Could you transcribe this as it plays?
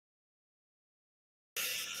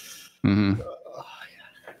Mm-hmm.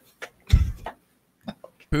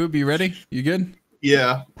 Poob, you ready? You good?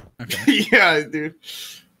 Yeah. Okay. Yeah, dude.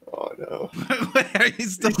 Oh no. Are you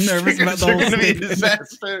still nervous about the whole It's gonna be a thing?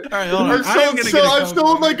 disaster. All right, hold on. I've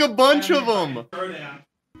sold like a bunch of them.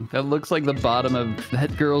 That looks like the bottom of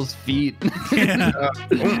that girl's feet.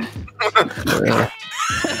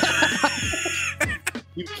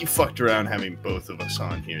 You fucked around having both of us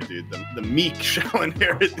on here, dude. The Meek shall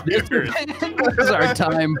inherit the earth. This is our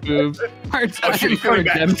time, Poob. Our time for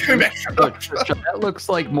redemption. Back. That looks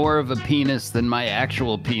like more of a penis than my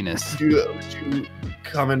actual penis. Would you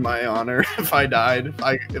come in my honor if I died?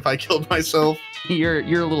 If I killed myself? You're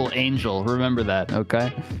a little angel. Remember that,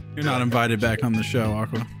 okay? You're not invited back on the show,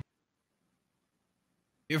 Aqua.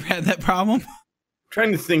 You ever had that problem? I'm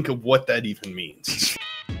trying to think of what that even means.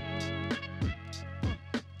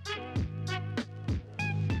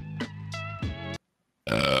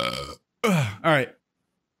 All right.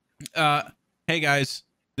 Hey guys,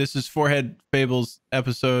 this is Forehead Fables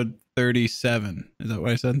episode 37. Is that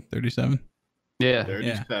what I said? 37? Yeah.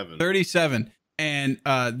 37. 37. And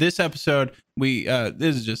this episode,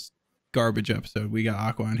 this is just garbage episode. We got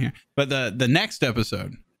Aqua on here. But the next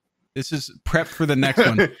episode, this is prep for the next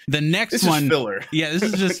one. The next This one, is filler. yeah, this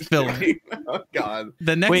is just filler. Oh God.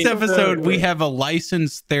 The next episode, we have a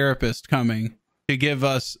licensed therapist coming to give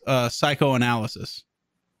us psychoanalysis.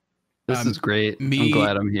 This is great. I'm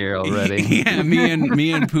glad I'm here already. Yeah, me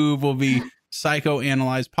and Poob will be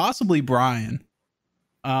psychoanalyzed, possibly Bryan.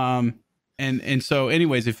 And so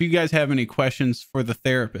anyways, if you guys have any questions for the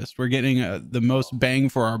therapist, we're getting the most bang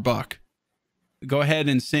for our buck. Go ahead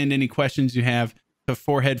and send any questions you have to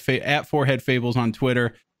at Forehead Fables on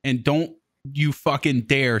Twitter, and don't you fucking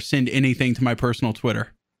dare send anything to my personal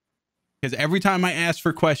Twitter, because every time I ask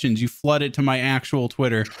for questions, you flood it to my actual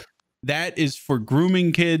Twitter. That is for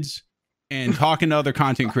grooming kids and talking to other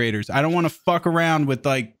content creators. I don't want to fuck around with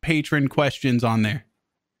like patron questions on there.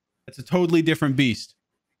 It's a totally different beast.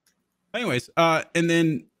 Anyways, and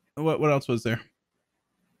then what else was there?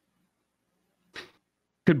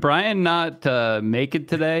 Could Bryan not make it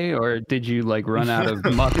today, or did you like run out of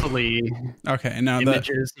muscly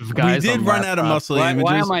images of guys? We did run out of muscly images.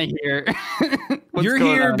 Why am I here? You're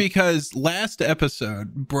here because last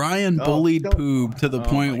episode, Bryan bullied Poob to the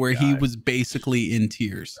point where he was basically in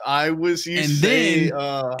tears. I was I was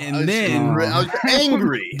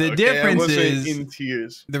angry. The difference is in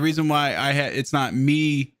tears. The reason why it's not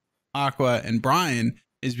me, Aqua, and Bryan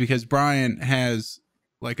is because Bryan has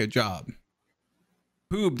like a job.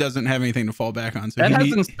 Poob doesn't have anything to fall back on. So that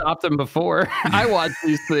hasn't stopped him before. I watched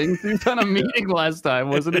these things. He was on a meeting last time,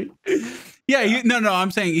 wasn't he? Yeah, no,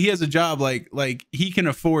 I'm saying he has a job, like he can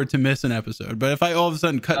afford to miss an episode. But if I all of a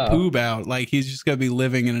sudden cut Poob out, like he's just gonna be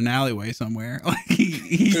living in an alleyway somewhere. Like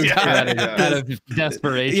he's out of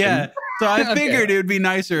desperation. Yeah. So I figured it would be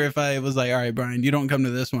nicer if I was like, all right, Bryan, you don't come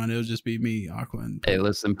to this one. It'll just be me, Aqua. And hey,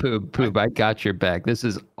 listen, Poob, I got your back. This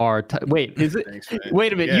is our time. Wait, is it? Thanks,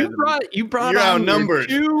 wait a minute. Yeah, you brought you're on outnumbered.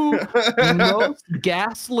 Two most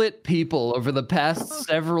gaslit people over the past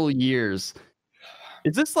several years.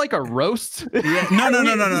 Is this like a roast? Yeah.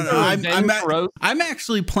 No. I'm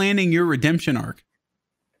actually planning your redemption arc.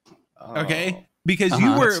 Okay, because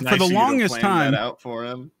you were for the longest time. Out for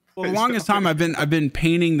him. For the longest time, I've been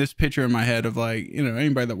painting this picture in my head of like,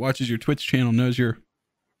 anybody that watches your Twitch channel knows you're a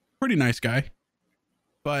pretty nice guy.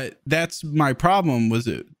 But that's my problem. Was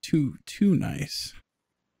it too nice?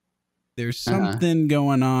 There's something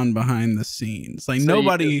going on behind the scenes. Like, so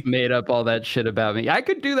nobody you just made up all that shit about me. I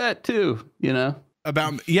could do that too,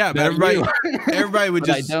 About but everybody would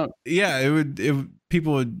just. I don't. Yeah, it would.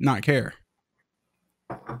 People would not care.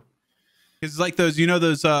 It's like those,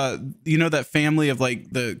 that family of like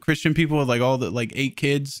the Christian people with like all the like 8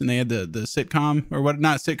 kids, and they had the sitcom or what?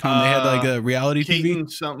 Not sitcom. They had like a reality Kate TV.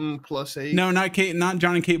 And something plus 8. No, not Kate. Not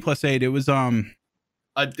John and Kate plus 8. It was a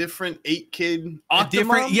different 8 kid.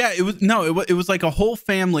 Yeah, it was It was like a whole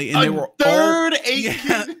family, and they were third all, 8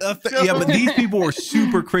 kid. Yeah, but these people were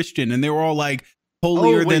super Christian, and they were all like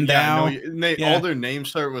holier than thou. All their names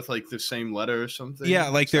start with like the same letter or something. Yeah,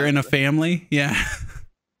 like they're in a family. Yeah.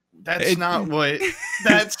 That's not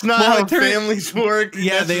how families work.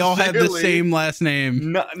 Yeah, they all have the same last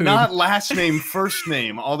name. Not last name, first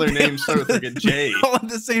name. All their names start with like a J. They all have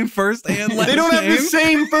the same first and last name. They don't have the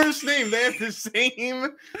same first name. They have the same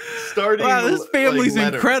starting. Wow, this family's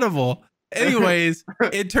letter. Incredible. Anyways,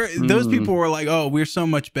 those people were like, "Oh, we're so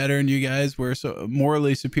much better than you guys. We're so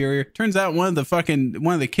morally superior." Turns out one of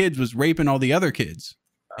the kids was raping all the other kids,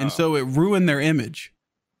 and so it ruined their image.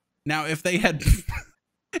 Now, if they had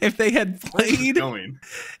played the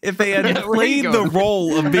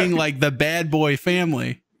role of being like the bad boy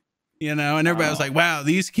family, you know, and everybody was like, wow,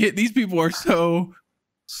 these people are so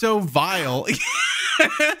vile.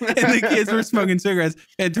 And the kids were smoking cigarettes.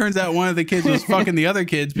 It turns out one of the kids was fucking the other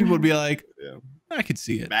kids. People would be like, I could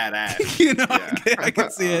see it. Badass. You know, I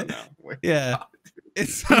could see it. No. Yeah.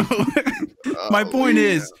 It's so my point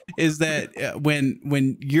is that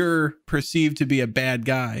when you're perceived to be a bad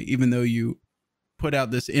guy, even though you put out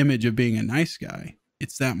this image of being a nice guy,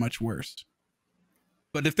 it's that much worse.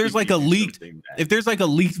 But if there's like a leaked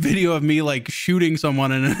video of me like shooting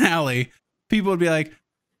someone in an alley, people would be like,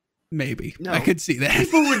 maybe I could see that.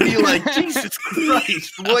 People would be like, Jesus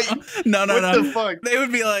Christ, what? No. What the fuck? They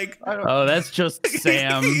would be like, oh, that's just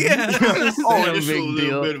Sam. Yeah. Oh, it's a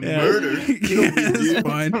little bit of murder. Yeah, it's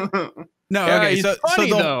fine. No, yeah, okay. He's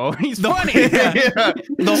funny, though. He's funny.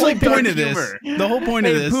 The whole point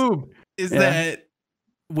of this, Poob, is that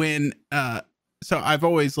when so I've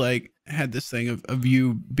always like had this thing of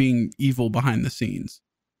you being evil behind the scenes.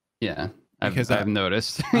 Yeah. I've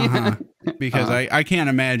noticed. Because I can't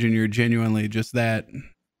imagine you're genuinely just that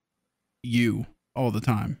you all the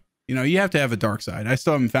time. You know, you have to have a dark side. I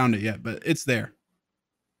still haven't found it yet, but it's there.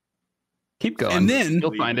 Keep going. And then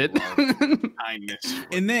you'll find it.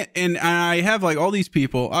 and I have like all these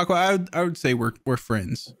people. Aqua, I would say we're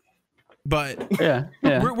friends. But yeah.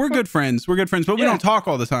 We're good friends. We're good friends, but we don't talk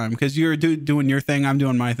all the time because you're doing your thing, I'm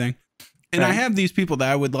doing my thing. And I have these people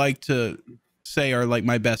that I would like to say are like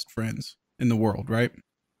my best friends in the world, right?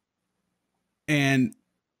 And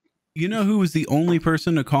you know who was the only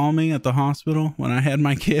person to call me at the hospital when I had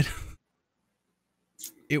my kid?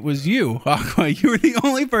 It was you, Aqua. You were the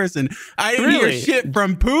only person. I didn't hear shit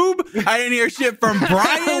from Poob. I didn't hear shit from Bryan.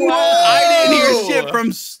 I didn't hear shit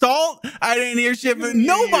from STALLTT. I didn't hear shit from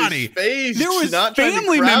nobody. There was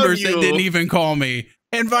family members that didn't even call me.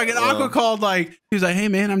 And fucking Aqua called, like, he was like, hey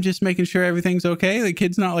man, I'm just making sure everything's okay. The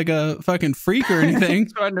kid's not like a fucking freak or anything.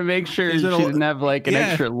 Trying to make sure she didn't have like an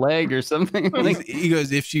extra leg or something. He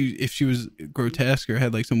goes, if she was grotesque or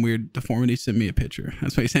had like some weird deformity, send me a picture.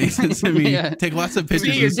 That's what he's saying. He said, send me, take lots of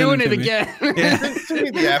pictures. See, you're doing it again. Yeah. Send me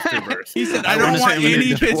the afterbirth. He said, I don't want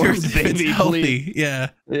any pictures if it's healthy. Yeah.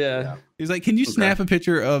 He's like, can you snap a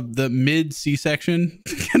picture of the mid C-section?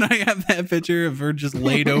 Can I have that picture of her just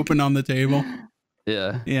laid open on the table?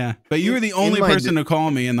 Yeah. But you were the only person to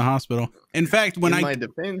call me in the hospital. In fact, when my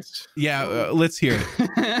defense. Let's hear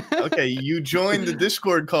it. Okay, you joined the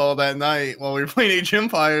Discord call that night while we were playing Age of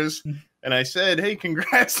Empires, and I said, "Hey,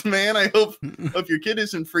 congrats, man! I hope your kid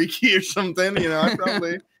isn't freaky or something." You know, I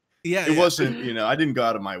probably it wasn't. You know, I didn't go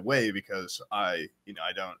out of my way because I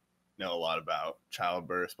don't know a lot about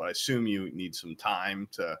childbirth, but I assume you need some time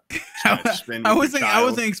to spend. I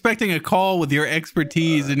wasn't expecting a call with your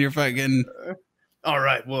expertise and your fucking. All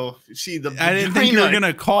right. Well, see, I didn't think you were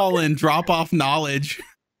gonna call and drop off knowledge.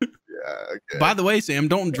 Okay. By the way, Sam,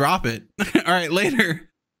 don't drop it. All right, later.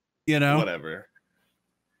 You know, whatever.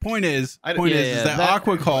 Point is that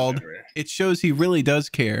Aqua called. Whatever. It shows he really does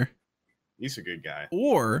care. He's a good guy.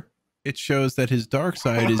 Or it shows that his dark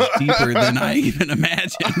side is deeper than I even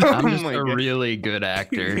imagined. I'm just a really good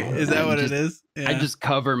actor. Is that what it is? I just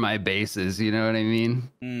cover my bases. You know what I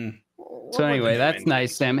mean? So anyway, that's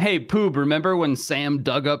nice, Sam. Hey, Poob, remember when Sam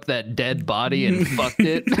dug up that dead body and fucked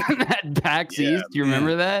it at PAX East? Do you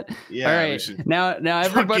remember that? Yeah. All right. Now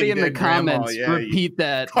everybody in the comments repeat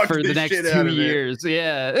that for the next 2 years.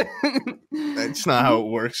 Yeah. That's not how it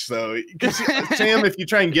works, though. Sam, if you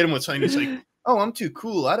try and get him with something, he's like, oh, I'm too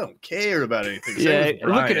cool. I don't care about anything.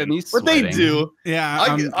 Look at him. He's what they do.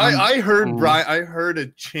 Yeah. I heard Bryan. I heard a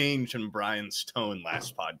change in Bryan's tone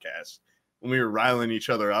last podcast when we were riling each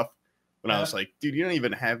other up. When I was like, dude, you don't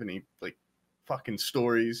even have any like fucking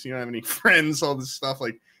stories. You don't have any friends, all this stuff.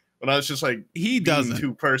 Like when I was just like, he doesn't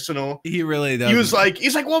too personal. He really doesn't. He's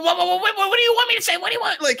like, well, what do you want me to say? What do you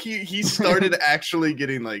want? Like he started actually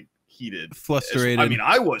getting like heated, frustrated. I mean,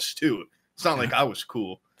 I was too. It's not like I was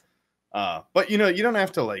cool. But you know, you don't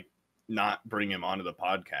have to like not bring him onto the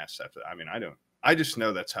podcast after. I mean, I don't. I just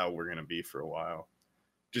know that's how we're gonna be for a while.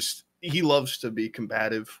 Just he loves to be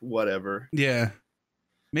combative, whatever. Yeah.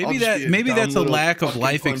 Maybe that's a lack of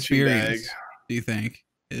life experience. Do you think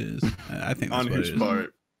it is? I think that's on his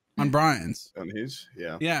part. On Bryan's. On his,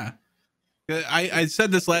 yeah. Yeah. I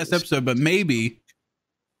said this last episode, but maybe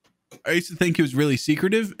I used to think he was really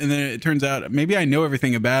secretive, and then it turns out maybe I know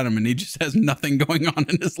everything about him, and he just has nothing going on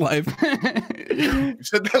in his life. You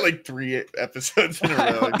said that like 3 episodes in a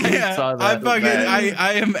row.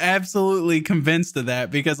 I am absolutely convinced of that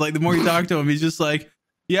because like the more you talk to him, he's just like,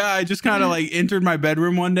 yeah, I just kind of like entered my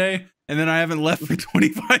bedroom one day and then I haven't left for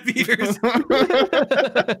 25 years.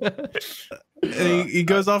 He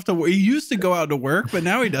goes off to work. He used to go out to work, but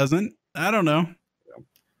now he doesn't. I don't know.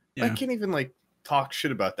 I can't even like talk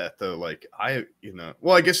shit about that though. Like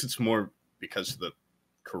well, I guess it's more because of the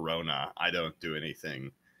corona. I don't do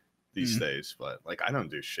anything these days, but like I don't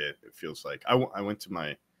do shit. It feels like I went to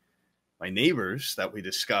my neighbors that we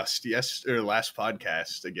discussed last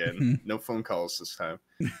podcast again. No phone calls this time.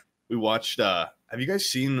 We watched have you guys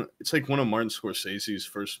seen, it's like one of Martin Scorsese's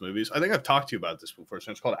first movies. I think I've talked to you about this before.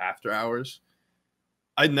 So it's called After Hours.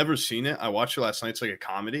 I'd never seen it. I watched it last night. It's like a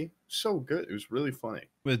comedy. So good. It was really funny.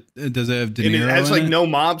 But does it have De Niro? And it has like no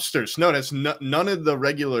mobsters. No, that's none of the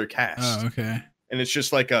regular cast. Oh, okay. And it's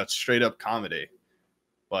just like a straight up comedy.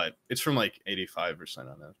 But it's from like 85%. I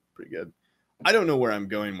know. Pretty good. I don't know where I'm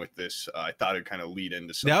going with this. I thought it'd kind of lead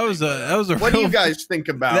into something. That was a. What do you guys think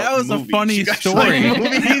about? That was movies? A funny story.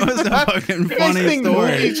 That was a fucking funny think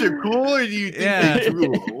story. Movies are cool, or do you think they're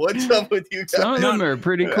cool? What's up with you guys? Some of them are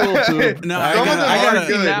pretty cool too. No, I gotta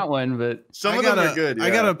seen that one, but some of them are good. Yeah.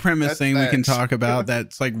 I got a premise thing we can talk about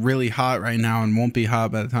that's like really hot right now and won't be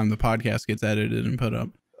hot by the time the podcast gets edited and put up.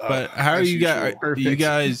 But how are you guys? Are you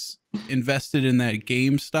guys invested in that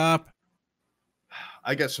GameStop?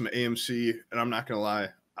 I got some AMC, and I'm not gonna lie,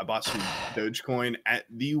 I bought some Dogecoin at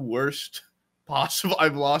the worst possible.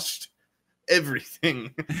 I've lost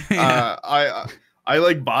everything. I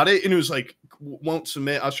like bought it, and it was like won't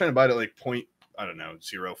submit. I was trying to buy it at like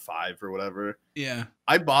 0.05 or whatever. Yeah,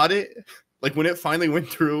 I bought it like when it finally went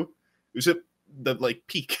through. It was at the like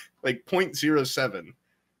peak, like 0.07,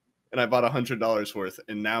 and I bought $100 worth.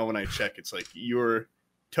 And now when I check, it's like your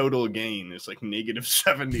total gain is like negative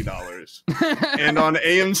 $70. And on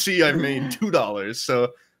AMC I've made $2,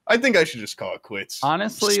 so I think I should just call it quits.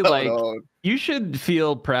 Honestly, like you should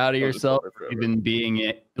feel proud of yourself even being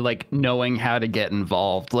it, like knowing how to get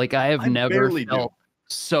involved. Like I have never felt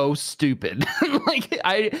so stupid. Like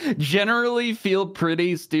I generally feel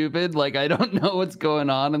pretty stupid, like I don't know what's going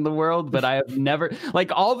on in the world, but I have never,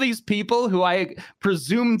 like all these people who I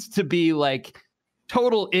presumed to be like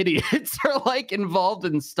total idiots are like involved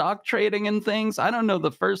in stock trading and things. I don't know the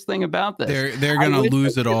first thing about this. They're gonna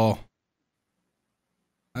lose it all.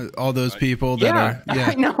 All those people that are,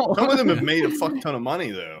 I know. Some of them have made a fuck ton of money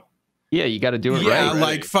though. Yeah, you got to do it right. Yeah,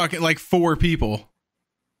 like fucking like 4 people.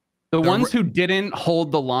 The ones who didn't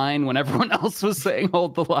hold the line when everyone else was saying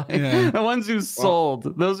hold the line. Yeah. The ones who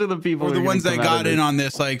sold. Those are the people. Or the ones that got in on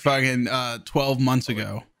this like fucking 12 months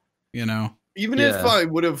ago. You know. Even if I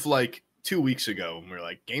would have like 2 weeks ago, and we're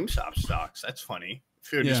like GameStop stocks. That's funny.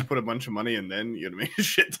 If you would just put a bunch of money in, then you'd make a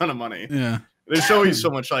shit ton of money. Yeah. There's always so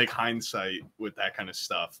much like hindsight with that kind of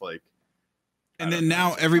stuff. Like, and then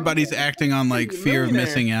now everybody's acting on like fear of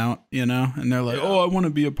missing out, you know, and they're like, oh, I want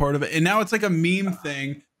to be a part of it. And now it's like a meme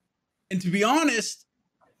thing. And to be honest,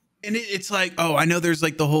 and it's like, oh, I know there's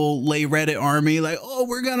like the whole lay Reddit army, like, oh,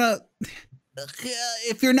 we're gonna.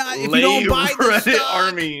 If you don't buy the stock,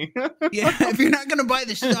 army. Yeah, if you're not gonna buy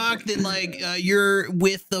the stock, then like you're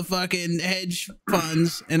with the fucking hedge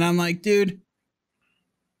funds. And I'm like, dude,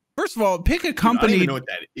 first of all, pick a company. I don't even know what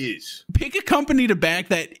that is. Pick a company to back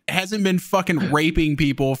that hasn't been fucking raping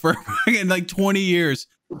people for fucking like 20 years.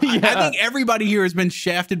 Yeah. I think everybody here has been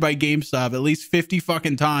shafted by GameStop at least 50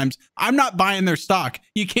 fucking times. I'm not buying their stock.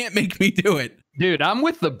 You can't make me do it. Dude, I'm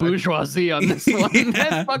with the bourgeoisie on this one.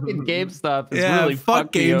 That fucking GameStop is really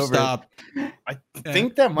fuck GameStop. I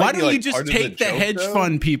think that might. Why don't you just take the hedge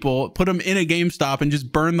fund people, put them in a GameStop, and just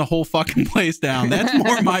burn the whole fucking place down? That's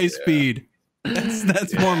more my speed.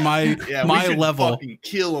 That's more my level. Fucking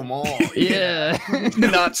kill them all. Yeah.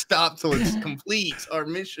 Not stop till it's complete. Our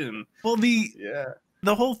mission. Well, the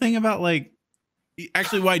whole thing about like,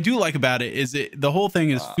 actually, what I do like about it is the whole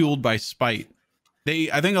thing is fueled by spite.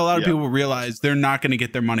 I think a lot of people realize they're not going to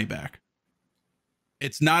get their money back.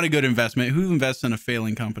 It's not a good investment. Who invests in a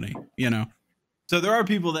failing company, you know? So there are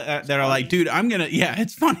people that are like, dude, I'm going to,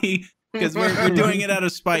 it's funny because we're doing it out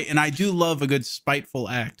of spite. And I do love a good spiteful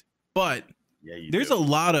act, but there's a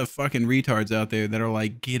lot of fucking retards out there that are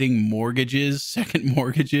like getting mortgages, second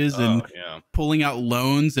mortgages, and pulling out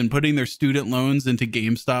loans and putting their student loans into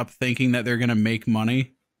GameStop thinking that they're going to make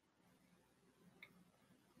money.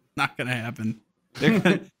 Not going to happen.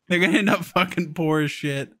 They're gonna end up fucking poor as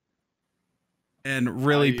shit and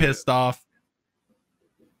really pissed off.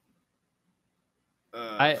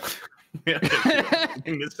 You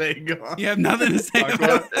have nothing to say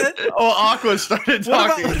about it? Oh, Aqua started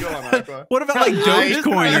talking. Go on, Aqua. What about like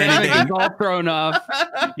Dogecoin or anything? All thrown off.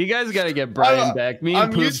 You guys got to get Bryan back. Me and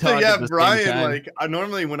I'm Poob used to Bryan. Like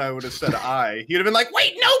normally when I would have said he'd have been like,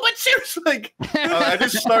 "Wait, no, but seriously." Like, I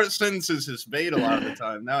just start sentences as bait a lot of the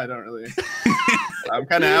time. Now I don't really. I'm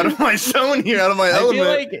kind of out of my zone here, out of my element. I feel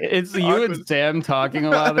like it's you and Sam talking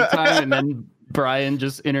a lot of the time, and then Bryan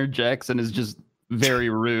just interjects and is just very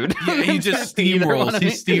rude. Yeah, he just steamrolls. He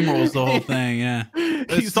steamrolls the whole thing. Yeah.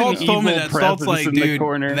 STALLTT told me that. STALLTT's like, dude,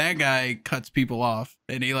 that guy cuts people off,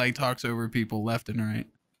 and he like talks over people left and right.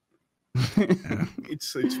 Yeah.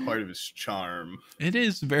 It's part of his charm. It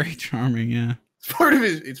is very charming. Yeah. It's part of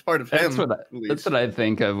his. It's part of him. That's what I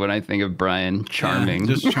think of when I think of Bryan. Charming.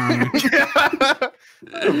 Yeah, just charming.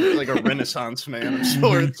 Like a Renaissance man of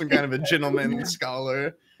sorts, some kind of a gentleman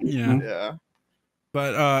scholar. Yeah. Yeah.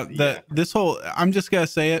 But this whole, I'm just gonna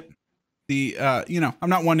say it. I'm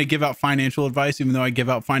not one to give out financial advice, even though I give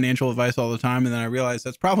out financial advice all the time, and then I realize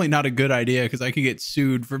that's probably not a good idea because I could get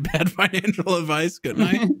sued for bad financial advice,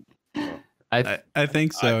 couldn't I? I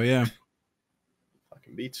think so. Yeah.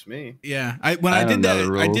 Fucking beats me. Yeah. I did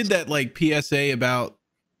that like PSA about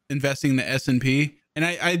investing in the S&P, and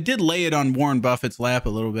I did lay it on Warren Buffett's lap a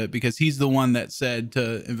little bit because he's the one that said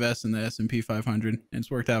to invest in the S&P 500, and it's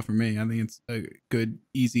worked out for me. I think it's a good,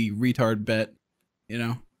 easy retard bet. You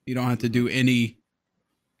don't have to do any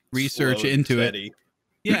research into it.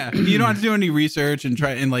 Yeah, you don't have to do any research and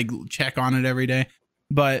try and like check on it every day.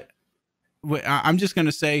 But I'm just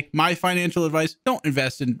gonna say my financial advice: don't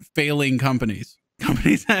invest in failing companies.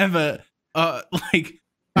 Companies have don't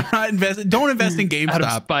invest in GameStop. Out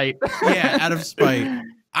of spite. Yeah, out of spite.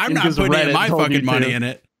 I'm not putting my fucking money in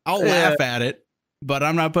it. I'll laugh at it, but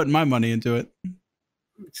I'm not putting my money into it.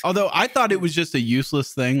 Although I thought it was just a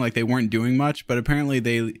useless thing, like they weren't doing much, but apparently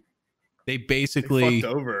they basically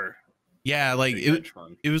fucked over. Yeah, like it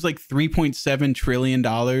was like $3.7 trillion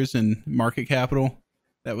in market capital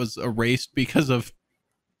that was erased because of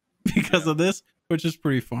this, which is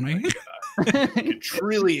pretty funny. $1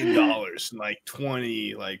 trillion and like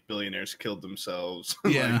 20 billionaires killed themselves.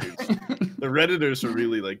 Yeah. The Redditors are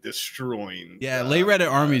really like destroying. Yeah, Lay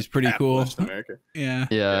Reddit Army is pretty cool. America.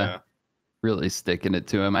 Yeah. Really sticking it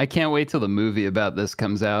to him. I can't wait till the movie about this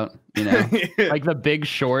comes out. Like The Big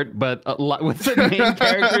Short, but with the main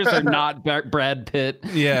characters are not Brad Pitt.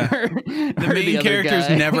 Yeah, the main characters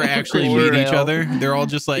never actually meet each other. They're all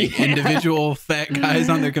just like individual fat guys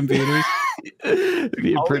on their computers. It'd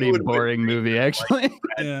be a pretty boring movie, actually.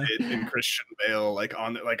 Brad Pitt and Christian Bale,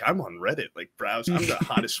 I'm on Reddit, browse. I'm the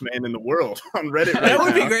hottest man in the world on Reddit. That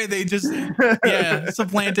would be great. They just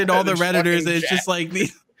supplanted all the Redditors. It's just like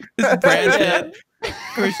these. This Brad Pitt,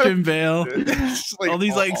 Christian Bale, all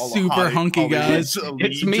these super hunky guys.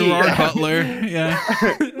 It's me, Gerard Butler. Yeah,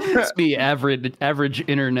 it's me, average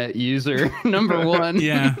internet user number one.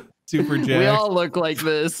 Yeah, super jacked. We all look like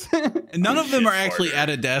this. None of them are actually at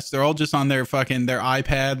a desk. They're all just on their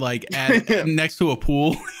iPad, next to a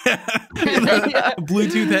pool.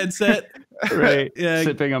 Bluetooth headset. Right. Yeah,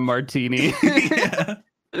 sipping a martini. Yeah.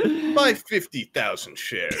 Buy 50,000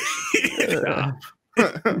 shares.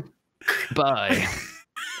 Buy.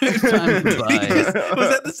 It's time to buy. Was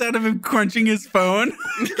that the sound of him crunching his phone?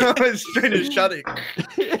 No, I was trying to shut it.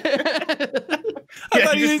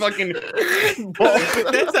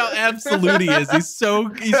 That's how absolute he is. He's so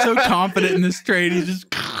confident in this trade. He just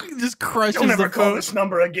crushes Don't ever the call phone. this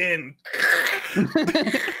number again.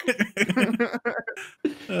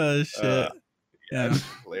 Oh shit. Yeah, it's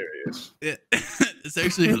hilarious. It's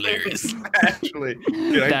actually hilarious. Actually,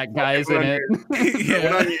 dude, that guy's in it.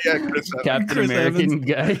 Chris Captain American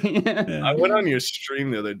guy. Yeah. I went on your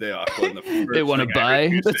stream the other day, Aqua. They want to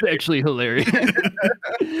buy. That's actually hilarious.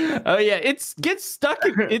 Oh yeah, it gets stuck.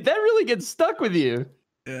 That really gets stuck with you.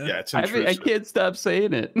 Yeah, it's intrusive. I can't stop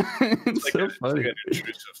saying it. It's so funny. It's like an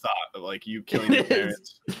intrusive thought of you killing your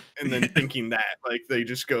parents and then thinking that they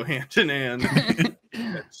just go hand in hand,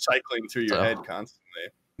 cycling through your head constantly.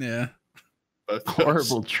 Yeah, both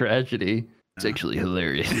horrible tragedy. It's actually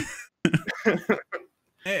hilarious.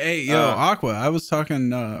 Hey, yo, Aqua. I was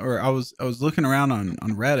talking, I was looking around on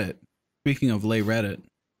Reddit. Speaking of Lay Reddit.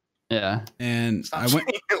 Yeah, and I went.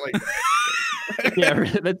 Yeah,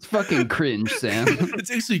 that's fucking cringe, Sam. It's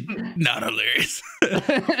actually not hilarious.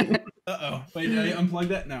 Uh-oh. Wait, did I unplug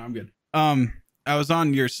that? No, I'm good. I was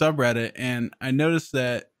on your subreddit and I noticed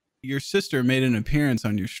that your sister made an appearance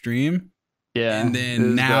on your stream. Yeah. And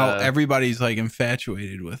then now everybody's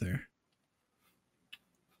infatuated with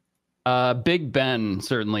her. Big Ben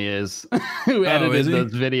certainly is. Who edited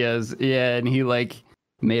those videos. Yeah, and he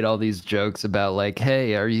made all these jokes about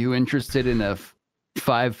hey, are you interested in a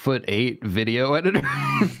 5'8" video editor?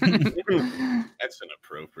 That's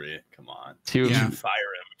inappropriate. Come on. Fire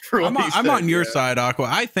him. I'm on your side, Aqua.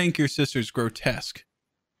 I think your sister's grotesque.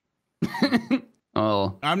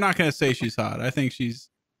 Oh, I'm not gonna say she's hot. I think she's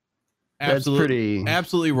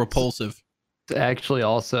absolutely repulsive. It's actually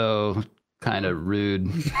also kind of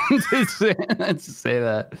rude to say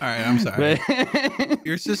that. All right, I'm sorry.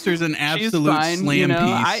 Your sister's an absolute fine, slam you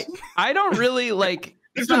know? piece. I don't really like.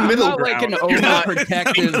 There's a middle ground. Like an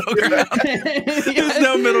overprotective. There's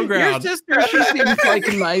no middle ground. Your sister, she seems like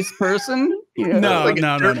a nice person. Yeah. No, like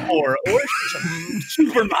no. Or she's a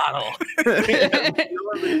supermodel.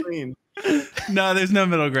 No, there's no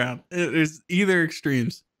middle ground. There's either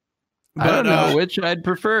extremes. But, I don't know which I'd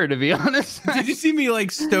prefer, to be honest. Did you see me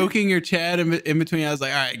like stoking your chat in between? I was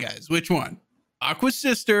like, all right, guys, which one? Aqua's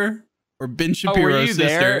sister or Ben Shapiro's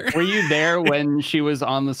sister? Were you there when she was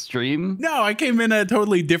on the stream? No, I came in at a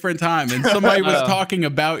totally different time, and somebody was talking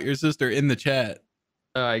about your sister in the chat.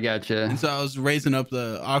 Oh, I gotcha. And so I was raising up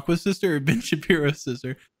the Aqua sister or Ben Shapiro's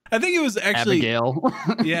sister. I think it was actually Abigail.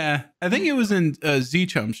 Yeah, I think it was in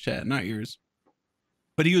Z-Chum's chat, not yours.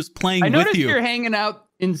 But he was playing with you. I noticed you're hanging out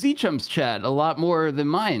in Z-Chum's chat a lot more than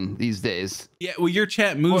mine these days. Yeah, well, your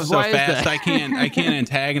chat moves so fast. I can't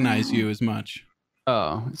antagonize you as much.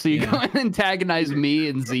 Oh, so you go and antagonize me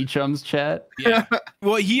in Z-Chum's chat? Yeah.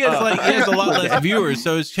 Well, he has a lot less viewers,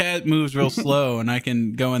 so his chat moves real slow, and I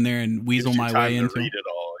can go in there and weasel my way into read it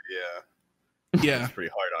all. Yeah. It's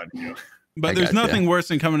pretty hard on you. But there's nothing worse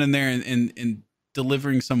than coming in there and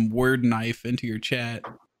delivering some word knife into your chat,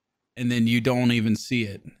 and then you don't even see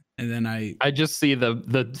it. And then I just see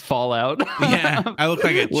the fallout. Yeah, I look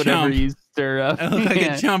like a Whatever chump. You stir up. I look like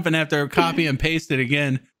a chump and have to copy and paste it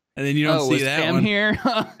again. And then you don't see that Sam one. Here?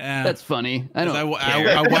 That's funny. I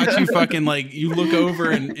watch you fucking like you look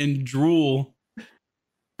over and drool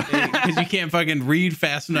because you can't fucking read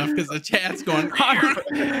fast enough because the chat's going.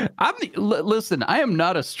 Listen, I am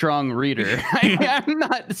not a strong reader. I'm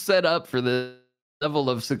not set up for the level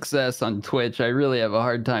of success on Twitch. I really have a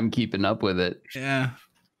hard time keeping up with it. Yeah.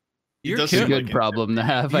 It's a good problem to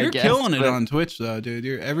have, I guess. You're killing it on Twitch, though,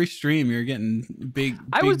 dude. Every stream, you're getting big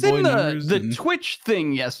I was boy in numbers the Twitch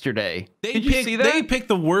thing yesterday. Did you see that? They picked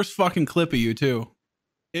the worst fucking clip of you, too.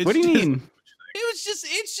 What do you mean?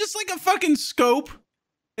 It's just like a fucking scope,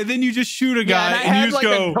 and then you just shoot a guy, and you just like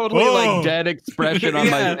go, a totally like dead expression on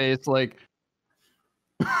my face. Like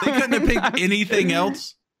they couldn't have picked anything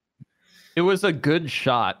else. It was a good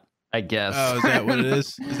shot, I guess. Oh, is that what it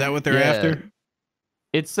is? Is that what they're after?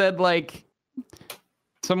 It said like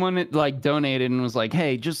someone like donated and was like,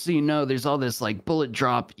 hey, just so you know, there's all this like bullet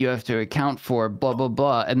drop you have to account for, blah, blah,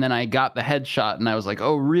 blah. And then I got the headshot and I was like,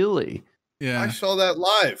 oh, really? Yeah. I saw that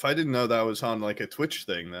live. I didn't know that was on like a Twitch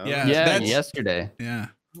thing, though. Yeah, yesterday. Yeah.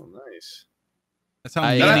 Oh, nice. That's how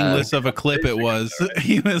meaningless of a clip it was.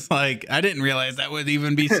 He was like, I didn't realize that would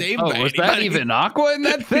even be saved by was anybody. that even Aqua in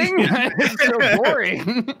that thing? It's so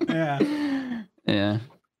boring. Yeah. Yeah.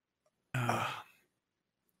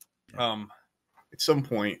 At some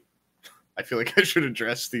point, I feel like I should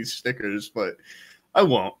address these stickers, but I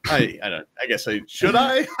won't. I don't. I guess I should.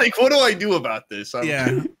 I like. What do I do about this?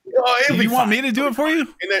 You want me to do it for you?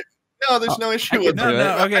 No, there's no issue with that.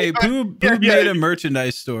 No. Okay, Poob made a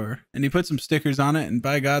merchandise store, and he put some stickers on it, and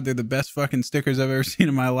by God, they're the best fucking stickers I've ever seen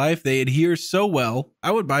in my life. They adhere so well. I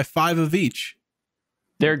would buy 5 of each.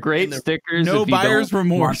 They're great stickers. No buyer's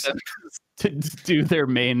remorse. To do their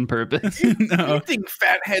main purpose. No. You think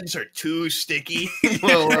fat heads are too sticky?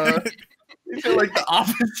 Well, these are like the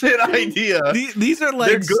opposite idea. These are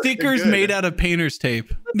like stickers made out of painter's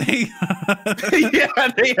tape. They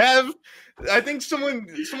have. I think someone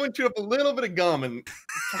chewed up a little bit of gum and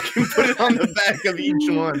fucking put it on the back of each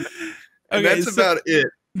one. And that's about it.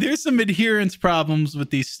 There's some adherence problems with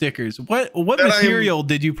these stickers. What material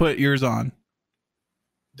did you put yours on?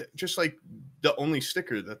 Just like the only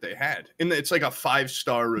sticker that they had, and it's like a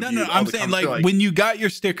 5-star review. No, I'm saying like when you got your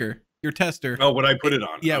sticker, your tester. Oh, what I put it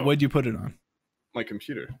on? Yeah, what'd you put it on? My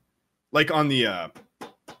computer, like on the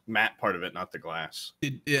matte part of it, not the glass.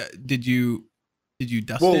 Did you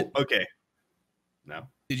dust it? Okay. No.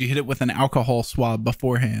 Did you hit it with an alcohol swab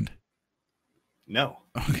beforehand? No.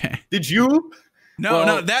 Okay. Did you?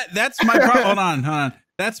 No. That's my problem. Hold on.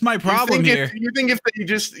 That's my problem here. You think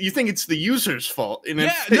it's the user's fault?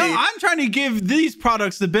 I'm trying to give these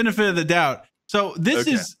products the benefit of the doubt. So this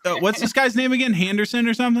is what's this guy's name again? Henderson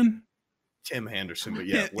or something? Tim Henderson, but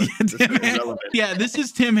this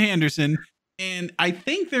is Tim Henderson. And I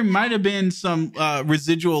think there might have been some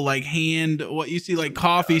residual like what you see like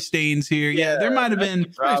coffee stains here. Yeah, there might have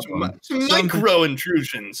been some micro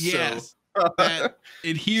intrusions. Yes. That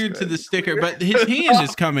adhered to the sticker, but his hand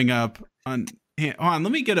is coming up on. Hold on,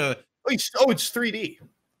 let me get a. It's 3D.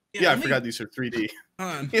 Yeah, I forgot these are 3D.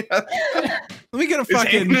 Hold on. Yeah. Let me get a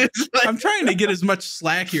fucking. I'm trying to get as much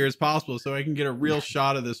slack here as possible so I can get a real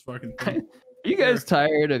shot of this fucking thing. Are you guys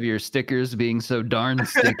tired of your stickers being so darn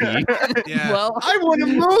sticky? Yeah. Well, I want to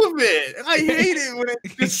move it. I hate it when it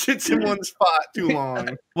just sits in one spot too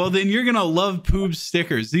long. Well, then you're gonna love Poob's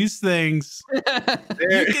stickers. These things, you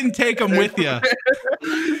can take them with you.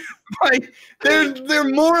 Like they're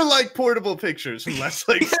more like portable pictures and less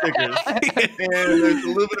like stickers. And there's a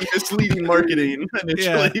little bit of misleading marketing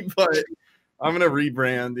initially, but I'm gonna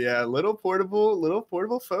rebrand. Yeah, little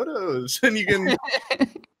portable photos, and you can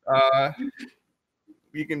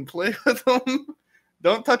play with them.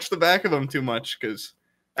 Don't touch the back of them too much, because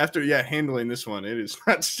after handling this one, it is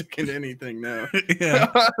not sticking to anything now.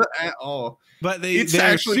 At all. But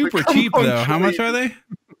they're super cheap though. How much are they?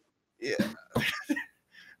 Yeah.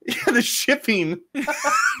 Yeah, the shipping.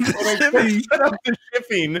 The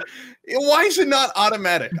shipping. Why is it not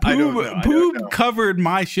automatic? I don't know. Poob covered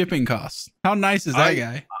my shipping costs. How nice is that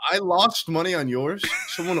guy? I lost money on yours.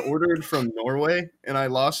 Someone ordered from Norway, and I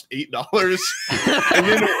lost $8.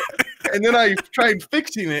 and then I tried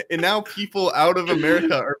fixing it, and now people out of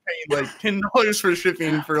America are paying like $10 for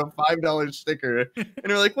shipping for a $5 sticker, and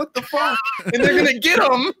they're like, "What the fuck?" And they're gonna get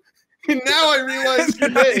them. And now I realize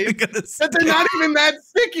today that they're not even that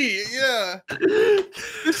sticky. Yeah.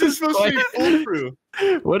 This is supposed to be foolproof.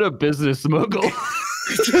 What a business mogul.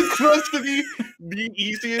 It's just supposed to be the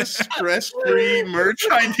easiest stress-free merch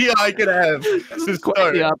idea I could have. This is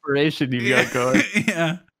quite the operation you've got going.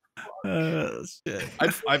 Yeah. Shit.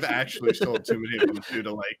 I've actually sold too many of them too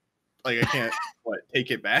to like I can't take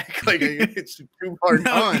it back. Like it's too far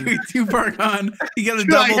gone. Too far gone. You gotta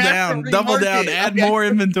double down, add more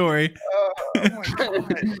inventory. Oh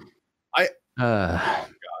my god.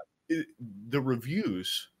 The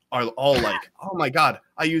reviews are all like, "Oh my god,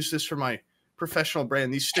 I use this for my professional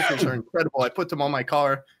brand. These stickers are incredible. I put them on my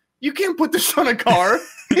car." You can't put this on a car.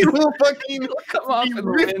 It will fucking be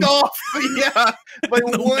ripped off. Yeah, by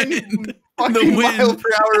one fucking mile per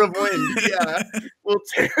hour of wind. Yeah, we'll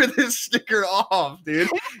tear this sticker off, dude.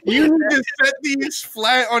 You need to set these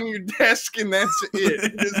flat on your desk, and that's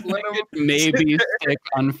it. Just let them maybe stick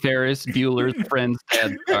on Ferris Bueller's friend's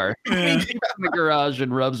dad's car. Yeah. He keeps in the garage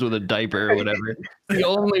and rubs with a diaper or whatever. The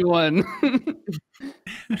only one.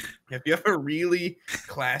 If you have a really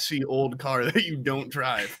classy old car that you don't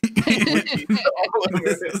drive,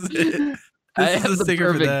 this is the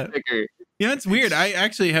sticker for that. Sticker. You know, it's weird. I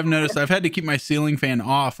actually have noticed I've had to keep my ceiling fan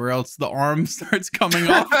off, or else the arm starts coming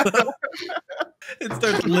off. It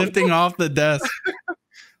starts lifting off the desk.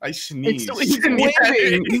 I sneeze. He's waving.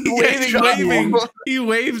 He's waving. He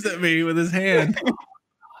waves at me with his hand.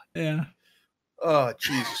 Yeah. Oh,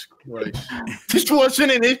 Jesus Christ. This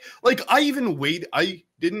wasn't it. Like, I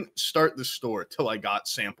didn't start the store till I got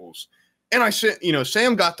samples. And I said,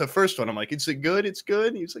 Sam got the first one. I'm like, "Is it good? It's good."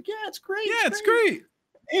 And he's like, "Yeah, it's great. Yeah, it's great."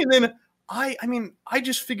 And then I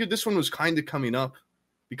just figured this one was kind of coming up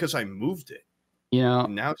because I moved it.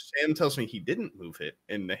 And now Sam tells me he didn't move it,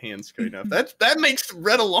 and the hand's coming up. That makes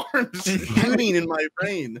red alarms ringing in my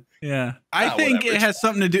brain. Yeah. I think it has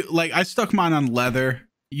something to do. Like, I stuck mine on leather.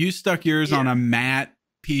 You stuck yours on a matte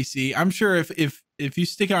PC. I'm sure if you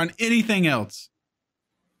stick it on anything else,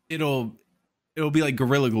 it'll be like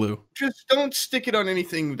Gorilla Glue. Just don't stick it on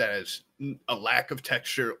anything that has a lack of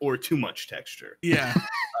texture or too much texture. Yeah.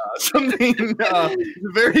 Something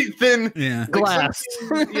very thin. Yeah. Glass.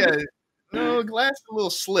 Yeah. No, glass is a little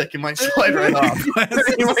slick. It might slide right off. You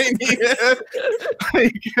might need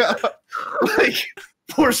like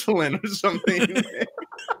porcelain or something.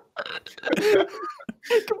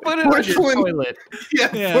 Put it on your toilet.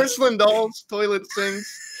 Yeah, porcelain dolls, toilet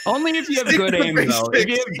sinks. Only if you have good aim, though. If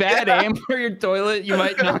you have bad aim for your toilet, you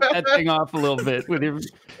might knock that thing off a little bit with your.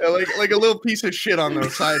 Yeah, like a little piece of shit on the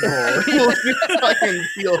side hole. You'll fucking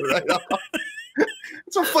peel it right off.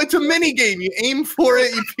 It's a mini game. You aim for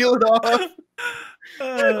it, you peel it off.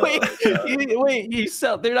 Wait! You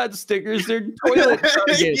sell? They're not stickers. They're toilet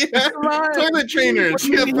targets. Yeah, toilet trainers.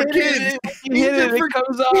 Yeah, for kids. You hit it, it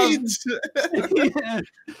comes off. Yeah.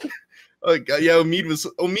 Oh god, yeah.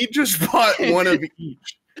 Omid just bought one of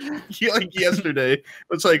each. Yesterday.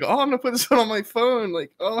 It's like, "Oh, I'm gonna put this one on my phone."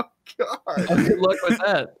 Like, oh god. Good luck with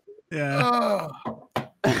that. Yeah.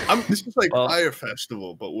 This is like Fire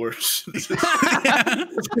Festival, but worse. They're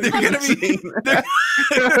gonna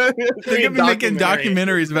be making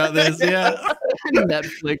documentaries about this. Yeah.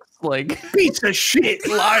 Netflix, like, piece of shit,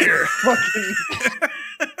 liar.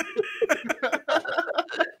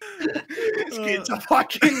 This kid's a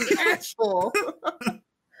fucking asshole.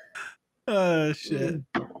 Oh shit.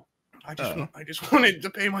 I just wanted to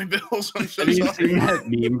pay my bills. I'm so Have you sorry. seen that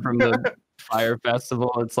meme from the Fire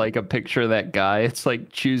Festival? It's like a picture of that guy. It's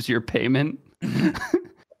like, choose your payment.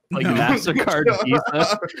 like MasterCard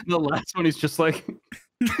Visa. The last one, he's just like,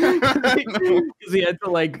 because he had to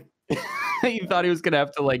like, he thought he was gonna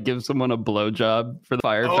have to like give someone a blowjob for the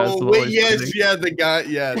fire festival. Oh wait, yes, yeah, the guy,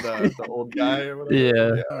 yeah, the old guy or whatever.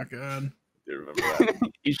 Yeah. Oh god. I remember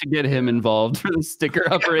that. You should get him involved for the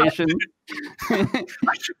sticker operation.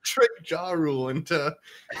 I should trick Ja Rule into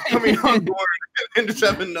coming on board and just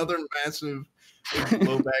have another massive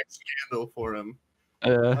blowback scandal for him.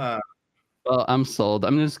 Well, I'm sold.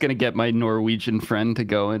 I'm just gonna get my Norwegian friend to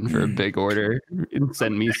go in for a big order and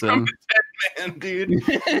send me some. Man, dude,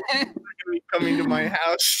 they're gonna be coming to my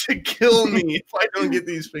house to kill me if I don't get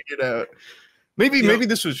these figured out. Maybe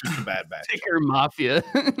this was just a bad batch. Sticker mafia.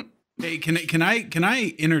 Hey, can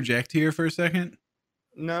I interject here for a second?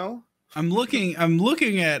 No. I'm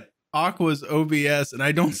looking at Aqua's OBS and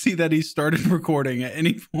I don't see that he started recording at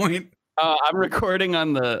any point. I'm recording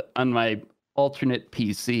on my alternate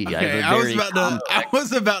PC. Okay, I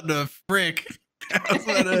was about to frick.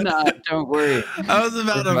 Nah, don't worry. I was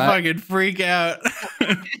about to fucking freak out.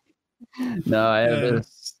 No, I have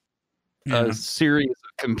a series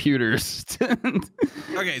of computers.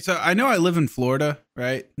 Okay, so I know I live in Florida,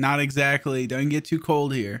 right? Not exactly, doesn't get too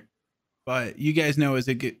cold here. But you guys know as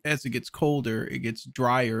it gets colder, it gets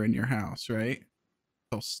drier in your house, right?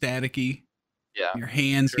 So staticky. Yeah. Your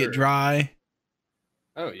hands get dry.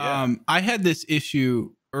 Oh yeah. I had this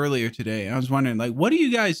issue earlier today. I was wondering, like, what do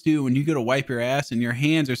you guys do when you go to wipe your ass and your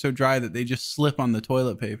hands are so dry that they just slip on the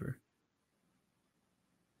toilet paper?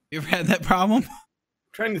 You ever had that problem?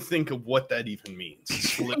 Trying to think of what that even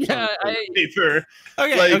means. Yeah, paper.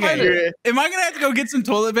 Okay, like, okay. Am I gonna have to go get some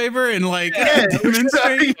toilet paper and like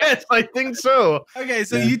demonstrate? Yes, I think so. Okay,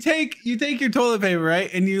 so you take your toilet paper,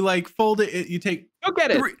 right, and you like fold it. You take. Go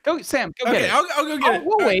get it. Go, Sam. Go get it. I'll go get it.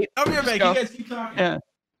 We'll wait. I'll be right back. You guys keep talking. Yeah.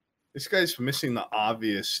 This guy's missing the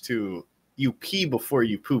obvious too. You pee before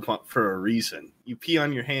you poop for a reason. You pee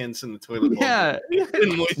on your hands in the toilet bowl. Yeah.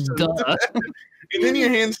 And then your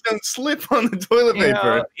hands don't slip on the toilet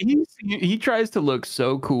paper. He tries to look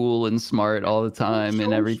so cool and smart all the time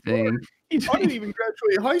and everything. I didn't even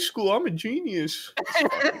graduate high school. I'm a genius.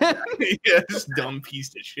 Yeah, this dumb piece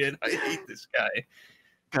of shit. I hate this guy.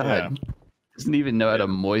 God, doesn't even know how to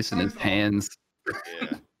moisten his hands.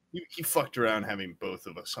 Yeah. He fucked around having both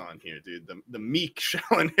of us on here, dude. The Meek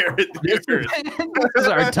shall inherit the earth. This is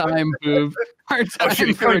our time, Poob. Our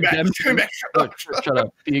time for redemption. Shut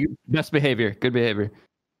up. Best behavior. Good behavior.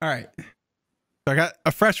 All right. So I got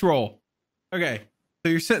a fresh roll. Okay.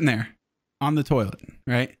 So you're sitting there on the toilet,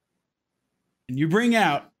 right? And you bring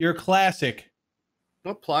out your classic.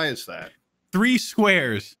 What ply is that? 3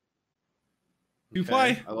 squares. 2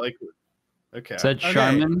 ply? I like it. Okay. Is that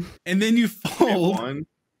Charmin? And then you fold. One,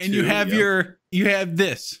 and 2, you have you have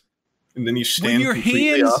this. And then you stand when your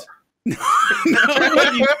hands up. No,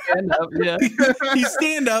 you stand up, yeah. You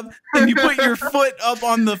stand up and you put your foot up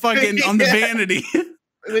on the fucking on the vanity.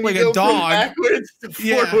 And then like you a dog. Backwards to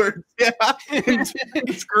forwards. Yeah. And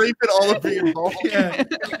scrape it all over your balls. Yeah.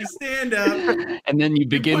 You stand up. And then you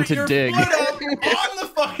begin to dig. Foot up on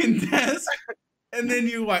the fucking desk. And then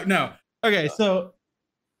you wipe. No. Okay, so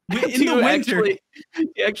in the winter,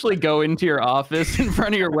 you actually go into your office in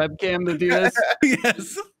front of your webcam to do this.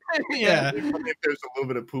 Yes. Yeah. If there's a little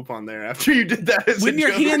bit of poop on there after you did that. When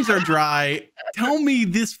your hands are dry, tell me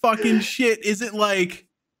this fucking shit isn't like.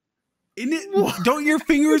 Don't your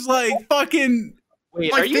fingers like fucking?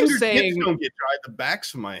 Wait, are you saying don't get dry? The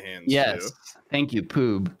backs of my hands. Yes. Do. Thank you,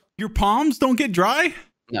 Poob. Your palms don't get dry?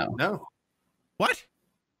 No. What?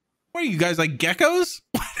 What are you guys like geckos?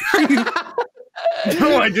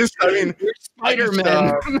 No, I mean, Spider-Man.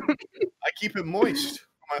 I keep it moist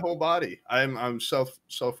on my whole body. I'm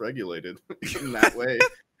self-regulated in that way.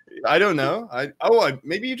 I don't know.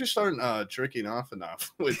 Maybe you just aren't jerking off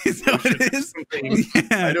enough. Is that what it is?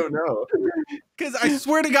 Yeah. I don't know. Because I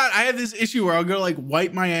swear to God, I have this issue where I'll go like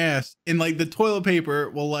wipe my ass and like the toilet paper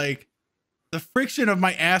will like the friction of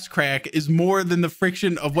my ass crack is more than the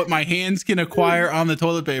friction of what my hands can acquire on the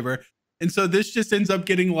toilet paper. And so this just ends up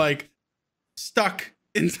getting like stuck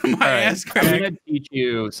into my ass crack. I'm gonna teach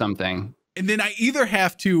you something. And then I either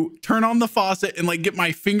have to turn on the faucet and like get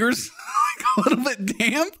my fingers like a little bit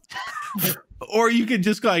damp, or you could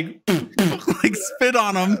just like spit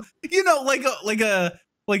on them. You know, like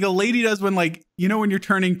a lady does when like when you're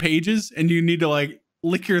turning pages and you need to like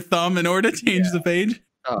lick your thumb in order to change the page.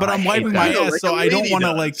 But I'm wiping my ass, so I don't want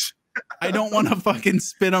to I don't want to fucking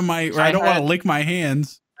spit on my, or I don't want to lick my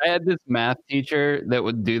hands. I had this math teacher that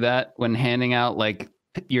would do that when handing out like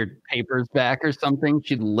your papers back or something.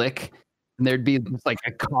 She'd lick, and there'd be just like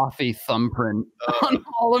a coffee thumbprint on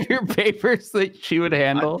all of your papers that she would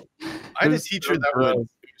handle. I had a teacher that would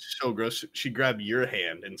so gross. She grabbed your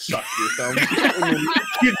hand and sucked your thumb. And then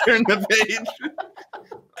you turn the page.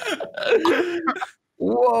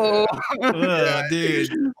 Whoa. Yeah, dude.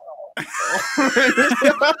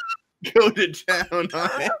 Go to town on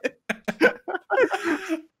it.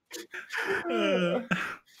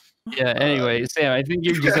 Yeah, anyway, Sam, I think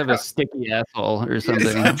you just have a sticky asshole or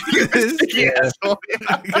something. Sticky asshole.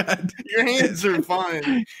 Yeah. Your hands are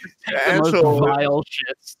fine. The most vile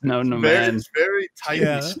shit known to man. It's very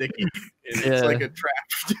tightly sticky. It's like a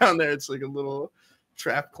trap down there. It's like a little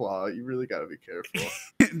trap claw. You really got to be careful.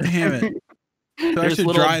 Damn it. So I should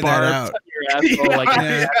dry that out. Your asshole,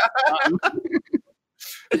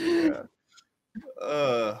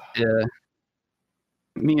 yeah.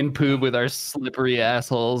 Me and Poob with our slippery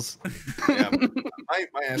assholes. Yeah, my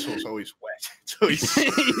asshole's always wet. It's always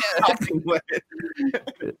wet.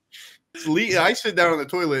 I sit down on the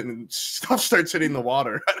toilet and stuff starts hitting the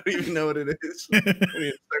water. I don't even know what it is. I didn't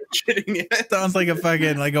start shitting yet. Sounds like a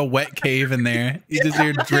fucking a wet cave in there. You just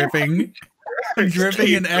hear dripping.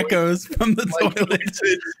 Dripping and echoes from the toilet.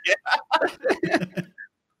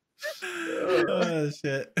 Oh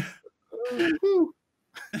shit.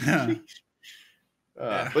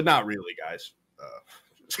 But not really, guys.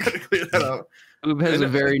 Just gotta clear that up. Poob has a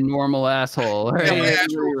very normal asshole. Right? Yeah, my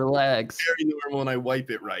asshole relax. Very normal, and I wipe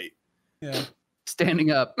it right. Yeah.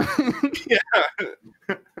 Standing up.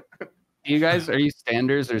 Yeah. You guys, are you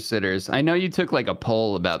standers or sitters? I know you took like a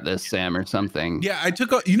poll about this, Sam, or something. Yeah, I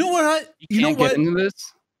took a. You know what? You know what? Get into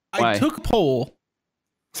this? I took a poll.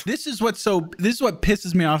 This is what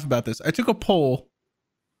pisses me off about this. I took a poll.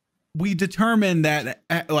 We determined that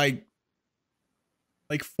like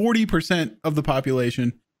 40% of the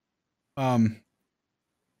population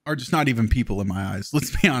are just not even people in my eyes.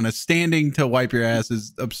 Let's be honest. Standing to wipe your ass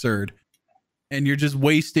is absurd. And you're just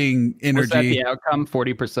wasting energy. Was that the outcome?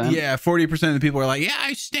 40%? Yeah, 40% of the people are like, yeah,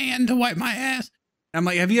 I stand to wipe my ass. And I'm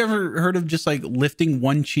like, have you ever heard of just like lifting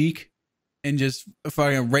one cheek and just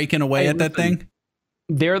fucking raking away at that thing?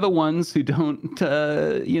 They're the ones who don't,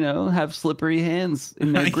 have slippery hands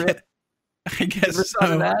in their grip. I guess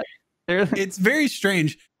so. It's very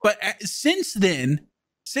strange. But since then,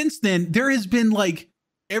 there has been like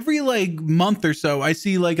every month or so, I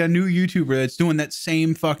see like a new YouTuber that's doing that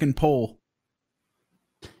same fucking poll.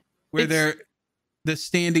 Where they're the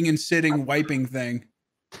standing and sitting wiping thing.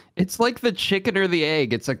 It's like the chicken or the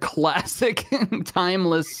egg. It's a classic,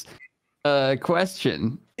 timeless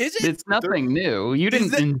question. Is it? It's nothing new. You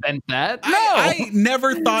didn't invent that. No. I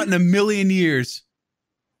never thought in a million years.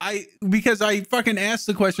 Because I fucking asked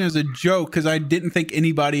the question as a joke because I didn't think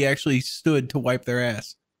anybody actually stood to wipe their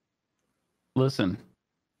ass. Listen,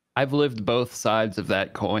 I've lived both sides of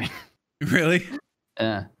that coin. Really?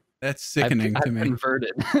 Yeah. That's sickening to me.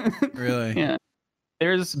 Converted. Really? Yeah.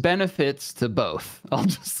 There's benefits to both. I'll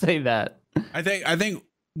just say that. I think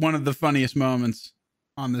one of the funniest moments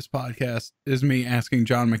on this podcast is me asking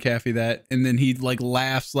John McAfee that, and then he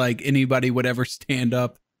laughs like anybody would ever stand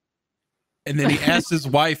up. And then he asks his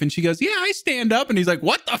wife, and she goes, "Yeah, I stand up." And he's like,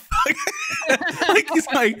 "What the fuck?"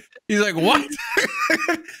 he's like, "What?"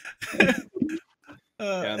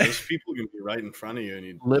 Yeah, those people can be right in front of you, and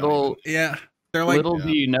they're like, little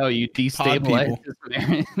do you know, you destabilize his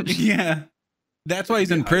marriage. Yeah, that's why he's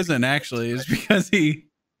in prison. Actually, is because I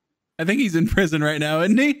think he's in prison right now,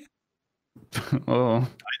 isn't he? Oh,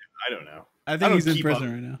 I don't know. I think he's in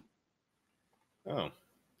prison right now. Oh,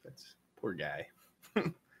 that's poor guy.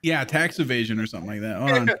 Yeah, tax evasion or something like that.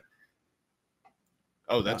 Hold on.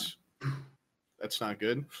 Oh, that's not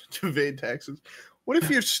good to evade taxes. What if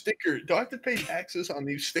your sticker? Do I have to pay taxes on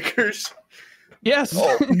these stickers? Yes.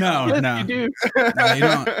 Oh, no, yes, no. You do. No, you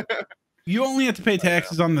don't. You only have to pay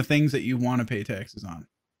taxes on the things that you want to pay taxes on.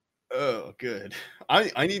 Oh, good.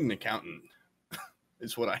 I need an accountant.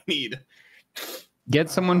 Is what I need. Get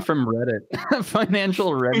someone from Reddit.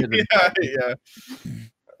 Financial Reddit. Yeah.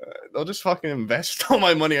 They'll just fucking invest all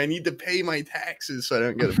my money. I need to pay my taxes so I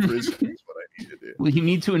don't go to prison. That's what I need to do. Well, you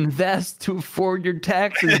need to invest to afford your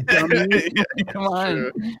taxes, dummy. Come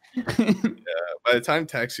on. By the time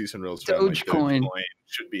tax season rolls around, Dogecoin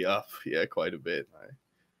should be up. Yeah, quite a bit.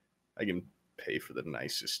 I can pay for the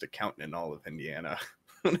nicest accountant in all of Indiana.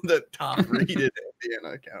 One of the top rated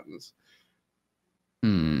Indiana accountants.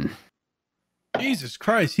 Jesus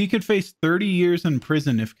Christ. He could face 30 years in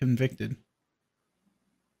prison if convicted.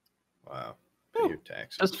 Wow. Pay your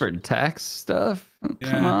taxes. Just for tax stuff?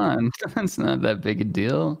 Yeah. Come on. That's not that big a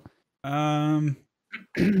deal. Tax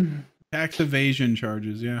evasion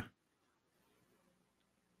charges, yeah.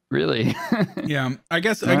 Really? Yeah. I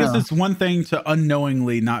guess it's one thing to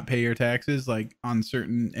unknowingly not pay your taxes, like on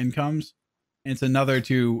certain incomes. and it's another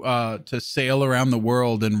to sail around the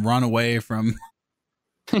world and run away from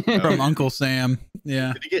Uncle Sam.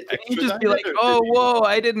 Yeah. Did he get Can you just be like, oh, whoa,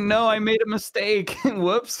 I didn't know, I made a mistake.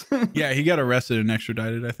 Whoops. Yeah, he got arrested and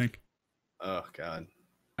extradited, I think. Oh God.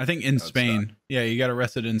 I think in Spain. Yeah, he got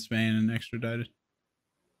arrested in Spain and extradited to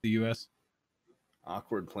the US.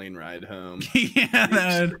 Awkward plane ride home.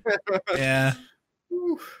 Yeah. Yeah.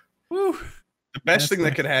 Woo. Woo. The best thing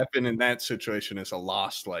that could happen in that situation is a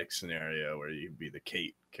Lost-like scenario where you'd be the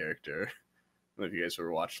Kate character. I don't know if you guys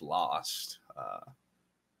ever watched Lost.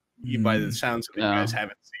 You, by the sounds of it, you guys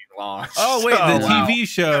haven't seen Lost. Oh wait, the TV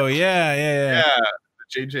show. Yeah.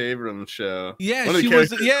 The J.J. Abrams show. Yeah, she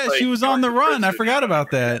was. Yeah, she was on the run. I forgot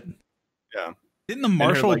about that. Yeah. Didn't the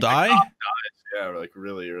marshal die? The cop dies. Yeah, like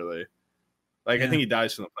really. Like I think he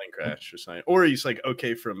dies in the plane crash or something, or he's like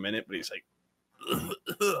okay for a minute, but he's like,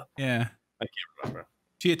 yeah. I can't remember.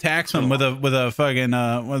 She attacks him with a fucking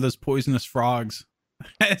one of those poisonous frogs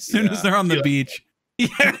as soon as they're on the beach.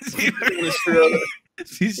 Yeah,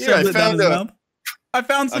 she shoves it down his mouth. I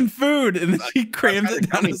found some food, and then she crams it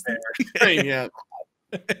down his thing. Yeah.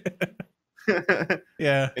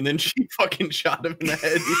 Yeah. And then she fucking shot him in the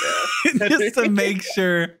head. Yeah. Just to make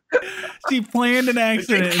sure. She planned an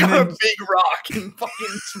accident. And then a big rock and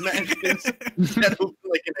fucking smashed his head open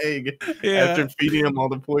like an egg after feeding him all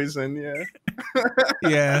the poison.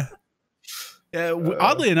 Yeah. Yeah.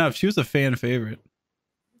 Oddly enough, she was a fan favorite.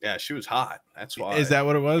 Yeah, she was hot. That's why. Is that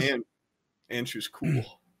what it was? And she was cool.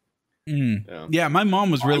 Yeah, my mom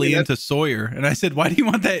was really into Sawyer, and I said, "Why do you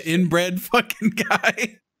want that inbred fucking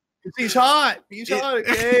guy?" He's hot. He's hot.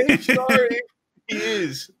 Okay, sorry. He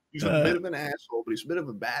is. He's a bit of an asshole, but he's a bit of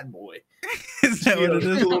a bad boy. Is that what it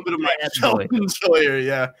is? A little bit of myself in Sawyer.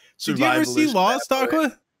 Yeah. Did you ever see Lost,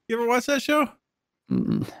 Aqua? You ever watch that show?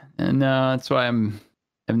 No, that's why I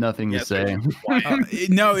have nothing to say.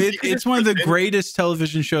 No, it's one of the greatest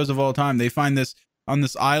television shows of all time. They find this on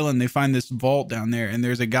this island. They find this vault down there, and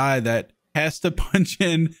there's a guy that has to punch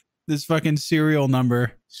in this fucking serial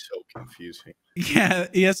number. So confusing. Yeah,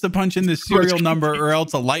 he has to punch in this serial number, or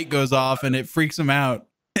else a light goes off, and it freaks him out.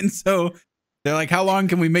 And so they're like, "How long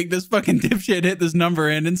can we make this fucking dipshit hit this number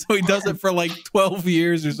in?" And so he does it for like 12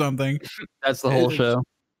 years or something. That's the whole show.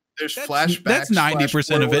 There's flashbacks. That's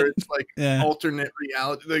 90% of it. It's like alternate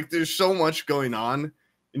reality. Like there's so much going on,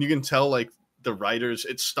 and you can tell like the writers.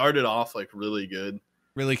 It started off like really good,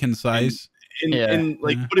 really concise, and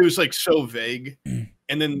like, but it was like so vague,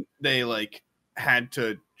 and then they like had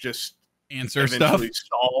to just answer stuff,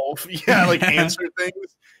 solve, like answer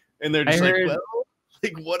things, and they're just like, well,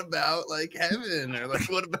 like what about like heaven, or like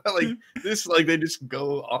what about like this? Like they just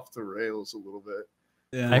go off the rails a little bit.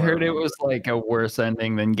 Yeah. I heard it was like a worse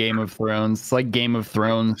ending than Game of Thrones. It's like Game of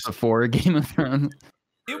Thrones before Game of Thrones.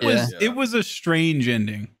 It was a strange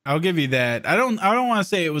ending. I'll give you that. I don't want to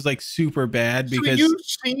say it was like super bad because you've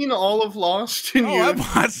seen all of Lost. And I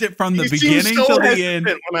watched it from the beginning to the end.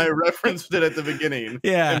 When I referenced it at the beginning,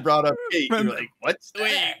 and brought up Kate, you're like, "What's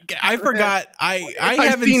that?" I forgot. I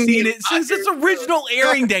haven't seen it since its original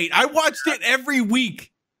airing date. I watched it every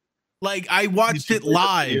week. Like I watched it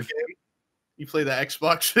live. You play the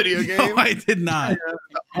Xbox video game? No, I did not.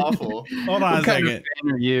 Awful. Hold on a second. What kind of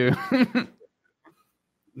fan are you?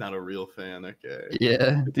 Not a real fan. Okay.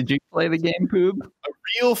 Yeah. Did you play the game, Poob? A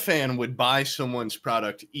real fan would buy someone's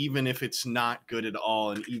product even if it's not good at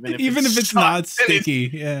all, and even if it's not sticky,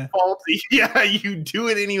 faulty. Yeah, you do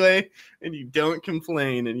it anyway, and you don't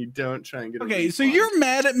complain, and you don't try and get. Okay, so you're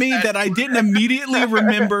mad at me that I didn't immediately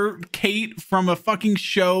remember Kate from a fucking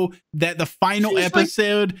show that the final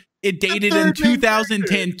episode it dated in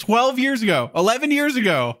 2010, 12 years ago, 11 years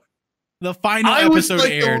ago. The final episode was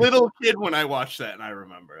like aired. A little kid when I watched that, and I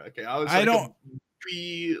remember. Okay, I was like a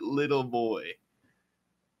wee little boy.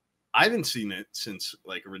 I haven't seen it since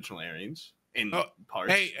like original airings in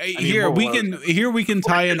parts. Hey, here we can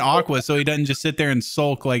tie in Aqua so he doesn't just sit there and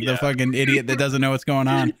sulk like the fucking idiot that doesn't know what's going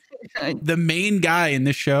on. The main guy in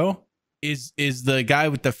this show is the guy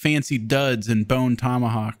with the fancy duds and bone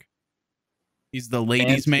tomahawk. He's the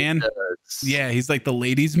ladies' man. Yeah, he's like the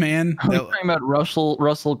ladies' man. Are we talking about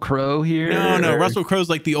Russell Crowe here? No, Russell Crowe's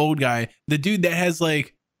like the old guy, the dude that has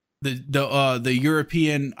like the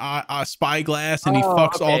European spyglass, and he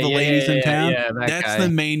fucks all the ladies in town. Yeah, that's the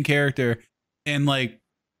main character, and like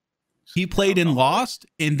he played in Lost,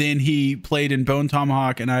 and then he played in Bone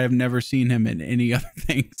Tomahawk, and I have never seen him in any other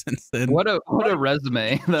thing since then. What a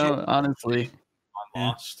resume, though. Honestly, on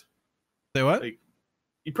Lost. Say what? Like,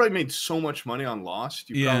 you probably made so much money on Lost.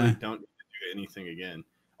 You probably don't need to do anything again.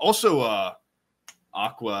 Also,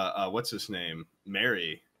 Aqua, what's his name?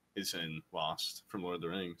 Mary is in Lost from Lord of the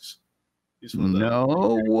Rings.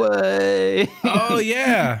 No way. Oh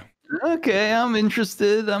yeah. Okay, I'm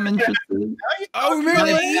interested. Oh, remember I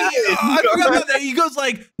forgot about that. He goes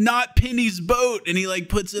like, not Penny's boat, and he like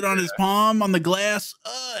puts it on his palm on the glass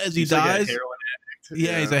as he dies. Like a heroin addict.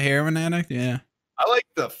 Yeah, he's a heroin addict. Yeah. I like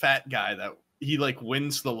the fat guy that he like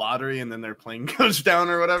wins the lottery and then their plane goes down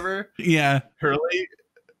or whatever. Yeah. Hurley.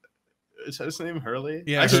 Is that his name? Hurley?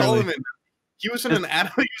 Yeah. I saw him in. He was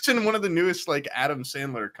in one of the newest like Adam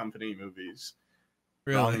Sandler company movies.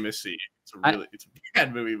 Really? Missy. It's a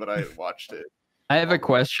bad movie, but I watched it. I have a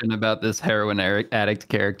question about this heroin addict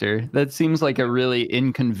character. That seems like a really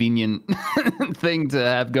inconvenient thing to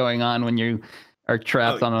have going on when you are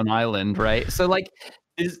trapped on an island, right? So like,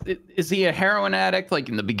 is he a heroin addict? Like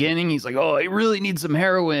in the beginning, he's like, oh, he really needs some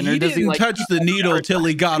heroin. He didn't like touch the needle till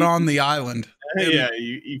he got on the island. Yeah,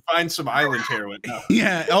 you find some island heroin. No.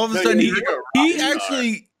 Yeah, all of a sudden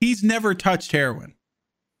he's never touched heroin.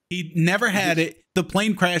 He never had it. The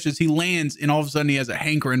plane crashes, he lands, and all of a sudden he has a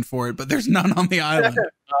hankering for it, but there's none on the island.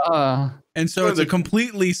 And so it's a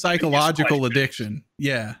completely psychological addiction.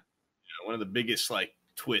 Yeah. One of the biggest like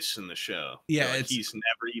twists in the show. Yeah, like, he's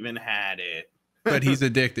never even had it. But he's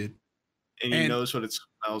addicted. And he knows what it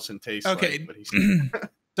smells and tastes like. But he's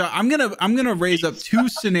so I'm gonna raise up two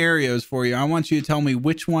scenarios for you. I want you to tell me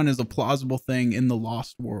which one is a plausible thing in the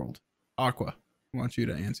Lost world. Aqua, I want you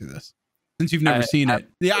to answer this. Since you've never seen it.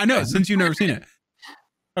 Yeah, I know. Since you've never seen it.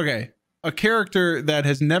 Okay. A character that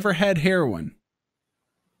has never had heroin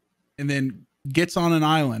and then gets on an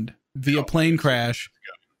island via plane crash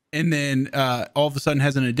and then all of a sudden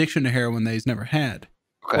has an addiction to heroin that he's never had.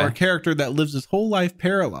 Okay. Or a character that lives his whole life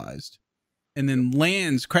paralyzed and then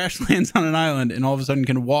crash lands on an island and all of a sudden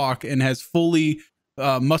can walk and has fully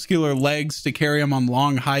muscular legs to carry him on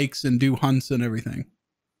long hikes and do hunts and everything.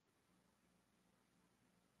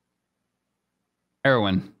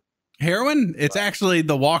 Heroin? It's actually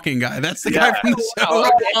the walking guy. That's the guy from the show.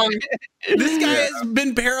 This guy has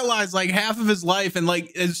been paralyzed like half of his life, and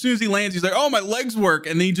like as soon as he lands, he's like, "Oh, my legs work,"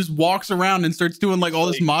 and then he just walks around and starts doing like all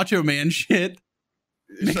this macho man shit.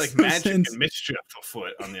 It's like magic and mischief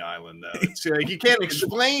afoot on the island, though. It's like you can't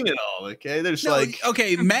explain it all. Okay, there's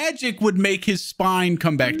magic would make his spine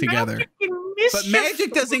come back together, but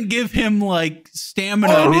magic doesn't give him like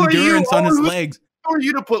stamina and endurance on his legs. Or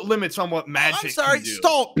you to put limits on what magic. I'm sorry, can do.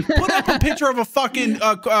 Stop. Put up a picture of a fucking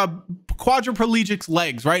quadriplegic's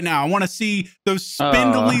legs right now. I want to see those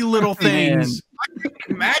spindly little things. I think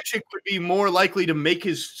magic would be more likely to make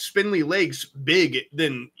his spindly legs big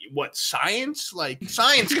than what science? Like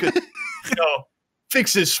science could,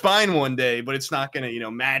 fix his spine one day, but it's not going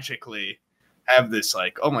to, magically have this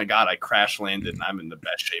like, oh my God, I crash landed and I'm in the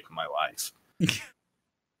best shape of my life.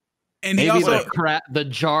 And maybe he also the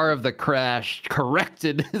jar of the crash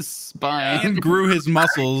corrected his spine and grew his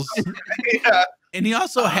muscles. Yeah. And he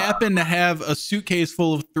also happened to have a suitcase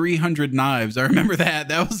full of 300 knives. I remember that.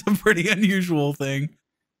 That was a pretty unusual thing.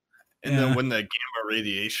 And then when the gamma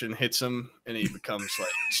radiation hits him and he becomes like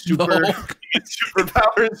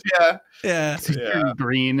superpowers. Yeah.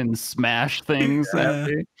 Green and smash things. Yeah.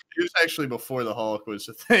 It was actually before the Hulk was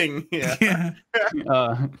a thing. Yeah.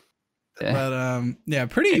 But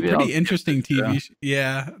pretty interesting TV.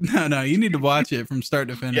 Yeah, no, you need to watch it from start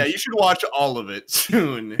to finish. Yeah, you should watch all of it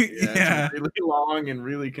soon. Yeah, it's really long and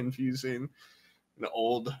really confusing and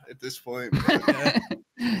old at this point.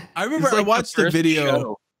 I remember I watched a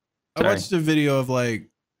video. I watched a video of like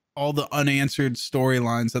all the unanswered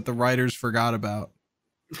storylines that the writers forgot about,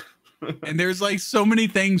 and there's like so many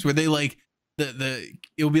things where they like.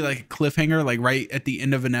 It'll be like a cliffhanger, like right at the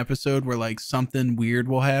end of an episode where like something weird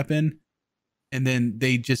will happen. And then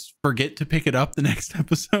they just forget to pick it up the next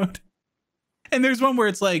episode. And there's one where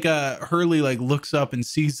it's like Hurley like looks up and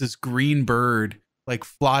sees this green bird like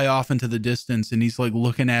fly off into the distance. And he's like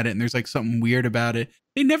looking at it and there's like something weird about it.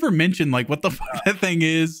 They never mention like what the fuck that thing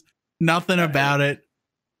is. Nothing about it.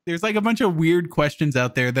 There's like a bunch of weird questions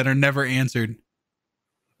out there that are never answered.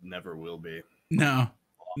 Never will be. No.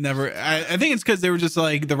 Never. I think it's because they were just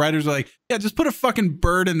like, the writers were like, yeah, just put a fucking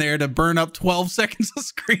bird in there to burn up 12 seconds of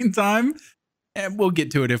screen time. And we'll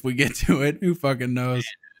get to it if we get to it. Who fucking knows?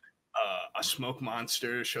 And, a smoke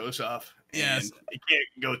monster shows up. Yes. And it can't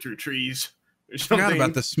go through trees. Or something. Forgot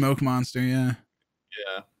about the smoke monster. Yeah.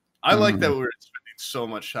 Yeah. I like that we're spending so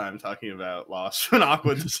much time talking about Lost when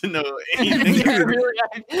Aqua doesn't know anything. Yeah, really,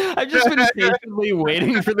 I've just been patiently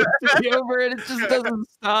waiting for this to be over, and it just doesn't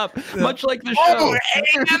stop. Much like the show.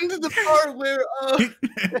 And the part where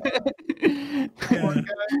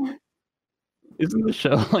isn't the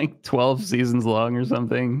show like 12 seasons long or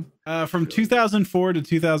something? From 2004 to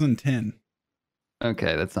 2010.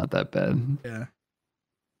 Okay, that's not that bad. Yeah.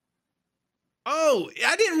 Oh,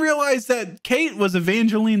 I didn't realize that Kate was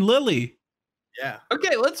Evangeline Lilly. Yeah.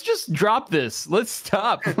 Okay, let's just drop this. Let's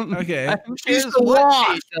stop. Okay. She's the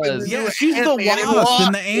Wasp. Yeah, she's the Wasp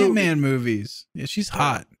in the Ant-Man movies. Yeah, she's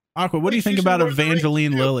hot. Aqua, what do you think about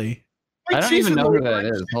Evangeline Lilly? I don't even know who that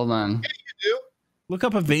is. Hold on. Yeah, you do. Look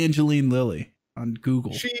up Evangeline Lilly on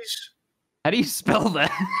Google. How do you spell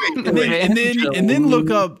that? and then look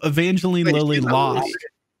up Evangeline Lilly Lost.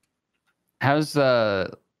 How's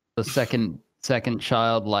the second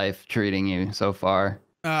child life treating you so far?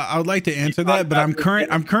 I would like to answer that, but I'm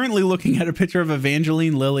currently looking at a picture of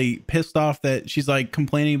Evangeline Lilly, pissed off that she's like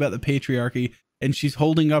complaining about the patriarchy, and she's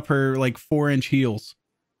holding up her like 4-inch heels.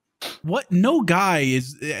 What? No guy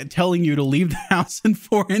is telling you to leave the house in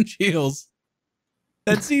 4-inch heels.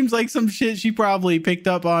 That seems like some shit she probably picked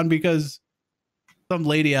up on because some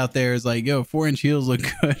lady out there is like, "Yo, 4-inch heels look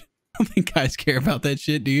good." I don't think guys care about that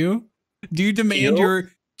shit. Do you? Do you demand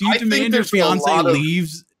your fiance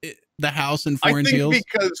leaves the house in 4-inch heels?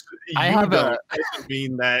 Because doesn't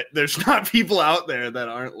mean that there's not people out there that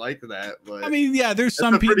aren't like that. But I mean, yeah, there's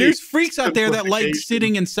some people. There's freaks out there that like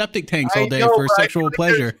sitting in septic tanks all day for sexual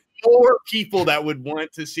pleasure. More people that would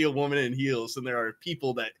want to see a woman in heels than there are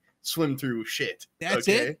people that swim through shit. That's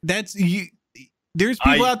it. That's you. There's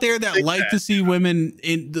people out there that like to see women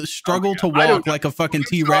in the struggle to walk like a fucking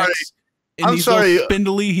T-Rex in these little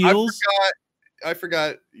spindly heels. I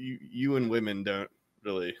forgot you and women don't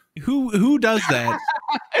really. Who does that?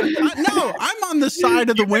 No, I'm on the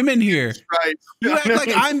side of the women here. Right. You act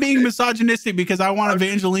like I'm being misogynistic because I want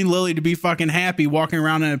Evangeline Lilly to be fucking happy walking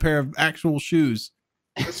around in a pair of actual shoes.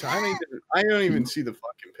 Listen, I don't even see the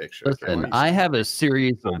fucking picture. Listen, I have a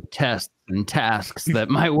series of tests and tasks that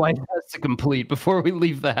my wife has to complete before we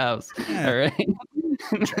leave the house. Yeah. All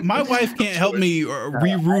right. My wife can't help me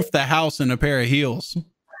re-roof the house in a pair of heels.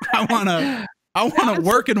 I want a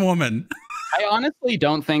working woman. I honestly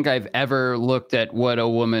don't think I've ever looked at what a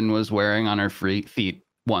woman was wearing on her feet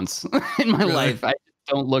once in my life. I just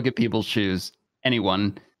don't look at people's shoes.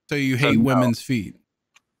 Anyone. So you hate women's feet?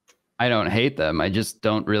 I don't hate them. I just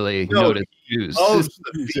don't really notice shoes. Oh,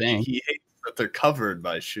 he hates that they're covered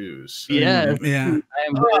by shoes. Yeah. Yeah. I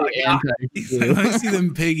am really anti-shoe. I see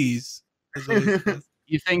them piggies.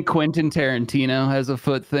 You think Quentin Tarantino has a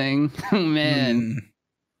foot thing? Man.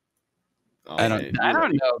 I don't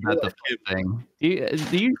know about the foot thing.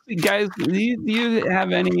 Do you guys do you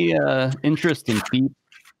have any interest in feet?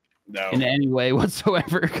 No. In any way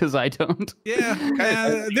whatsoever? Because I don't.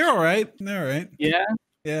 Yeah, they're all right. They're all right. Yeah.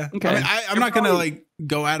 Yeah. Okay. I mean, I'm not gonna like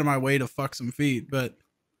go out of my way to fuck some feet, but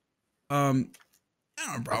I don't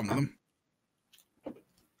have a problem with them.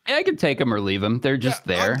 Yeah, I could take them or leave them. They're just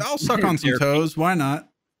there. I'll suck on some toes. Why not?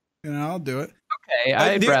 You know, I'll do it. Okay,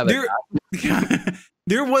 I'd rather.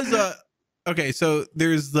 There was a. Okay, so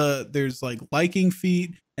there's like liking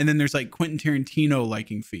feet, and then there's like Quentin Tarantino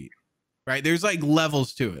liking feet, right? There's like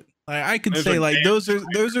levels to it. Like, I could say like those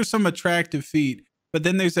are some attractive feet, but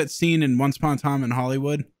then there's that scene in Once Upon a Time in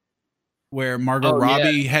Hollywood where Margot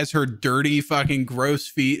Robbie has her dirty fucking gross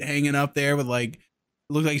feet hanging up there with like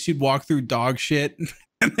look like she'd walk through dog shit,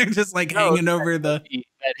 and they're just like hanging over that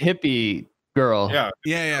hippie girl.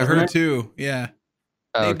 Yeah, her too. Yeah.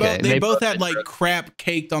 They both had like crap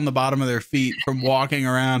caked on the bottom of their feet from walking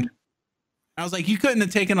around. I was like, you couldn't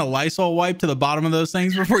have taken a Lysol wipe to the bottom of those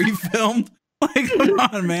things before you filmed? Like, come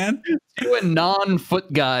on, man. To a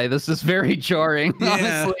non-foot guy, this is very jarring.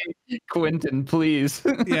 Yeah. Honestly, Quentin, please.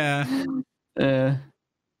 Yeah.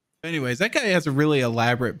 Anyways, that guy has a really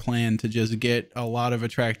elaborate plan to just get a lot of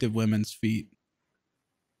attractive women's feet.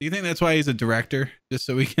 Do you think that's why he's a director? Just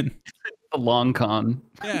so we can... A long con.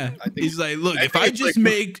 Yeah. He's like, look, if I just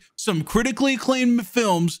make some critically acclaimed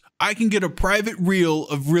films, I can get a private reel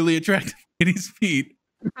of really attractive ladies' feet.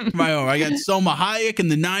 My own. I got Selma Hayek in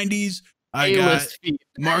the 90s. I got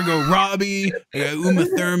Margot Robbie. I got Uma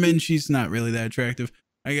Thurman. She's not really that attractive.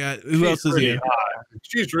 I got who else is here?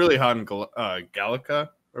 She's really hot in Gallica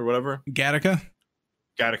or whatever. Gattaca?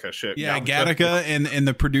 Gattaca, shit. Yeah, Gattaca and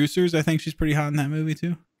the producers. I think she's pretty hot in that movie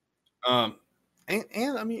too.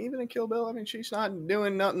 And I mean, even in Kill Bill, I mean, she's not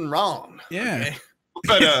doing nothing wrong. Yeah. Okay?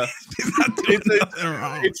 But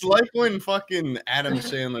it's like when fucking Adam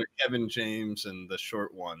Sandler, Kevin James, and the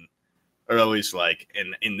short one are always like,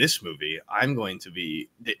 in this movie, I'm going to be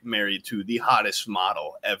married to the hottest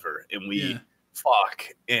model ever. And we fuck.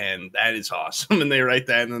 And that is awesome. And they write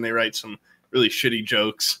that, and then they write some really shitty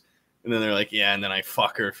jokes. And then they're like, yeah, and then I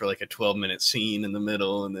fuck her for like a 12-minute scene in the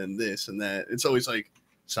middle, and then this and that. It's always like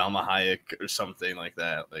Salma Hayek or something like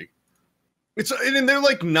that. Like and they're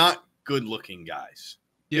like not good looking guys.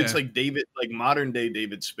 Yeah. It's like modern day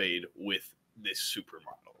David Spade with this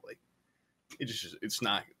supermodel. Like it's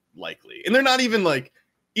not likely. And they're not even like,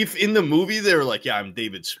 if in the movie they were like, yeah, I'm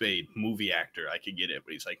David Spade, movie actor, I could get it.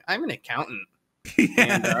 But he's like, I'm an accountant.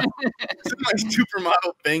 Yeah. And my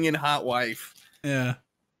supermodel banging hot wife. Yeah.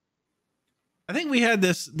 I think we had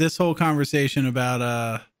this whole conversation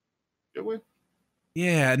about Did we?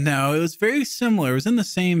 Yeah, no, it was very similar. It was in the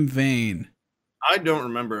same vein. I don't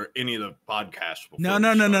remember any of the podcasts before. No.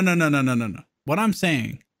 What I'm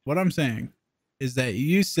saying is that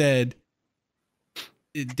you said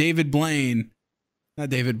David Blaine, not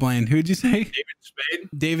David Blaine. Who'd you say? David Spade.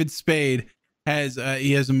 David Spade has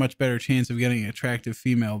he has a much better chance of getting an attractive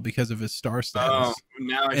female because of his star status. Oh,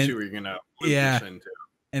 now I see where you're gonna. Yeah.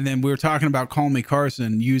 And then we were talking about Call Me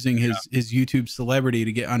Carson using his YouTube celebrity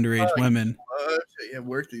to get underage women. Yeah,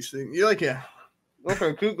 work these things. You like look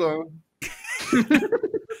for Google.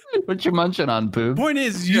 What you munching on, Poob? Point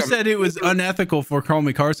is, you said it was unethical for Call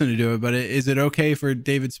Me Carson to do it, but is it okay for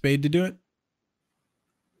David Spade to do it?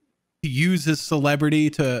 To use his celebrity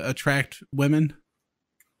to attract women?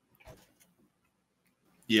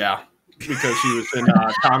 Yeah, because he was in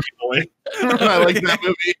Tommy Boy. I like that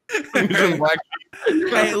movie. He was in Black Sheep.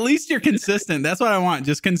 Hey, at least you're consistent. That's what I want.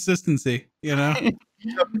 Just consistency, you know?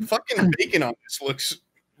 The fucking bacon on this looks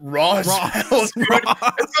raw as hell. That's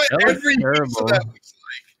what every piece of that looks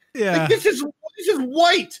like. Yeah. Like, this is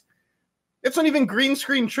white. It's not even green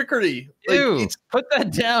screen trickery. Ew, put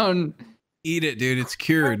that down. Eat it, dude. It's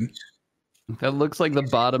cured. That looks like the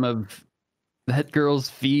bottom of that girl's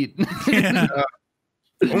feet. Yeah.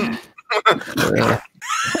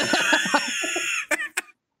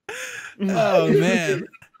 Oh man.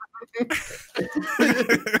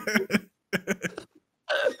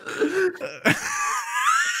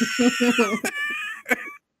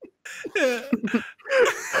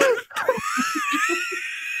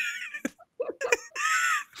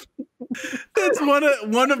 That's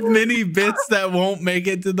one of many bits that won't make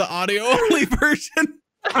it to the audio only version.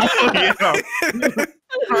 Oh, yeah.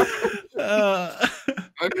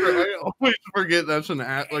 I always forget that's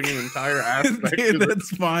like an entire aspect. Dude,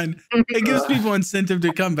 that's fine. It gives people incentive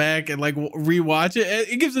to come back and like rewatch it.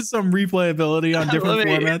 It gives us some replayability on different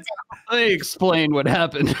formats. Let me explain what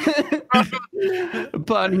happened.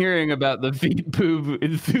 Upon hearing about the feet, Poob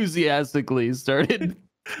enthusiastically started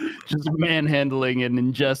just manhandling and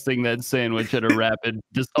ingesting that sandwich at a rapid,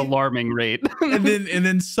 just alarming rate. and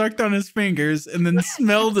then sucked on his fingers and then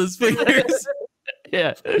smelled his fingers.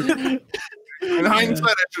 Yeah. In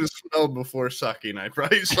hindsight, I should have smelled before sucking. I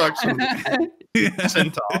probably sucked some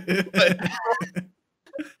Centol.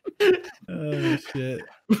 Oh shit.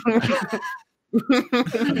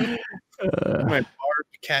 My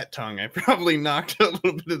barbed cat tongue. I probably knocked a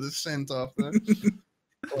little bit of the scent off that.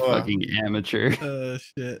 Fucking amateur. Oh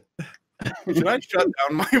shit. Should I shut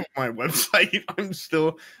down my website? I'm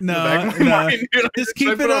still no. Just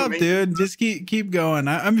keep it up, dude. Just keep going.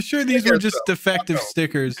 I'm sure these were just defective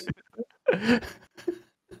stickers. I'm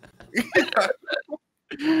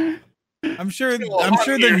sure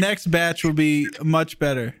the next batch will be much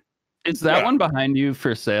better. Is that one behind you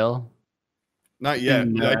for sale? Not yet.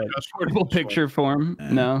 Portable picture form?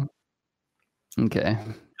 No. Okay.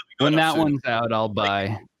 When that one's out, I'll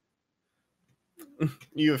buy.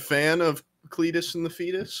 You a fan of Cletus and the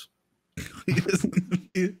Fetus?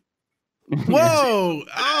 Whoa!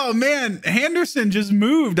 Oh man, Henderson just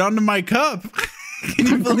moved onto my cup. Can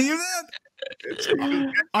you believe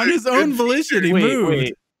that? On his own volition, he moved.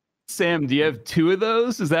 Wait. Sam, do you have two of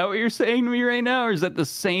those? Is that what you're saying to me right now? Or is that the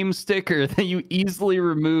same sticker that you easily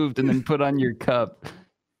removed and then put on your cup?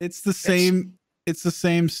 It's the same. It's the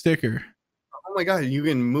same sticker. Oh my god, you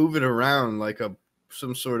can move it around like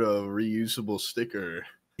some sort of reusable sticker.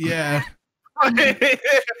 Yeah. Like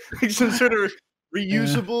some sort of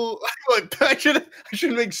reusable. I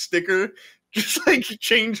should make sticker. Just like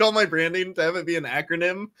change all my branding to have it be an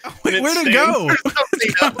acronym. Wait, where'd it go?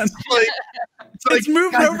 It's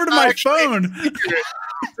moved over to my phone.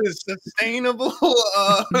 It's sustainable.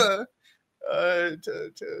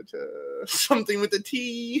 Something with a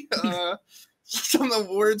T. Some of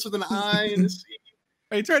the words with an I and a C.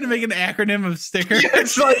 Are you trying to make an acronym of sticker? Yeah,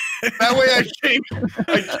 it's like that way I changed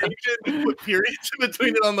it and put periods in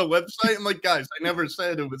between it on the website. I'm like, guys, I never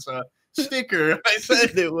said it was a sticker. I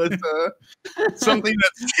said it was something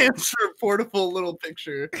that stands for portable little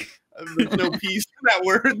picture. There's no piece in that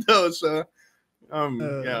word though, so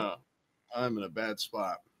yeah, I'm in a bad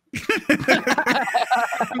spot.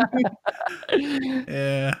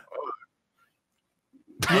 Yeah.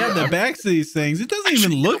 Yeah, the backs of these things, it doesn't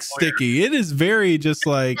even look sticky. It is very just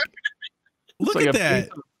like, look like at that.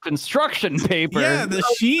 Construction paper. Yeah, the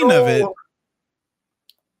sheen of it.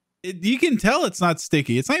 You can tell it's not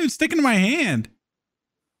sticky. It's not even sticking to my hand.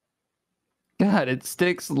 God, it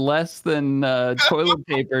sticks less than toilet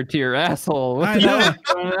paper to your asshole. What I know.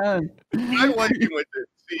 Try wiping with it.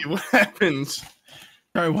 See what happens.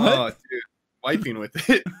 Try what? Oh, dude. Wiping with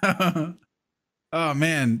it. Oh,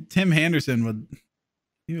 man. Tim Henderson would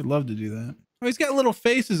love to do that. Oh, he's got little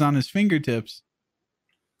faces on his fingertips.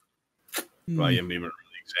 Well, you haven't even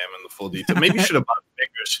really examined the full detail. Maybe you should have bought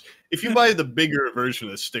bigger. If you buy the bigger version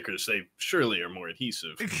of the stickers, they surely are more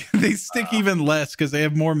adhesive. They stick even less because they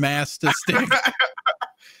have more mass to stick.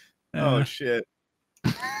 Oh, shit.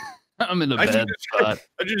 I'm in a bad spot.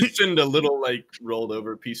 I just send a little, like, rolled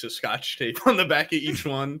over piece of Scotch tape on the back of each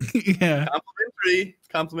one. Yeah.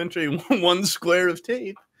 Complimentary 1 square of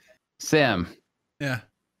tape. Sam. Yeah.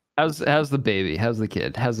 How's the baby? How's the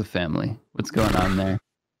kid? How's the family? What's going on there?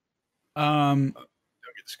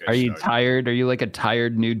 Are you tired? Are you like a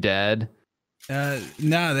tired new dad?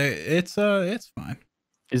 No, it's fine.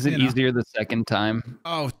 Is it easier the second time?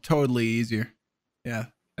 Oh, totally easier. Yeah.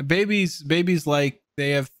 Babies like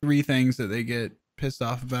they have 3 things that they get pissed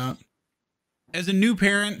off about. As a new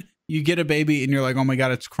parent, you get a baby and you're like, oh my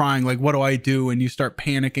God, it's crying. Like, what do I do? And you start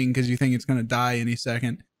panicking because you think it's going to die any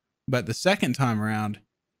second. But the second time around,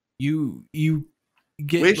 you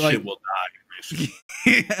get wish like, it will die.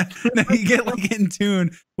 Yeah, no, you get like in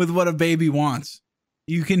tune with what a baby wants.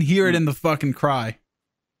 You can hear it in the fucking cry.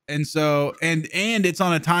 And so, and it's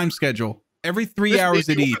on a time schedule. Every 3 hours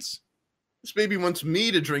it eats. This baby wants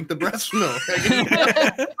me to drink the breast milk.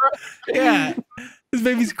 Yeah. This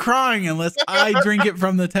baby's crying unless I drink it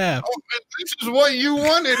from the tap. Oh, this is what you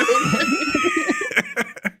wanted.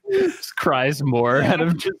 Just cries more out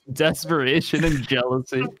of just desperation and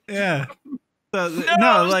jealousy. Yeah. So,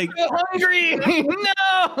 no, like I'm so hungry.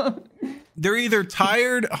 No. They're either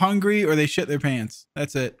tired, hungry, or they shit their pants.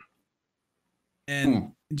 That's it.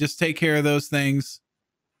 And just take care of those things,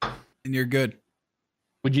 and you're good.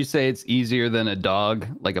 Would you say it's easier than a dog,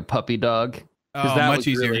 like a puppy dog? Oh, that much was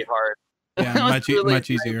easier. Really hard. Yeah, much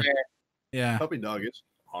easier. Yeah. Puppy dog is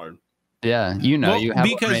hard. Yeah, you know, well, you have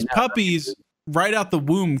because puppies right out the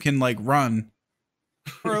womb can like run,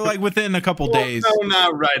 or like within a couple days. No,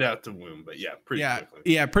 not right out the womb, but yeah, pretty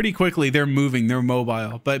quickly. Yeah, pretty quickly. They're moving, they're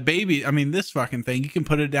mobile. But baby, I mean, this fucking thing, you can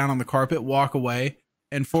put it down on the carpet, walk away,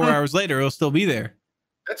 and 4 hours later, it'll still be there.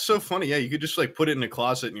 That's so funny. Yeah, you could just like put it in a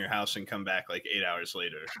closet in your house and come back like 8 hours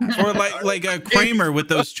later. Or like a Kramer with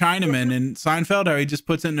those Chinamen in Seinfeld, how he just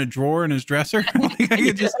puts it in a drawer in his dresser. Like I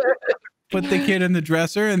could just put the kid in the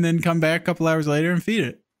dresser and then come back a couple hours later and feed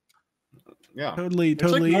it. Yeah, totally it's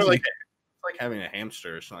easy. It's like having a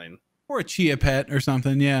hamster or something, or a chia pet or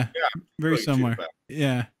something. Yeah, very similar.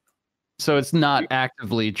 Yeah. So it's not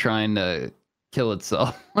actively trying to kill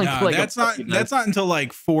itself. No, that's not until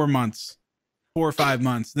like 4 months. 4 or 5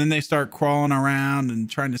 months. Then they start crawling around and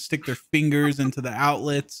trying to stick their fingers into the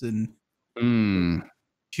outlets and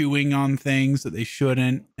chewing on things that they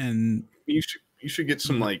shouldn't. And you should get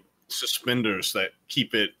some like suspenders that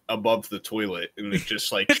keep it above the toilet, and it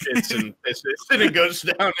just like fits and and it goes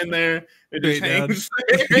down in there. It just hangs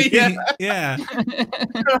there. Yeah.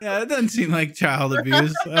 It doesn't seem like child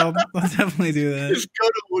abuse. I'll definitely do that. Just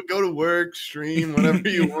go to work, stream, whatever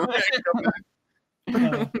you want. Come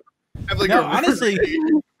back. Honestly,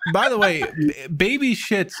 by the way, baby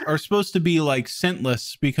shits are supposed to be like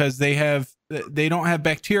scentless because they don't have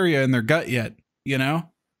bacteria in their gut yet, you know?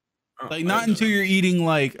 Like not until you're eating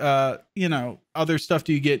like other stuff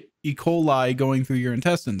do you get E. coli going through your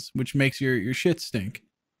intestines, which makes your shit stink.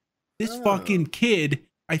 This fucking kid,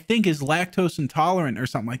 I think, is lactose intolerant or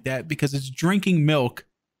something like that because it's drinking milk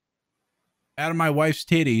out of my wife's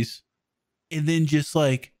titties and then just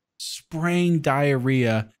like spraying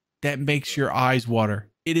diarrhea that makes your eyes water.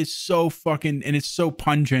 It is so fucking, and it's so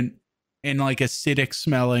pungent and like acidic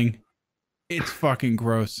smelling. It's fucking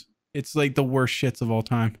gross. It's like the worst shits of all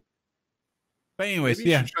time. But anyways,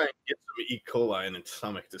 maybe you should try and get some E. coli in its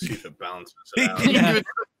stomach to see if it balances it out. Okay.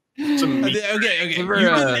 You've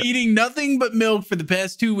been eating nothing but milk for the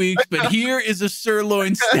past 2 weeks, but here is a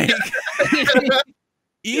sirloin steak.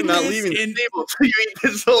 You're not leaving the table until you eat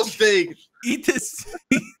this whole steak. Eat this.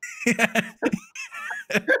 Eat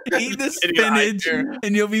the spinach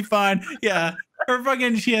and you'll be fine. Yeah. Her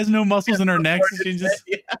fucking, she has no muscles in her neck, so she just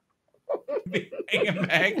be hanging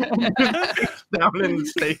back down in the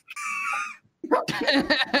steak.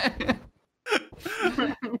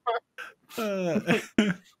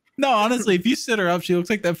 No, honestly, if you sit her up, she looks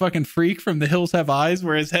like that fucking freak from The Hills Have Eyes,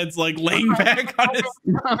 where his head's like laying back on his.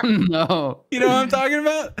 Oh, no, you know what I'm talking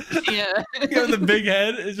about? Yeah, you have the big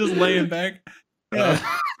head. It's just laying back. Yeah,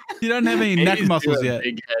 she doesn't have any neck muscles yet.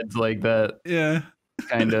 Big heads like that. Yeah.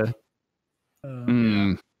 kind of.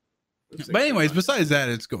 Yeah. But anyways, besides that,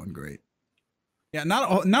 it's going great. Yeah, not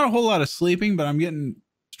a whole lot of sleeping, but I'm getting,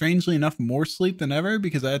 strangely enough, more sleep than ever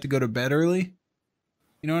because I have to go to bed early.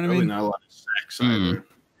 You know what I mean? Not a lot of sex either.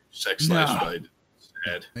 Sex lifestyle.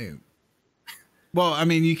 Sad. Hey. Well, I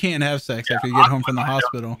mean, you can't have sex after you get home from the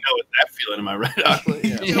hospital. I know what that feeling in my right Aqua.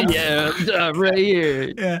 Yeah, right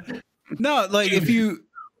here. Yeah. No, like if you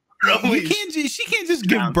can't, she can't just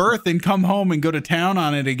give birth and come home and go to town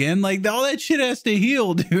on it again. Like all that shit has to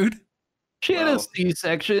heal, dude. She had a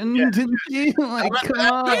C-section, didn't she? Like, come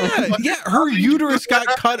on. Yeah, her uterus got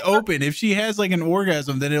cut open. If she has like an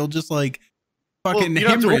orgasm, then it'll just like fucking you don't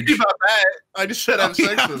have to hemorrhage. worry about that. I just said have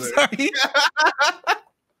sex with her. Sorry.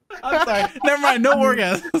 I'm sorry. Never mind. No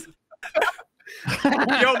orgasms.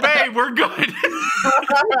 Yo, babe, we're good.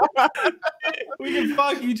 We can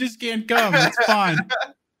fuck. You just can't come. It's fine.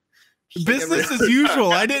 Business as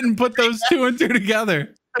usual. I didn't put those two and two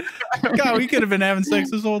together. God, we could have been having sex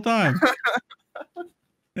this whole time.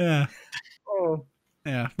 Yeah. Oh.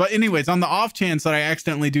 Yeah. But anyways, on the off chance that I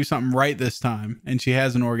accidentally do something right this time and she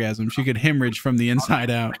has an orgasm, she could hemorrhage from the inside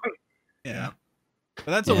out. Yeah. But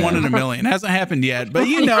that's a 1 in a million. Hasn't happened yet. But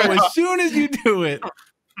you know, as soon as you do it,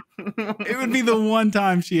 it would be the one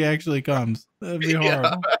time she actually comes. That'd be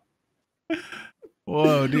horrible.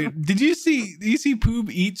 Whoa, dude. Did you see Poob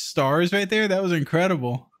eat stars right there? That was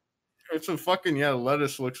incredible. It's a fucking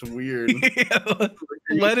lettuce looks weird.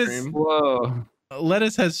 Lettuce. Whoa.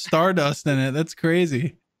 Lettuce has stardust in it. That's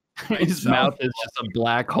crazy. His mouth is just a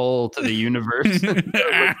black hole to the universe. I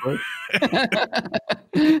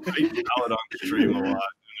eat salad on the stream a lot, and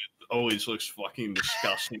it always looks fucking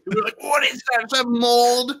disgusting. We're like, what is that? Is that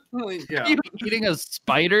mold? Like, yeah. You eating a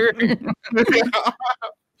spider?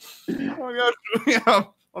 Oh my god, we have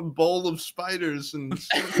a bowl of spiders and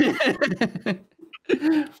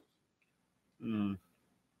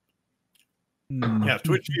Yeah,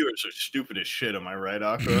 Twitch viewers are stupid as shit, am I right,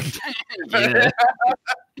 Aqua?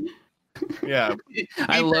 Yeah.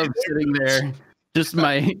 I love sitting there just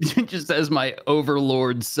as my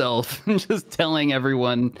overlord self, just telling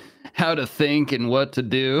everyone how to think and what to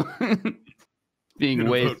do. Being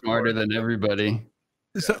way smarter than everybody.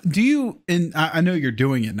 So do you, and I know you're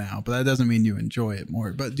doing it now, but that doesn't mean you enjoy it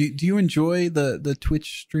more. But do you enjoy the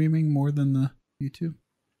Twitch streaming more than the YouTube?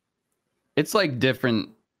 It's like different.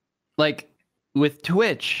 Like with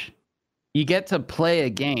Twitch, you get to play a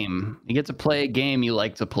game. You get to play a game you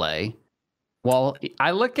like to play. Well,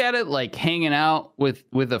 I look at it like hanging out with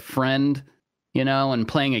a friend, you know, and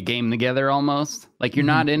playing a game together almost. Like you're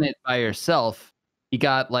not in it by yourself. You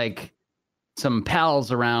got like some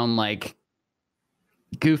pals around, like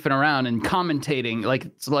goofing around and commentating. Like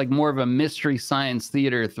it's like more of a Mystery Science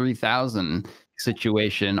Theater 3000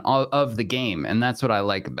 situation of the game. And that's what I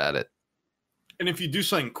like about it. And if you do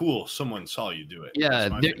something cool, someone saw you do it.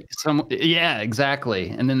 Yeah, exactly.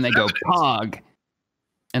 And then they go pog.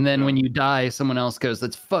 And then when you die, someone else goes,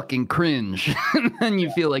 "That's fucking cringe." And then you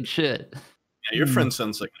feel like shit. Yeah, your friend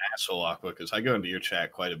sounds like an asshole, Aqua, because I go into your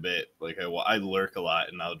chat quite a bit. Like I lurk a lot,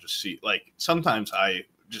 and I'll just see. Like sometimes I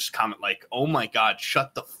just comment like, "Oh my god,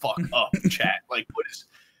 shut the fuck up, chat!" Like what is?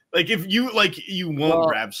 Like if you won't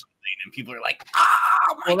grab something, and people are like,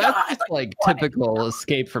 "Oh my god!" That's just like typical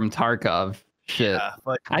Escape from Tarkov shit. Yeah,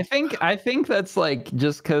 but I think that's like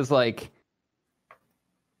just because like.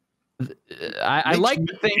 I like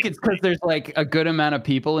to think it's because there's like a good amount of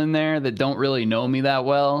people in there that don't really know me that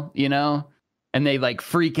well, you know, and they like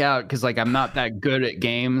freak out because like I'm not that good at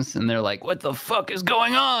games, and they're like, "What the fuck is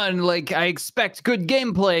going on?" Like I expect good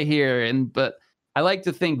gameplay here, but I like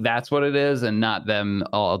to think that's what it is, and not them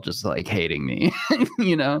all just like hating me,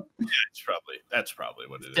 you know. Yeah, that's probably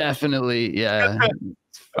what it is. Definitely, yeah. So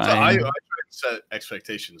I try to set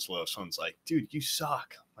expectations low. Someone's like, "Dude, you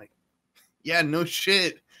suck." I'm like, yeah, no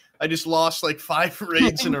shit. I just lost like 5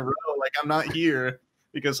 raids in a row. Like I'm not here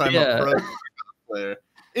because I'm a pro player.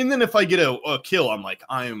 And then if I get a kill, I'm like,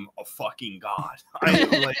 I am a fucking god.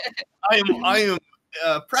 I am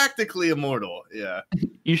practically immortal. Yeah.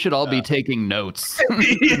 You should all be taking notes.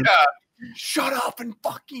 Yeah. Shut up and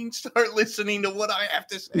fucking start listening to what I have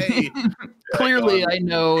to say. Clearly, I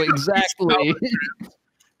know exactly.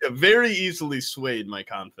 Very easily swayed my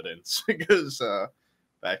confidence because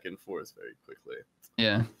back and forth very quickly.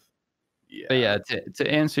 Yeah. Yeah. But yeah, to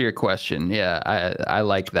answer your question, yeah, I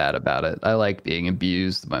like that about it. I like being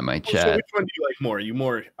abused by my chat. So which one do you like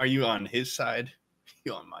more? Are you on his side? Are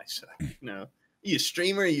you on my side? No. Are you a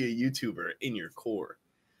streamer? Are you a YouTuber in your core?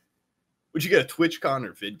 Would you get a TwitchCon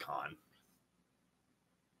or VidCon?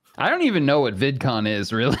 I don't even know what VidCon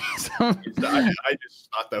is really. So. I just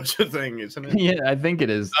thought that was a thing, isn't it? Yeah, I think it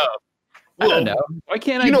is. I don't know. Why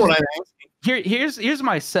can't I? You know what I mean? Here's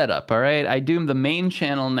my setup. All right, I do the main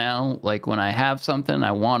channel now. Like when I have something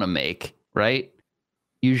I want to make, right?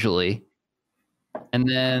 Usually, and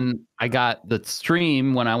then I got the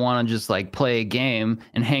stream when I want to just like play a game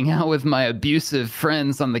and hang out with my abusive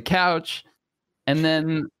friends on the couch, and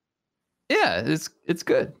then yeah, it's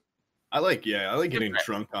good. I like getting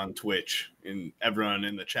drunk on Twitch and everyone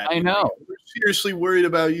in the chat. I know. Like, we're seriously worried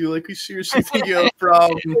about you. Like, we seriously think you have a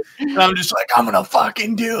problem. And I'm just like, I'm going to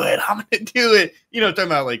fucking do it. I'm going to do it. You know, talking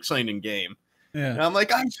about like playing in game. Yeah. And I'm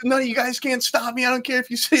like, none of you guys can't stop me. I don't care if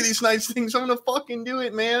you say these nice things. I'm going to fucking do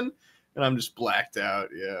it, man. And I'm just blacked out.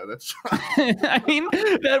 Yeah, that's I mean,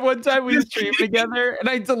 that one time we streamed together and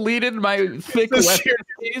I deleted my thick Western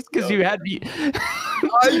because you had me. You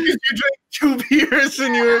drank 2 beers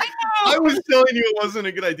and I was telling you it wasn't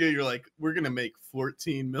a good idea. You're like, we're going to make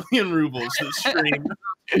 14 million rubles this stream.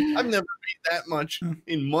 I've never made that much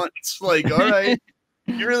in months. Like, all right.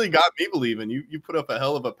 You really got me believing. You put up a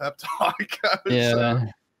hell of a pep talk.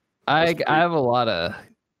 I have a lot of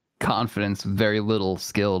confidence, very little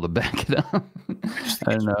skill to back it up.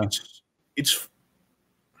 I don't know. It's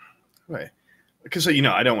right because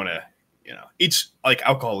I don't want to. It's like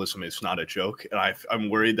alcoholism is not a joke, and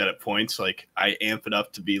I'm worried that at points like I amp it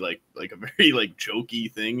up to be like a very like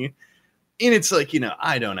jokey thing, and it's like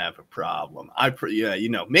I don't have a problem.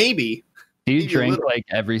 Maybe. Do you drink like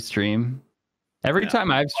every stream? Every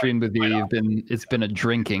time I've streamed with you, it's been a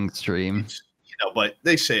drinking stream. But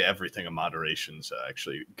they say everything in moderation is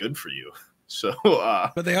actually good for you. So,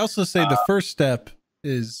 but they also say the first step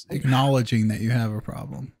is acknowledging that you have a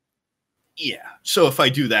problem. Yeah. So if I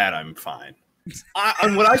do that, I'm fine.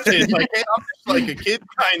 What I say is like, hey, I'm just like a kid,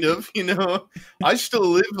 kind of. I still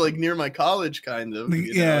live like near my college, kind of.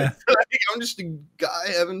 Yeah. I'm just a guy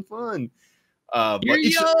having fun. You're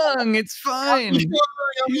young. It's fine.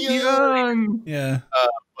 I'm young. Yeah.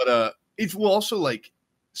 But it will also like.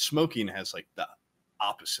 Smoking has like the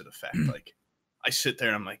opposite effect. Like I sit there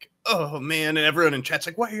and I'm like, oh man, and everyone in chat's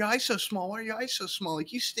like, why are your eyes so small? Why are your eyes so small?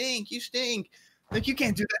 Like you stink. Like you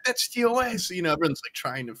can't do that. That's TOS. Everyone's like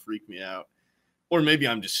trying to freak me out. Or maybe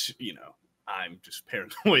I'm just, I'm just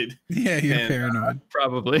paranoid. Yeah, you're paranoid.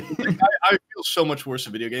 Probably. Like, I feel so much worse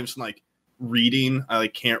in video games than like reading. I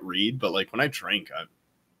like can't read, but like when I drink,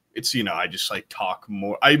 it's I just like talk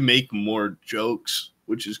more. I make more jokes,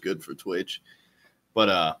 which is good for Twitch.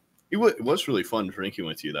 But it was really fun drinking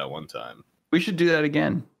with you that one time. We should do that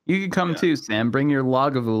again. You can come too, Sam. Bring your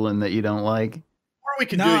Lagavulin that you don't like. Or we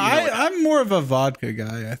could do it. I'm more of a vodka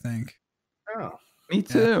guy, I think. Oh, me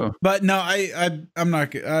too. But no, I'm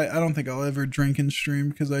not. I don't think I'll ever drink and stream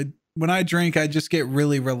because when I drink, I just get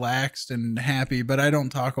really relaxed and happy, but I don't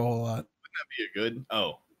talk a whole lot. Wouldn't that be a good?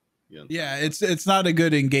 Oh, yeah. It's not a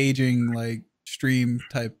good engaging like stream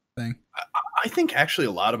type thing. I think actually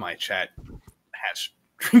a lot of my chat has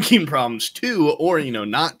drinking problems too, or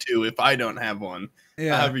not to if I don't have one.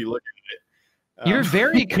 Yeah. However you look at it. You're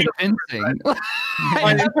very convincing.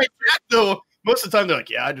 Though most of the time they're like,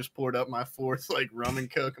 yeah, I just poured up my 4th like rum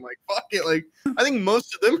and coke. I'm like, fuck it. Like I think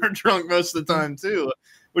most of them are drunk most of the time too,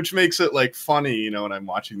 which makes it like funny, when I'm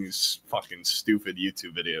watching these fucking stupid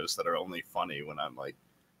YouTube videos that are only funny when I'm like,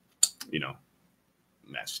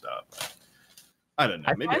 messed up. I don't know.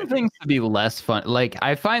 I find things to be less fun. Like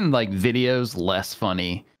I find like videos less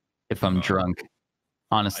funny if I'm drunk.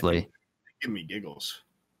 Honestly, give me giggles.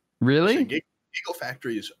 Really? Giggle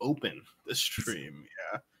Factory is open this stream.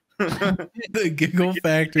 Yeah. The Giggle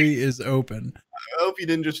Factory is open. I hope you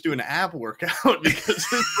didn't just do an ab workout because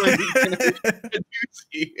it's like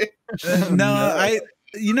a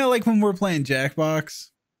no, like when we're playing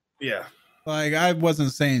Jackbox. Yeah. Like I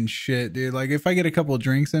wasn't saying shit, dude. Like if I get a couple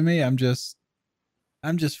drinks in me, I'm just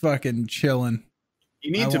fucking chilling.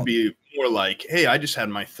 You need to be more like, hey, I just had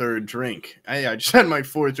my 3rd drink. Hey, I just had my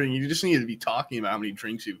 4th drink. You just need to be talking about how many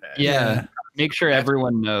drinks you've had. Yeah. Make sure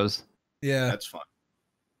everyone knows. Yeah. That's fun.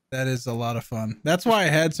 That is a lot of fun. That's why I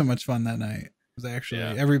had so much fun that night. It was actually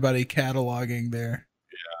everybody cataloging their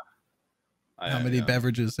how many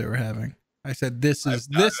beverages they were having. I said, this is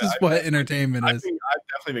what entertainment is. I've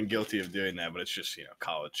definitely been guilty of doing that, but it's just,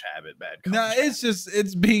 college habit, bad. No,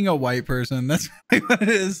 it's being a white person. That's what it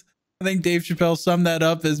is. I think Dave Chappelle summed that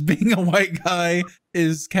up as being a white guy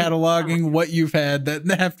is cataloging what you've had that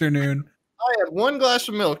afternoon. I had 1 glass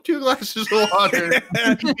of milk, 2 glasses of water,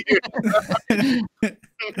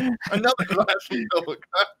 another glass of milk.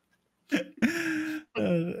 That's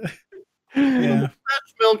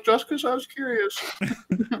milk just because I was curious.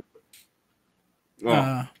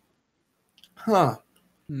 I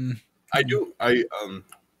do. I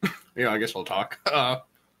guess I'll talk.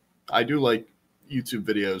 I do like YouTube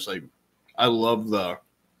videos. Like I love the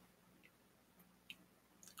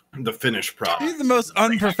finished product. He's the most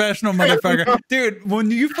unprofessional motherfucker. Dude,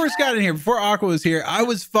 when you first got in here, before Aqua was here, I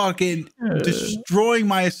was fucking destroying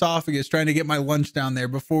my esophagus trying to get my lunch down there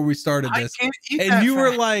before we started this. And you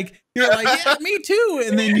were like, yeah, me too.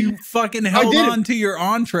 And then you fucking held on to your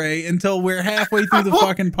entree until we're halfway through the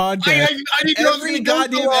fucking podcast. I didn't know Every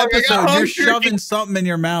goddamn episode, you're shoving something in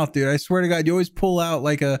your mouth, dude. I swear to God, you always pull out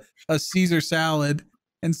like a Caesar salad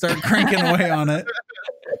and start cranking away on it.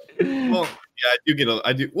 Well, yeah,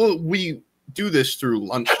 I do. Well, we do this through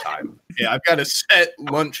lunchtime. Yeah, I've got a set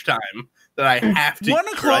lunchtime that I have to. 1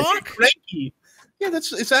 o'clock? Yeah,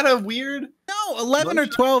 is that a weird? No, 11 or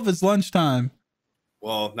 12 is lunchtime.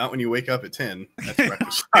 Well, not when you wake up at 10. That's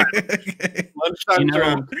breakfast time. Lunchtime's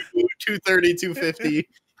around 2:30, 2:50.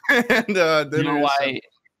 And then you know why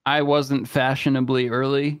I wasn't fashionably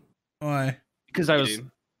early? Why? Because I was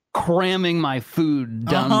cramming my food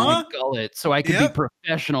down my gullet so I could be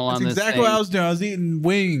professional on this. Exactly what I was doing. I was eating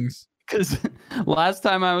wings. Because last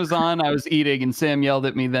time I was on, I was eating, and Sam yelled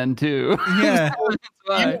at me then too. Yeah. What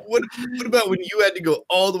about when you had to go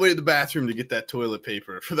all the way to the bathroom to get that toilet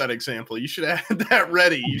paper? For that example, you should have had that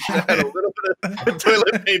ready. You should have had a little bit of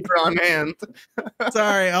toilet paper on hand.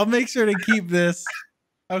 Sorry, I'll make sure to keep this.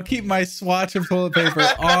 I'll keep my swatch of toilet paper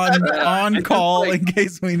on call in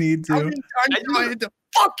case we need to. How many times do I had to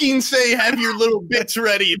fucking say have your little bits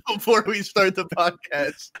ready before we start the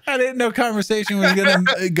podcast? I didn't know conversation was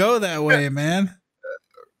gonna go that way, man.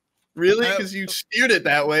 Really? Because you steered it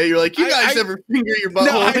that way. You're like, you guys ever finger your butthole?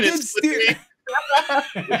 No, I did steer.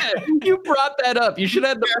 You brought that up. You should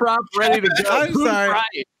have the prop ready to go. I'm sorry.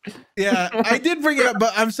 Yeah, I did bring it up,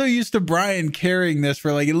 but I'm so used to Bryan carrying this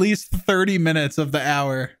for like at least 30 minutes of the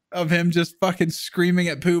hour of him just fucking screaming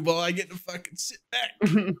at Poob while I get to fucking sit back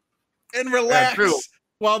and relax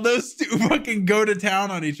while those two fucking go to town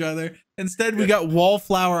on each other. Instead, we got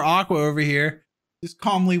Wallflower Aqua over here just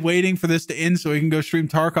calmly waiting for this to end so we can go stream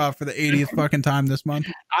Tarkov for the 80th fucking time this month.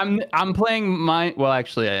 I'm playing well,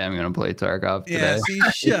 actually, I am going to play Tarkov today. Yeah,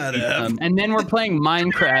 see, shut up. And then we're playing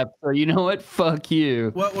Minecraft, so you know what? Fuck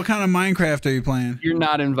you. What kind of Minecraft are you playing? You're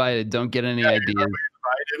not invited. Don't get any ideas.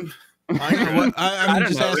 I'm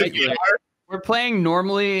just asking. We're playing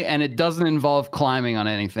normally, and it doesn't involve climbing on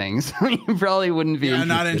anything, so you probably wouldn't be. Yeah,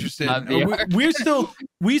 not interested. We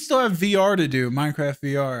still have VR to do. Minecraft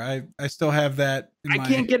VR. I still have that. I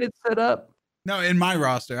can't get it set up. No, in my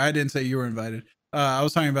roster. I didn't say you were invited. I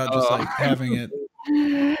was talking about just like having it.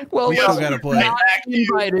 Well, we still gotta play. Not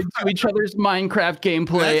invited to each other's Minecraft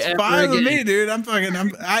gameplay. That's fine with me, dude. I'm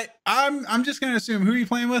just gonna assume who are you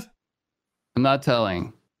playing with. I'm not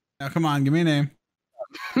telling. Now, come on, give me a name.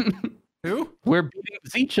 Who? We're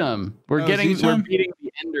beating Zeechum. We're beating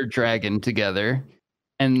the Ender Dragon together,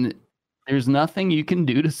 and there's nothing you can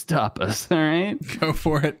do to stop us. All right, go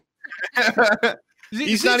for it.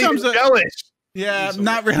 He's not even jealous. Yeah,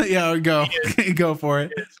 not really. Yeah, go for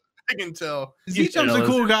it. I can tell. Zeechum's a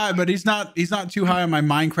cool guy, but he's not too high on my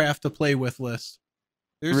Minecraft to play with list.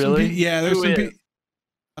 There's really? There's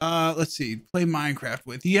some. Let's see. Play Minecraft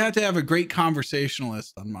with. You have to have a great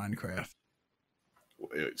conversationalist on Minecraft.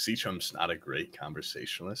 Zeechum's not a great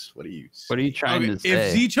conversationalist. What are you trying to say?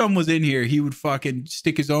 If Zeechum was in here, he would fucking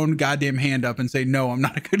stick his own goddamn hand up and say, "No, I'm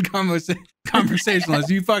not a good conversationalist."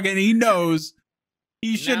 He knows.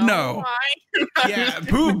 He should know. Yeah,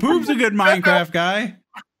 Poob's a good Minecraft guy.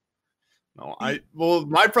 No, well,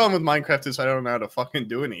 my problem with Minecraft is I don't know how to fucking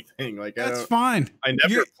do anything. Like that's fine. I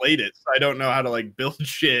never played it, so I don't know how to like build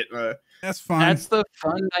shit. That's fine. That's the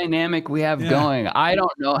fun dynamic we have going. I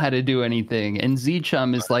don't know how to do anything, and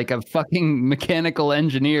Zeechum is like a fucking mechanical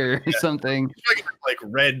engineer or something. Like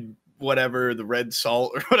red, whatever, the red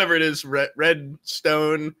salt or whatever it is, red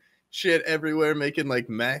stone shit everywhere, making like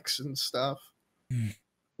mechs and stuff.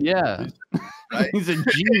 Yeah, right? He's a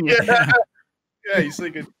genius. Yeah, he's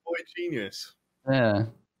like a boy genius. Yeah.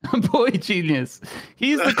 Boy genius.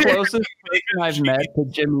 He's the closest person I've met to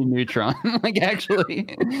Jimmy Neutron. Like,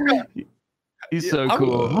 actually, he's so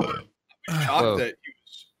cool. I'm shocked that he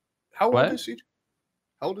was. How old is he?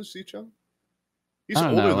 How old is Zeechum? He's I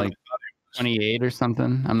don't older know, than like 28 or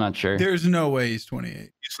something. I'm not sure. There's no way he's 28.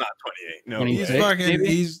 He's not 28. No, he's fucking.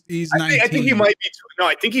 He's 19. I think he might be. No,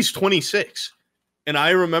 I think he's 26. And I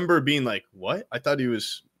remember being like, "What?" I thought he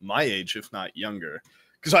was my age, if not younger,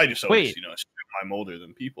 because I just always, assume I'm older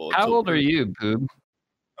than people. How old are you, Poob?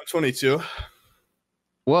 I'm 22.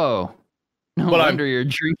 Whoa. No wonder you're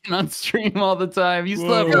drinking on stream all the time. You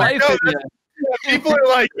still have life in you. People are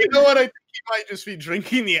like, you know what? I think he might just be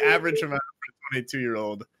drinking the average amount for a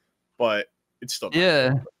 22-year-old, but it's still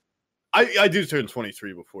not. I do turn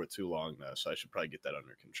 23 before too long, though, so I should probably get that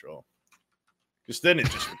under control. because then it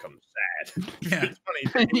just becomes sad.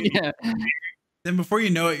 Yeah. Then before you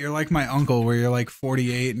know it, you're like my uncle, where you're like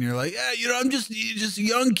 48 and you're like, yeah, you know, I'm just a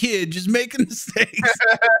young kid, just making mistakes.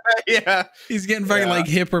 Yeah. He's getting fucking like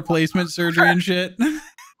hip replacement surgery and shit.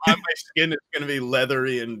 My skin is going to be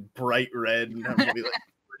leathery and bright red. And I'm going to be like,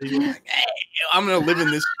 hey, I'm going to live in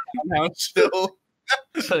this house still.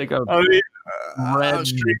 It's like a red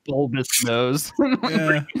bulbous nose.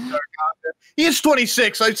 Yeah. He is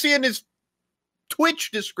 26. I see in his Twitch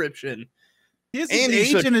description. He has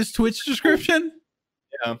his age in his Twitch description?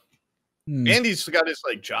 Yeah. And he's got his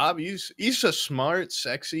like job. He's a smart,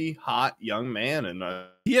 sexy, hot young man. And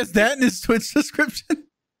he has that in his Twitch description?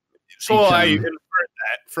 So I inferred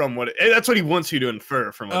that from that's what he wants you to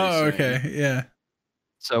infer from what he's saying. Okay. Yeah.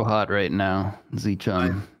 So hot right now,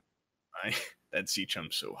 Z-Chum. That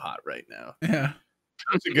Z-Chum's so hot right now. Yeah.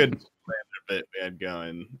 That's a good slander bit we had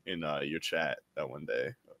going in your chat that one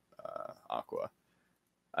day. Aqua.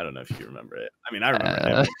 I don't know if you remember it. I mean, I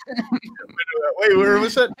remember Wait, where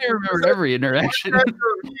was that? I remember every interaction.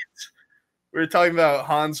 We were talking about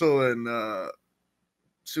Hansel and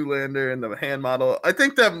Zoolander and the hand model. I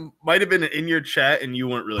think that might have been in your chat and you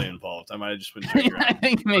weren't really involved. I might have just been I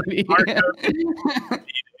think maybe.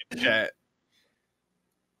 Chat.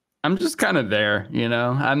 I'm just kind of there, you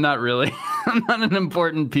know. I'm not an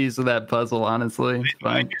important piece of that puzzle, honestly. It's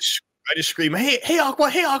fine. I just scream, hey, Aqua,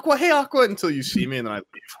 hey, Aqua, hey, Aqua, until you see me, and then I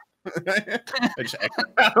leave.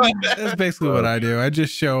 That's basically what I do. I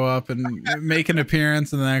just show up and make an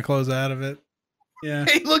appearance, and then I close out of it. Yeah.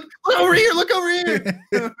 Hey, look over here, look over here.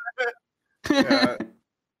 Yeah.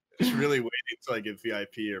 Just really waiting until I get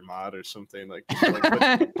VIP or mod or something. Like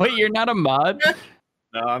wait, you're not a mod?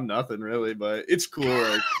 No, I'm nothing really, but it's cool.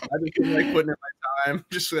 Like I just like putting in my time,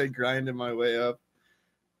 just like grinding my way up.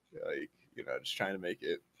 Like, you know, just trying to make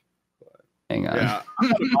it. Hang on. Yeah, I'm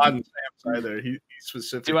not a mod in Sam's either. He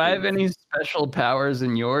specifically. Do I have any special powers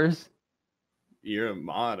in yours? You're a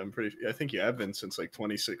mod. I think you have been since like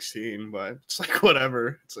 2016, but it's like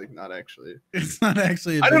whatever. It's like not actually. It's not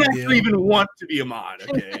actually. I don't actually even want to be a mod.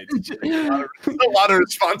 Okay, it's a lot of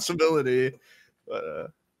responsibility.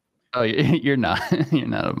 But oh, you're not. You're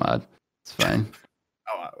not a mod. It's fine.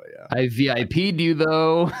 Oh yeah. I VIP'd you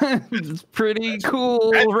though. It's pretty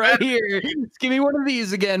cool right here. Let's give me one of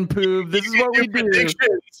these again, Poob. This is what we do.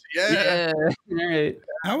 Yeah. All right.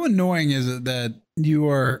 How annoying is it that you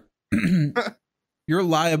are you're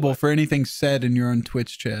liable for anything said in your own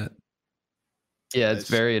Twitch chat? Yeah, it's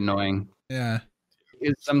very annoying. Yeah.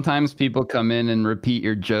 Sometimes people come in and repeat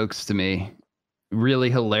your jokes to me. Really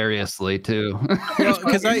hilariously too. Well,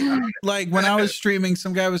 because I like when I was streaming,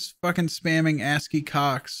 some guy was fucking spamming ASCII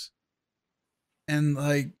Cox, and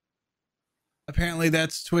like apparently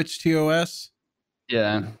that's Twitch TOS.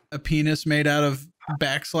 Yeah, a penis made out of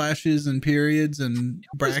backslashes and periods and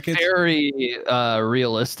brackets. Very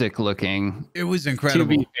realistic looking. It was incredible.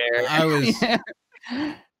 To be fair, I was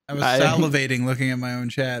salivating looking at my own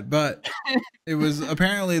chat, but it was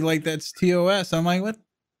apparently like that's TOS. I'm like, what?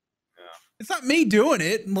 It's not me doing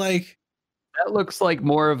it. Like that looks like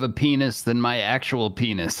more of a penis than my actual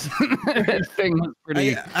penis. That thing was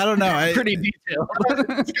pretty. I don't know. Pretty detailed.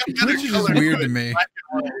 Which is just weird to me.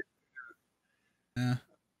 Yeah.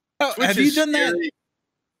 Oh, have you done that?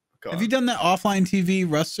 Have you done that offline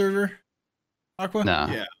TV Rust server, Aqua? No.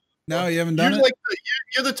 Yeah. No, you haven't done it. Like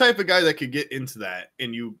you're the type of guy that could get into that,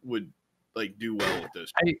 and you would like do well with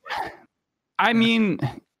those people. I mean,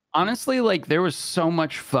 honestly, like there was so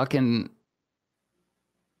much fucking.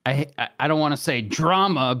 I don't want to say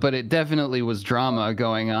drama, but it definitely was drama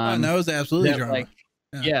going on. Oh, that was absolutely drama. Like,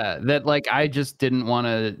 yeah, that like I just didn't want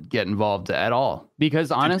to get involved at all because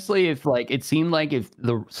honestly, if like it seemed like if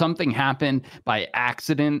something happened by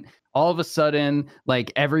accident, all of a sudden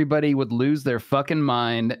like everybody would lose their fucking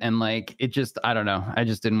mind and like it just I don't know. I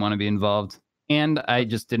just didn't want to be involved, and I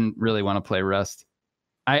just didn't really want to play Rust.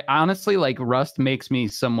 I honestly like Rust makes me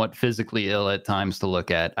somewhat physically ill at times to look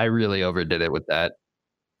at. I really overdid it with that.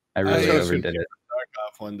 I really overdid it.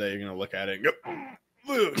 Off one day, you're gonna look at it and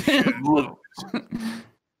go.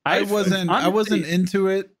 I wasn't into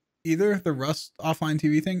it either, the Rust offline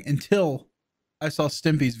TV thing, until I saw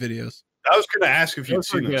Stimpy's videos. I was gonna ask if you'd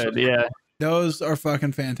seen those. Yeah, those are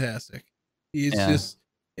fucking fantastic. He's just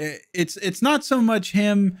it's not so much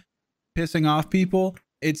him pissing off people;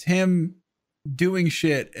 it's him doing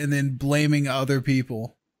shit and then blaming other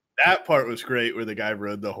people. That part was great, where the guy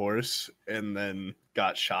rode the horse and then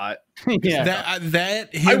got shot. Yeah,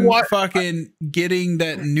 that him fucking getting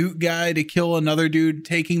that Newt guy to kill another dude,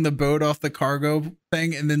 taking the boat off the cargo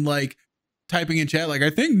thing, and then like typing in chat like,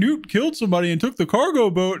 I think Newt killed somebody and took the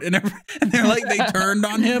cargo boat, and they're like they turned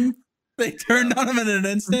on him. They turned on him in an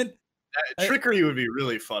instant. Trickery would be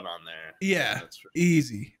really fun on there. Yeah,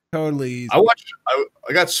 easy, totally easy.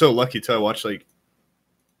 I got so lucky too. I watched like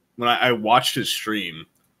when I watched his stream,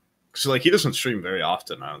 because like he doesn't stream very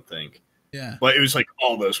often, I don't think. Yeah, but it was like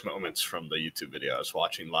all those moments from the YouTube video I was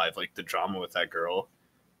watching live, like the drama with that girl,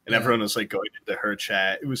 and everyone was like going into her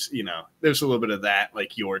chat. It was, you know, there's a little bit of that,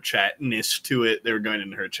 like your chatness to it. They were going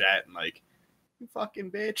into her chat and like, you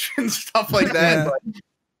fucking bitch and stuff like that. But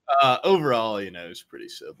overall, you know, it was pretty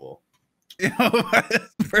civil.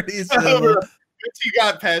 It's pretty civil. Once you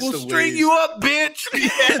got past we'll the string you up, bitch.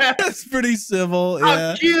 Yeah. That's pretty civil. Yeah.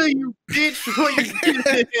 I'll kill you, bitch, what you did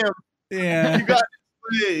to him. Yeah. You got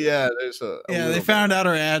there's a they found out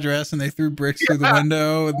her address and they threw bricks through the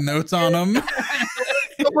window with notes on them.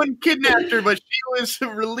 Someone kidnapped her, but she was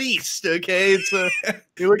released. Okay, it's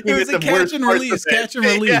you're looking it was at a the worst catch and release. Catch and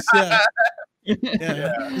release.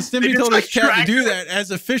 Yeah. Stimpy told his chat to do that.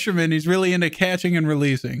 As a fisherman, he's really into catching and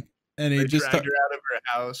releasing. And he just dragged her out of her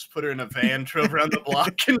house, put her in a van, drove around the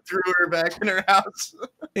block, and threw her back in her house.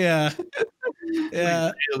 Yeah.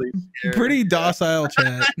 Really pretty docile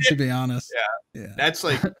chat, to be honest. Yeah. That's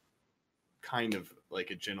like kind of like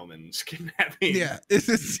a gentleman's kidnapping. Yeah. You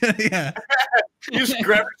just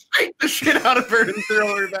grab her, take the shit out of her, and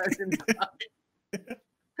throw her back inside.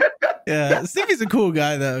 Yeah, Stimpy's a cool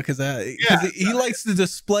guy though, because he likes to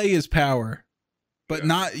display his power, but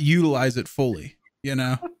not utilize it fully. You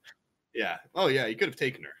know. Yeah. Oh yeah, he could have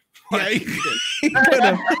taken her. Yeah, he could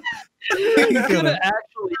have. He could have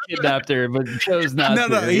actually kidnapped her, but chose not to.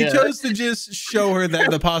 No, he chose to just show her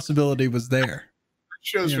that the possibility was there.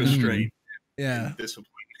 Shows restraint. Yeah. Discipline.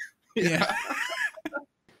 Yeah.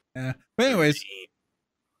 Yeah. But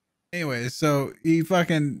anyways, so he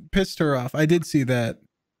fucking pissed her off. I did see that.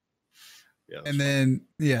 Yeah. And then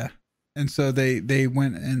and so they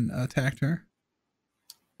went and attacked her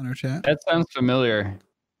on her chat. That sounds familiar.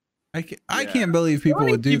 I can't believe people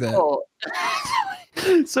would do that.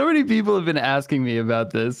 So many people have been asking me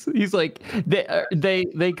about this. He's like,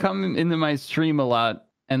 they come into my stream a lot,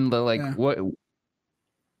 and they're like,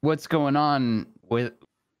 what's going on with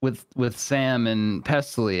Sam and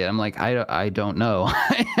Pestily? I'm like, I don't know.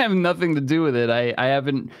 I have nothing to do with it. I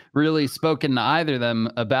haven't really spoken to either of them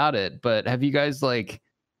about it. But have you guys like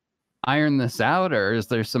ironed this out, or is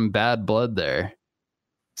there some bad blood there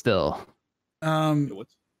still?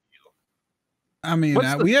 I mean,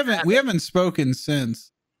 we haven't spoken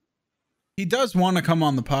since. He does want to come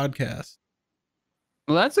on the podcast.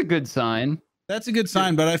 Well, that's a good sign. That's a good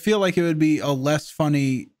sign, but I feel like it would be a less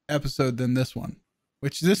funny episode than this one,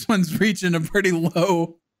 which this one's reaching a pretty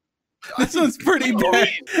low. This one's pretty bad.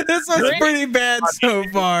 This one's pretty bad so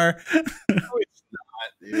far.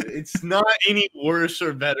 It's not any worse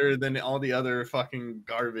or better than all the other fucking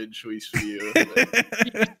garbage we spew.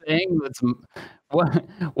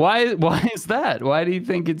 Why is that? Why do you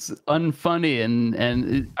think it's unfunny?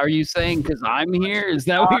 And are you saying because I'm here? Is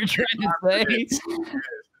that what you're trying to say?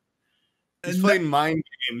 He's playing mind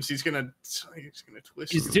games. He's gonna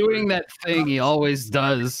twist. He's doing that thing he always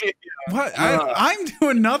does. What? I'm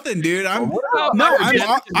doing nothing, dude. I'm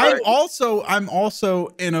also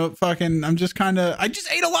in a fucking. I just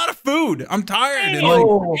ate a lot of food. I'm tired. And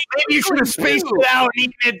maybe you should have spaced it out and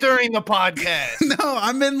eaten it during the podcast. No,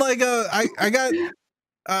 I'm in like I got.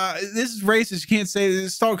 This is racist. You can't say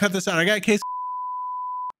this. Stall, cut this out. I got a case.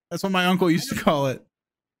 That's what my uncle used to call it.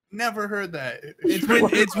 Never heard that.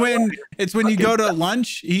 It's when you go to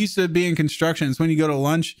lunch. He used to be in construction. It's when you go to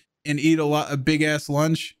lunch and eat a big ass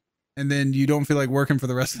lunch, and then you don't feel like working for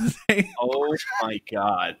the rest of the day. Oh my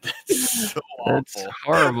god, that's so That's awful.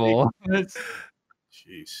 horrible. Jeez.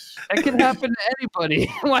 That could happen to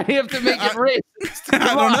anybody. Why do you have to make it racist?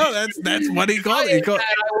 I don't know. That's what he called it. I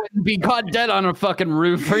wouldn't be caught dead on a fucking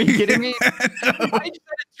roof. Are you kidding me? I just had a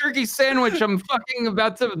turkey sandwich. I'm fucking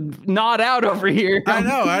about to nod out over here. I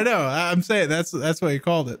know. I'm saying that's what he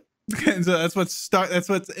called it. And so that's what's stuck. That's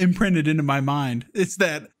what's imprinted into my mind. It's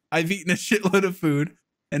that I've eaten a shitload of food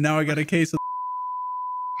and now I got a case of.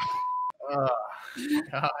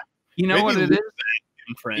 God. You know what it is?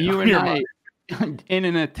 You and I, in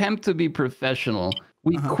an attempt to be professional,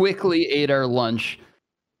 we quickly ate our lunch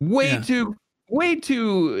way too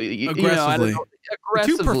aggressively.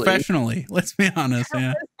 Too professionally. Let's be honest.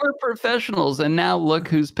 Yeah, we're professionals, and now look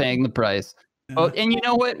who's paying the price. Oh, and you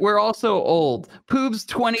know what? We're also old. Poob's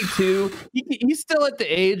 22. He's still at the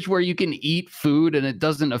age where you can eat food and it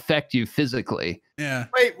doesn't affect you physically. Yeah.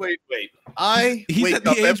 Wait. He's at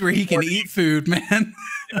the age where he can eat food, man.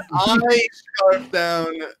 I scarf down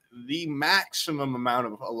the maximum amount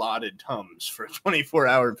of allotted Tums for a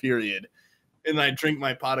 24-hour period and I drink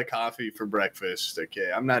my pot of coffee for breakfast.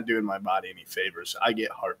 Okay, I'm not doing my body any favors. I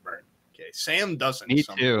get heartburn. Okay, Sam doesn't. Me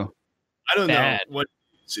too. I don't know what.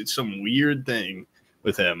 It's some weird thing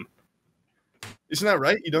with him. Isn't that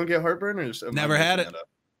right? You don't get heartburn, or never had it?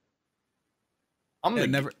 I'm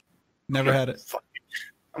gonna never had it.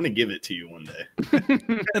 I'm gonna give it to you one day.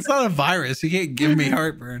 It's not a virus. You can't give me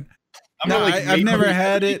heartburn. I've never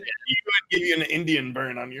had it. You would give you an Indian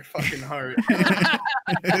burn on your fucking heart.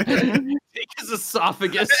 Take his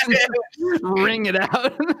esophagus and wring it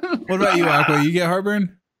out. What about you, Aqua? You get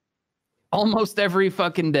heartburn? Almost every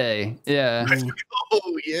fucking day. Yeah.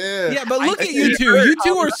 Oh yeah. Yeah, but look at you two. You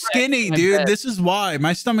two are skinny, dude. This is why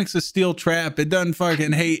my stomach's a steel trap. It doesn't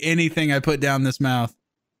fucking hate anything I put down this mouth.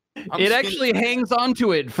 It actually hangs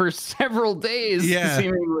onto it for several days. Yeah.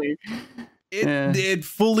 Seemingly. It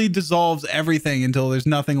fully dissolves everything until there's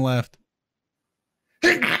nothing left.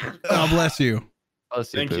 Oh, bless you.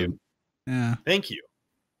 Thank you. Yeah. Thank you.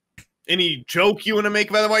 Any joke you want to make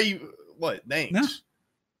about why you what? Thanks. No.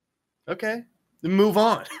 Okay. Then move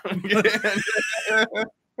on.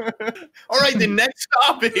 All right, the next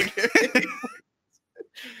topic.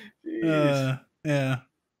 Yeah.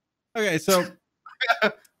 Okay, so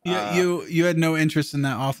you had no interest in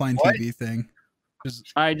that offline TV thing.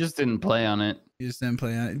 I just didn't play on it. You just didn't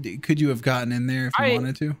play on it. Could you have gotten in there if you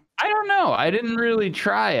wanted to? I don't know. I didn't really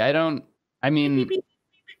try. I mean,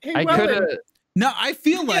 I could have. No, I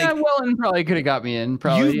feel like Wellen probably could have got me in.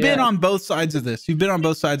 Probably. You've been on both sides of this.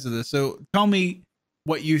 So tell me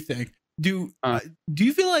what you think. Do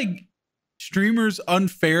you feel like streamers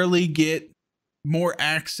unfairly get more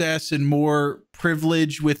access and more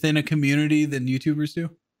privilege within a community than YouTubers do?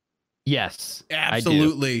 Yes,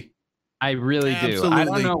 absolutely. I really do. I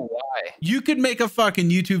don't know why. You could make a fucking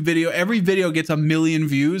YouTube video. Every video gets 1 million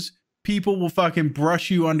views. People will fucking brush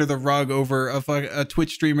you under the rug over a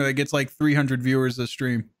Twitch streamer that gets like 300 viewers a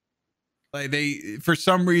stream. Like for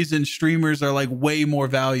some reason, streamers are like way more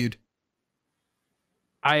valued.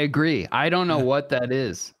 I agree. I don't know what that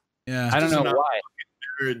is. Yeah. I don't know why.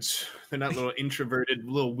 Nerds. They're not little introverted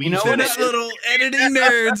little weasels. You know, they're not little editing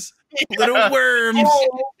nerds. Little worms.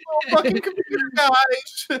 Oh, fucking computer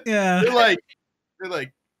guys. Yeah. They're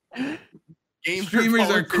like streamers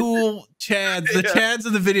are cool chads. The chads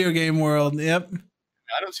of the video game world. Yep.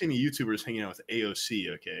 I don't see any YouTubers hanging out with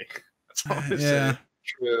AOC, okay? That's all I'm saying. Yeah.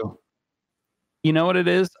 True. You know what it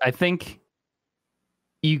is? I think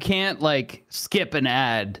you can't like skip an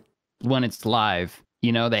ad when it's live.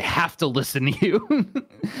 You know, they have to listen to you.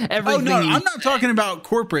 Everything. Oh, no, I'm not talking about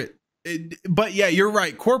corporate. But yeah, you're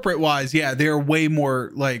right. Corporate wise, yeah, they're way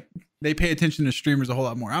more like they pay attention to streamers a whole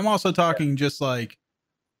lot more. I'm also talking just like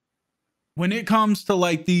when it comes to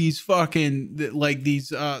like these fucking like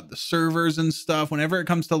these servers and stuff, whenever it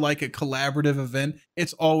comes to like a collaborative event,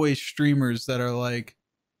 it's always streamers that are like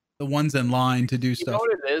the ones in line to do stuff. You know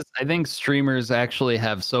what it is? I think streamers actually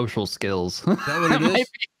have social skills. Is that what it is?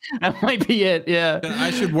 That might be it. Yeah. I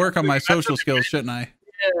should work on my social skills, shouldn't I?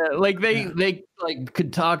 Yeah, like they like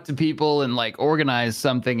could talk to people and like organize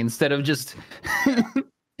something instead of just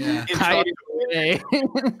hiding away.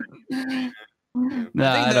 No,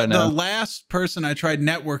 I don't know. The last person I tried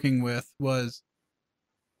networking with was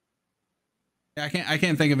I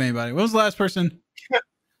can't think of anybody. What was the last person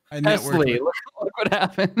I networked with? Look what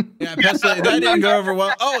happened. Yeah, Pestily. That didn't go over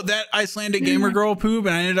well. Oh, that Icelandic gamer girl Poob, and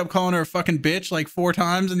I ended up calling her a fucking bitch like 4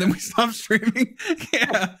 times, and then we stopped streaming.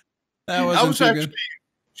 Yeah, that wasn't too good.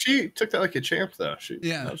 She took that like a champ, though.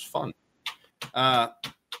 That was fun.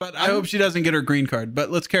 But I hope she doesn't get her green card. But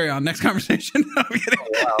let's carry on. Next conversation. I'm kidding. Oh,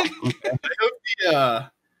 wow. Okay. I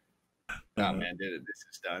hope oh man, dude, this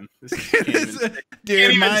is done.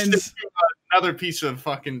 Dude, mine's another piece of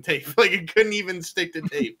fucking tape. Like it couldn't even stick to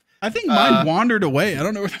tape. I think mine wandered away. I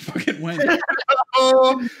don't know where the fuck it went.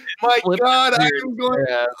 Oh my god, I am going.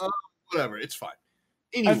 Whatever, it's fine.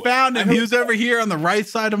 Anyway, I found him. He was over here on the right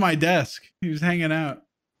side of my desk. He was hanging out.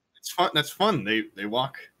 It's fun. That's fun. They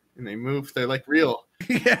walk and they move. They're like real.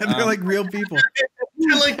 Yeah, they're like real people.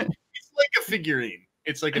 They're like it's like a figurine.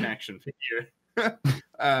 It's like an action figure.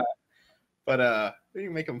 But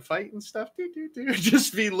you make them fight and stuff.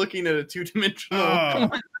 Just be looking at a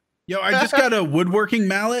 2-dimensional. Yo, I just got a woodworking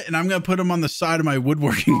mallet, and I'm gonna put him on the side of my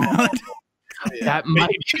woodworking mallet. That might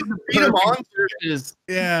be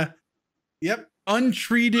yeah. Yep.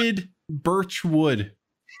 Untreated birch wood.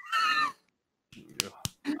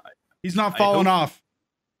 He's not falling off.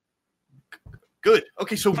 Good.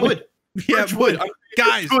 Okay, so wood. Yeah, wood.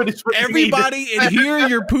 Guys, everybody adhere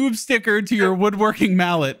your Poob sticker to your woodworking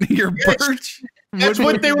mallet. Your birch. That's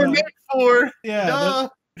what they were made for. Yeah.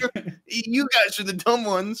 You guys are the dumb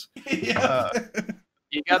ones. Yeah.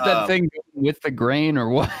 You got that thing with the grain or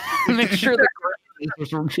what? Make sure the grain is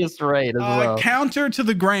just right as well. Counter to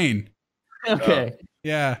the grain. Okay.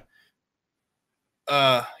 Yeah.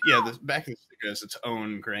 Yeah, the back of the sticker has its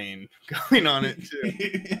own grain going on it too.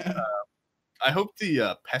 Yeah. I hope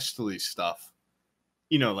the Pestily stuff,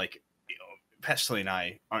 Pestily and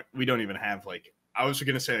I we don't even have I was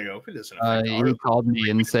gonna say I hope it doesn't affect he called me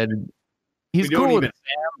and said he's cool with Sam,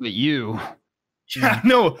 but you. Yeah,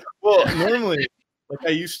 no. Well, normally, I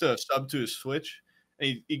used to sub to his Twitch,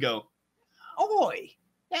 and he'd go, "Oi,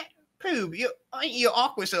 that Poob, ain't you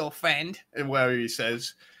Aqua's little friend?" And whatever he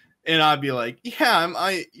says, and I'd be like, "Yeah,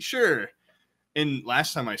 I sure." And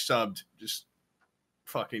last time I subbed, just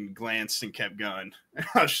fucking glanced and kept going.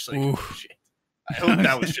 I was just like, oh, shit. I hope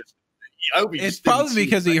that was just. It's probably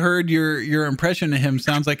because he heard your impression of him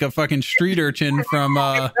sounds like a fucking street urchin from.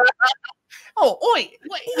 Oh, oi!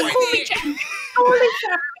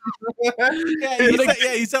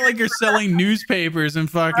 Yeah, you sound like you're selling newspapers in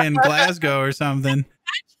fucking Glasgow or something.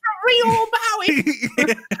 That's for real, Bowie.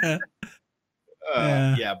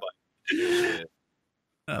 Yeah, but he's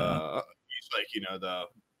like, the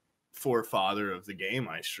forefather of the game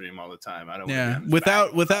I stream all the time. I don't. Yeah,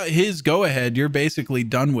 without his go ahead, you're basically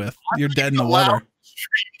done with. You're dead in the water.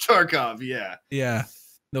 Tarkov, yeah. Yeah,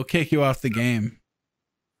 they'll kick you off the game.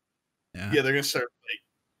 Yeah, they're gonna start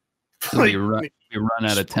we run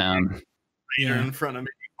out of town. Yeah, in front of me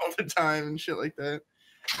all the time and shit like that.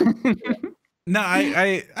 No,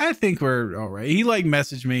 I think we're all right. He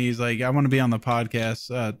messaged me. He's like, I want to be on the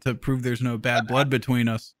podcast to prove there's no bad blood between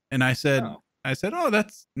us. And I said, oh,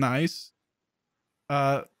 that's nice.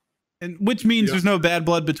 And which means there's no bad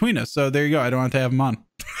blood between us. So there you go. I don't have to have him on.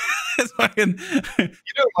 It's fucking.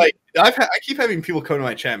 I keep having people come to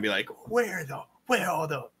my chat and be like, where are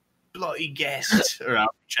the bloody guests or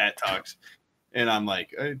out chat talks, and I'm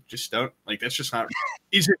like, I just don't that's just not.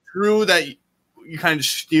 Is it true that you're kind of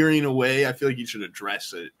steering away? I feel like you should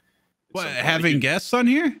address it. What, having guests on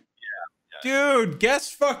here? Yeah. Dude,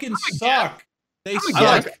 guests fucking suck. They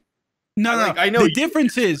suck. No. I know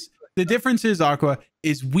the difference is Aqua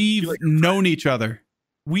is we've known each other,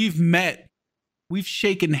 we've met, we've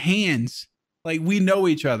shaken hands, we know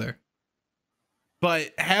each other.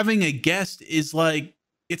 But having a guest is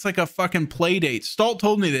it's like a fucking play date. STALLTT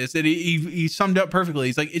told me this, and he summed up perfectly.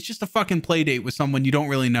 He's like, it's just a fucking play date with someone you don't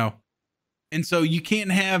really know. And so you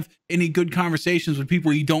can't have any good conversations with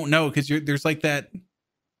people you don't know because there's a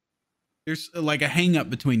hang up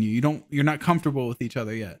between you. You're not comfortable with each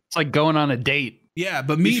other yet. It's like going on a date. Yeah,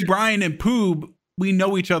 but me, Bryan, and Poob, we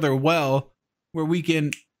know each other well, where we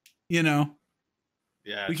can, we can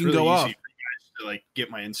really go off. For you guys to get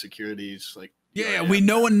my insecurities Yeah, we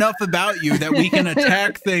know enough about you that we can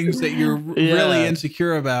attack things that you're really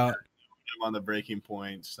insecure about. I'm on the breaking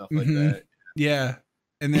point, stuff like that. Yeah.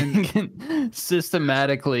 And then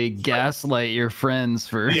systematically gaslight your friends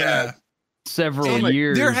for several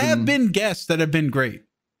years. There have been guests that have been great.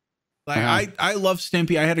 I love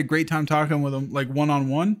Stimpy. I had a great time talking with him,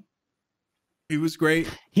 one-on-one. He was great.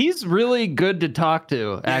 He's really good to talk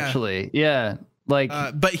to, actually. Yeah.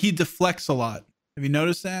 But he deflects a lot. Have you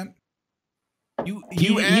noticed that?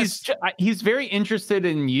 He's very interested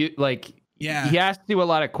in you. He asks you a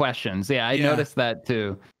lot of questions. Yeah, I noticed that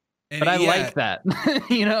too. But I like that.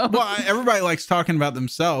 Well, everybody likes talking about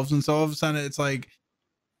themselves, and so all of a sudden it's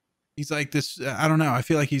he's like this. I don't know. I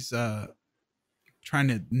feel like he's trying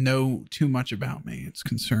to know too much about me. It's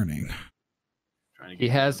concerning. He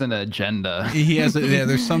has an agenda. He has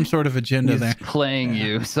there's some sort of agenda there. Playing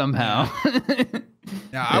you somehow.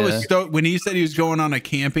 Yeah, I was stoked when he said he was going on a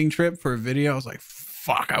camping trip for a video. I was like,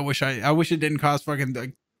 fuck, I wish it didn't cost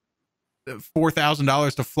fucking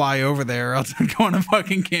 $4,000 to fly over there. Else I'd go on a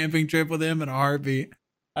fucking camping trip with him in a heartbeat.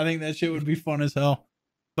 I think that shit would be fun as hell.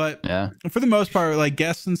 But for the most part,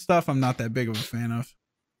 guests and stuff, I'm not that big of a fan of.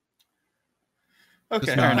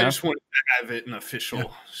 Okay, I just wanted to have it an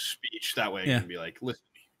official speech. That way I can be like, listen,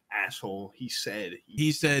 asshole, he said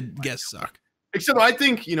guests suck. Except I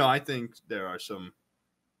think there are some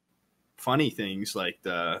funny things like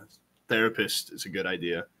the therapist is a good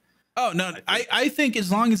idea. Oh, no, I think as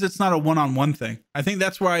long as it's not a one-on-one thing. I think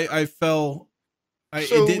that's where I fell.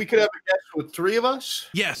 So we could have a guest with three of us?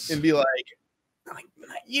 Yes. And be like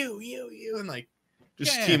you, and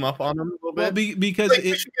just team up on them a little bit. Well, because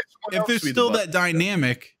if there's still that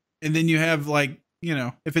dynamic, and then you have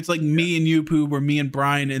if it's me and you, Poob, or me and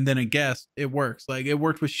Bryan, and then a guest, it works. It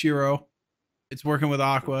worked with Shiro. It's working with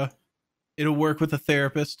Aqua. It'll work with a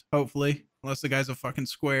therapist, hopefully, unless the guy's a fucking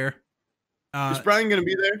square. Is Bryan going to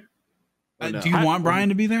be there? No? Do you want Bryan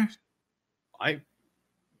to be there?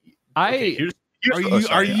 Here's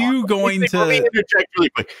Are you going to? Let me interject really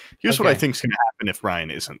quick. Here's what I think is going to happen if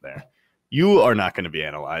Bryan isn't there. You are not going to be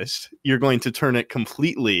analyzed. You're going to turn it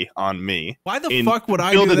completely on me. Why the fuck would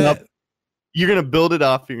I do that? You're going to build it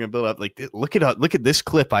up. You're going to build up like, look at this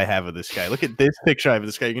clip I have of this guy. Look at this picture I have of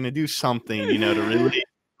this guy. You're going to do something, to really,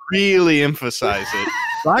 really emphasize it.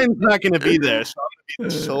 Bryan's not going to be there, so I'm going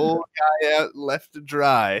to be the sole guy out left to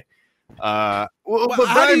dry. How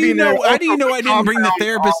do you know I didn't bring the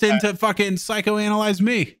therapist in to fucking psychoanalyze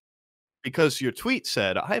me? Because your tweet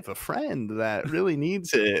said, I have a friend that really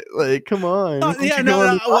needs it. Like, come on. When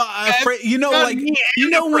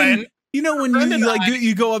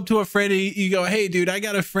you go up to a friend and you go, hey dude, I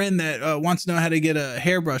got a friend that wants to know how to get a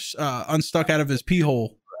hairbrush unstuck out of his pee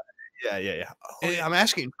hole. Yeah. Oh, I'm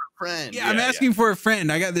asking for a friend. I'm asking for a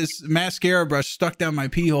friend. I got this mascara brush stuck down my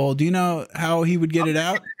pee hole. Do you know how he would get it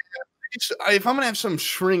out? If I'm gonna have some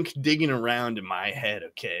shrink digging around in my head,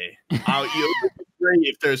 okay, it'll be great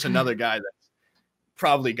if there's another guy that's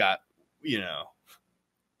probably got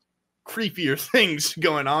creepier things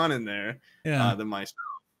going on in there than myself.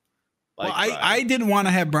 Well, I didn't want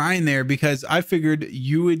to have Bryan there because I figured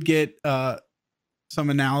you would get some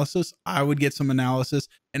analysis, I would get some analysis,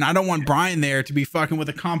 and I don't want Bryan there to be fucking with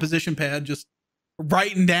a composition pad just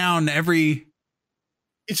writing down every.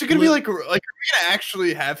 It's going to be like, are we going to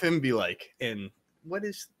actually have him be like, and I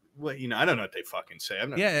don't know what they fucking say.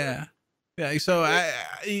 I'm not yeah. So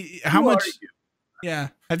how much? Yeah.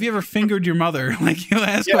 Have you ever fingered your mother? Like, you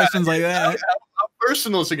ask questions like that. How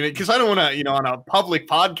personal is it going to be? Because I don't want to, on a public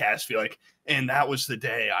podcast, be like, and that was the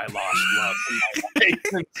day I lost love in my life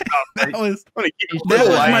and stuff. That was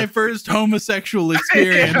my first homosexual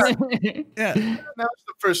experience. That was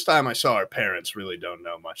the first time I saw our parents really don't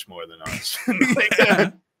know much more than us.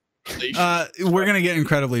 We're gonna get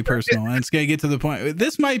incredibly personal, and it's gonna get to the point.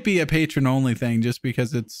 This might be a patron only thing, just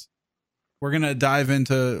because we're gonna dive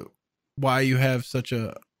into why you have such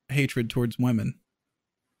a hatred towards women.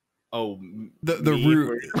 Oh, the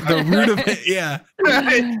root of it,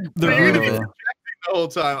 the root of it. The whole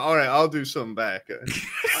time. All right, I'll do something back.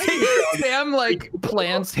 Sam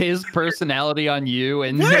plants his personality on you,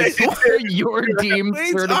 and you're deemed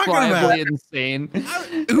certifiably insane.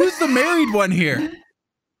 Who's the married one here?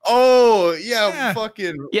 Oh yeah,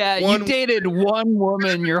 fucking you dated one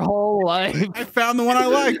woman your whole life. I found the one I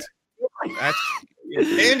liked.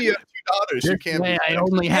 And you have 2 daughters. You can't. I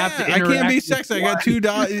only have to. I can't be sexy. I got 2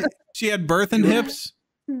 daughters. She had birthing hips.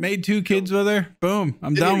 Made 2 kids with her. Boom.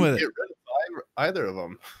 I'm done with it. Get rid of either of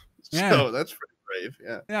them. So that's pretty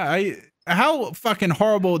brave. Yeah. How fucking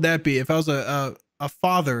horrible would that be if I was a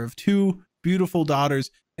father of 2 beautiful daughters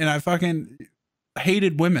and I fucking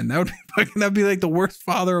hated women? That'd be like the worst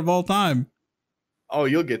father of all time. Oh,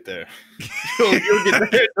 you'll get there. You'll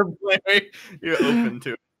get there. You're open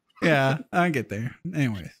to it. Yeah, I'll get there.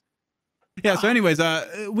 Anyways. Yeah, so anyways,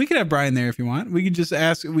 we could have Bryan there if you want. We could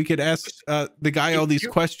ask the guy all these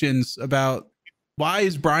questions about why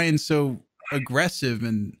is Bryan so aggressive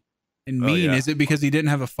and mean? Is it because he didn't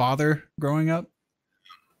have a father growing up?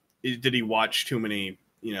 Did he watch too many,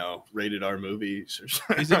 rated R movies or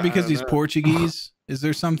something? Is it because he's Portuguese? Is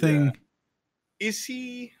there something? Yeah. Is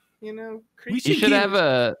he, we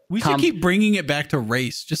should keep bringing it back to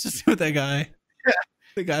race just to see what that guy.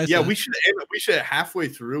 The guy said. We should halfway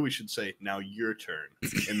through. We should say, now your turn,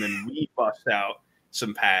 and then we bust out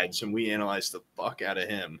some pads and we analyze the fuck out of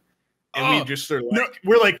him, and we just sort of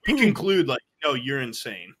we conclude like, no, you're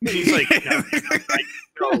insane. And he's like, no,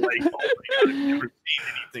 oh my God, I've never seen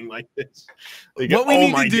anything like this. Like, what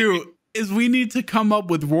we need to do is we need to come up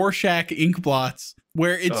with Rorschach ink blots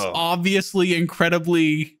where it's obviously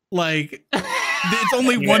incredibly like it's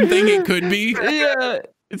only one thing it could be. Yeah.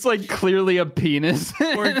 It's like clearly a penis.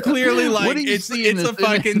 Or clearly like it's a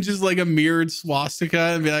fucking just like a mirrored swastika,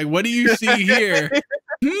 and be like, what do you see here?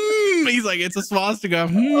 He's like, it's a swastika.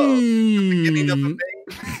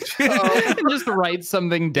 Just write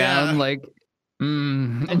something down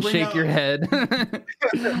and shake your head.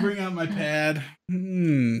 Bring out my pad.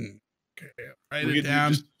 Okay, write it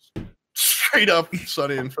down. Straight up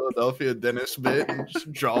Sunny in Philadelphia dentist bit and just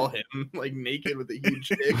draw him like naked with a huge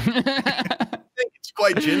dick. It's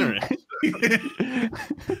quite generous.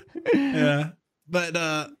 Yeah, but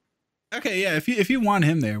okay, yeah. If you want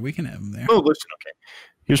him there, we can have him there. Oh, listen. Okay,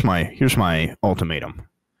 here's my ultimatum.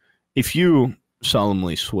 If you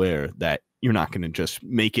solemnly swear that you're not going to just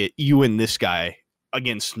make it you and this guy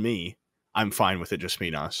against me, I'm fine with it just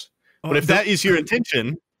being us. But if that is your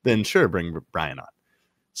intention, then sure, bring Bryan on,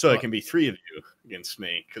 so it can be 3 of you against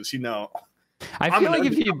me. Because I feel like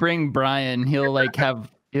if you bring Bryan, he'll like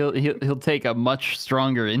have He'll take a much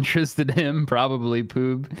stronger interest in him, probably,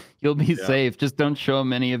 Poob. You'll be safe. Just don't show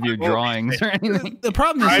him any of your drawings or anything. The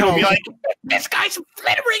problem is he'll be like, this guy's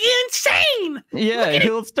literally insane. Yeah,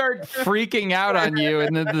 he'll start freaking out on you,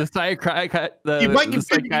 and then the psychiatrist.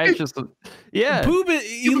 Yeah, Poob,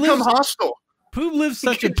 you become hostile. Poob lives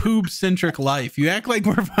such a Poob-centric life. You act like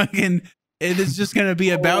we're fucking. It is just gonna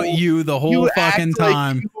be about you the whole fucking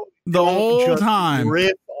time. The whole time.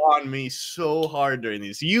 Rip on me so hard during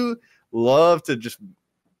these. You love to just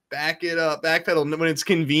back it up, backpedal when it's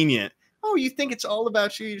convenient. Oh, you think it's all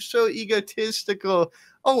about you? You're so egotistical.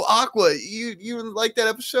 Oh, Aqua, you like that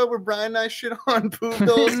episode where Bryan and I shit on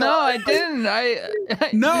Poob? No, I didn't.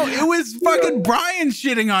 No, it was fucking Bryan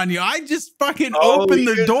shitting on you. I just fucking opened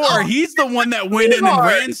the door. He's the one that went in and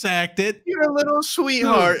ransacked it. You're a little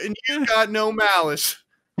sweetheart, and you got no malice.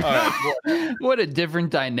 All right, what a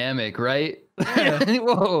different dynamic, right?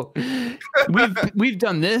 Whoa, we've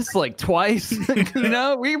done this like twice. You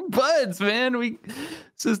know, we're buds, man.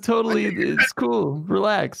 This is totally, it's cool.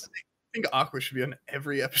 Relax. I think Aqua should be on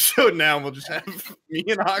every episode now. We'll just have me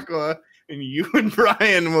and Aqua, and you and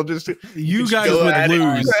Bryan will just. You guys would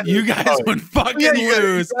lose. You guys would fucking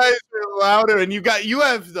lose. You guys are louder, and you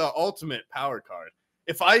have the ultimate power card.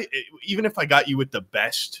 Even if I got you with the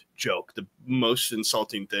best joke, the most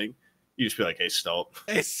insulting thing, you just be like, "Hey, STALLTT."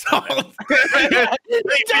 Hey, STALLTT.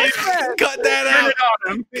 Cut that out.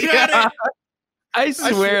 Cut it. I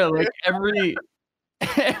swear, like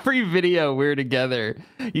every video we're together,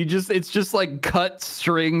 it's just like cut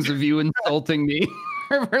strings of you insulting me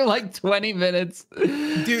for like 20 minutes.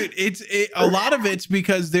 Dude, a lot of it's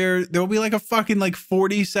because there'll be like a fucking like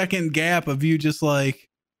 40-second gap of you just like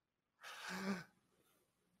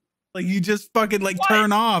you just fucking like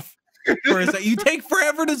turn off for a second. You take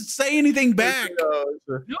forever to say anything back. No,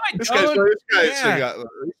 I This don't. guy's he's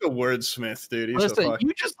a wordsmith, dude. He's Listen,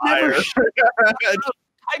 you just never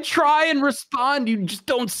I try and respond. You just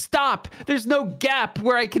don't stop. There's no gap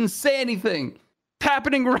where I can say anything. It's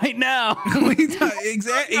happening right now.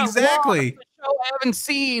 Exactly. I haven't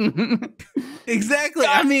seen. Exactly.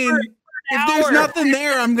 I mean, if there's nothing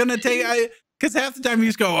there, I'm gonna take. Because half the time you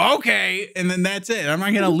just go okay, and then that's it. I'm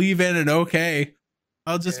not gonna leave in an okay.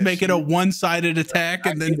 I'll just make it a one-sided attack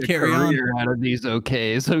and then carry on. Out of these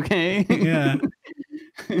okays, okay? Yeah.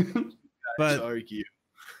 But argue.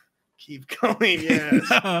 Keep going, yes.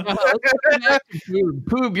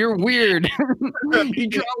 Poob, you're weird. You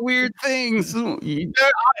draw weird things. It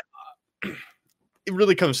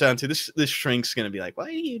really comes down to this shrink's gonna be like, why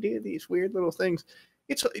do you do these weird little things?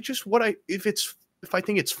 It's just if I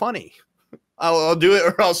think it's funny, I'll do it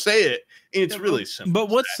or I'll say it. And it's really simple. But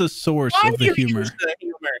what's the source of the humor?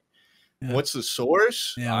 Yeah. What's the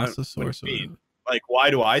source? Yeah, what's the source of it? Like, why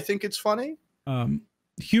do I think it's funny?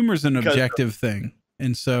 Humor's an objective thing.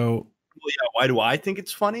 And so, why do I think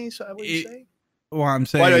it's funny? So I would say. Well, I'm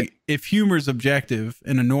saying if humor's objective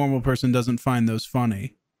and a normal person doesn't find those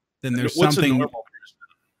funny, then there's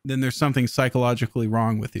there's something psychologically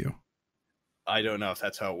wrong with you. I don't know if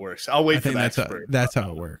that's how it works. I'll wait for that. That's how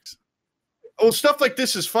it works. Well, stuff like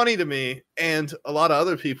this is funny to me, and a lot of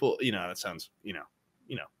other people. That sounds.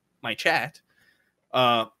 My chat.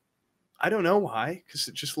 I don't know why, because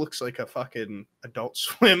it just looks like a fucking Adult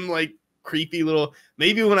Swim, like creepy little.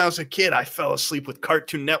 Maybe when I was a kid, I fell asleep with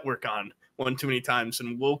Cartoon Network on one too many times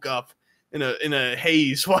and woke up in a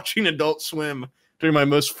haze watching Adult Swim during my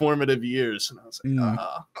most formative years, and I was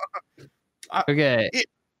like, okay.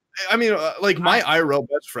 Like my IRL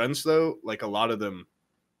best friends, though, like a lot of them,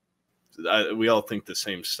 we all think the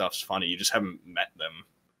same stuff's funny. You just haven't met them.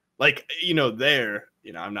 Like,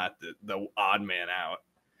 I'm not the odd man out.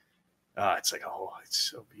 It's like, oh, it's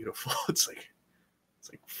so beautiful. It's like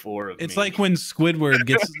four of It's like when Squidward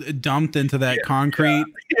gets dumped into that concrete,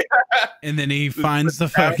 and then he finds the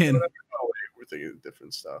fucking. We're thinking of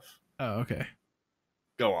different stuff. Oh, okay.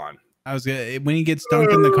 Go on. I was when he gets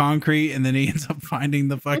dunked in the concrete, and then he ends up finding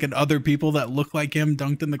the fucking other people that look like him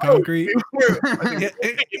dunked in the concrete.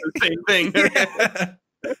 The same thing. Yeah.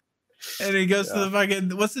 And he goes to the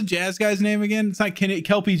fucking, what's the jazz guy's name again? It's like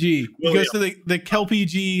Kelpie G. He goes to the Kelpie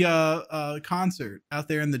G concert out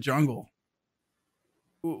there in the jungle.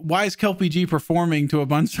 Why is Kelpie G performing to a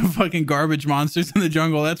bunch of fucking garbage monsters in the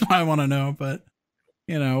jungle? That's what I want to know, but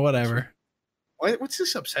whatever. What's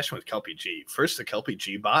this obsession with Kelpie G? First the Kelpie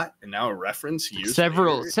G bot, and now a reference used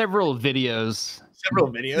several videos. Several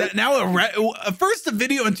videos. Now first a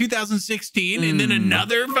video in 2016, and then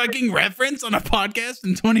another fucking reference on a podcast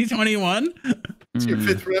in 2021. It's your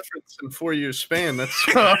fifth reference in 4 years span. That's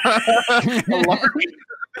alarming.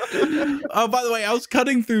 Oh, by the way, I was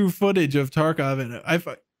cutting through footage of Tarkov, and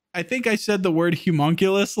I think I said the word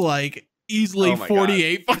homunculus like easily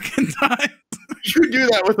 48 fucking times. You do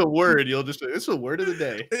that with a word, you'll just say, it's a word of the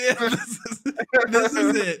day. Yeah, this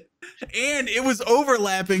is it. And it was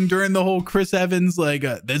overlapping during the whole Chris Evans, like,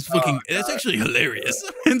 that's actually hilarious.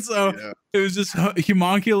 And so it was just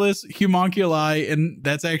homunculi, and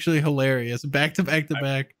that's actually hilarious. Back to back to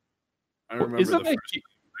back. I remember the first time I heard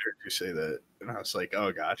you say that, and I was like,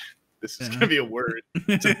 oh gosh, this is gonna be a word.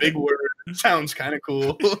 It's a big word. It sounds kind of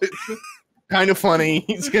cool. It's kind of funny.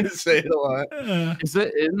 He's gonna say it a lot.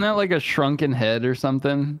 Isn't that like a shrunken head or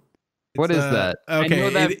something? What is that? Okay,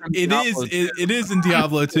 it is in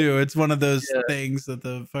Diablo 2. It's one of those things that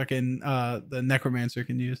the fucking the necromancer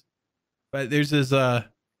can use. But there's this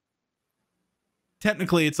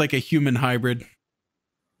technically it's like a human hybrid.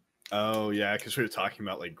 Oh yeah, because we were talking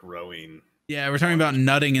about like growing. Yeah, we're talking about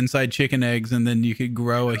nutting inside chicken eggs, and then you could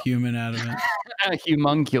grow a human out of it. A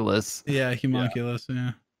homunculus. Yeah, homunculus.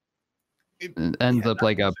 Yeah. It ends up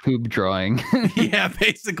like a Poob drawing. Yeah,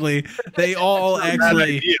 basically, they all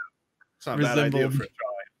actually. It's not a bad idea for a drawing.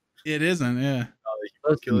 It isn't. Yeah.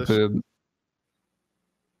 Poob.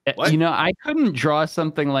 You know, I couldn't draw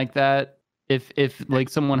something like that if like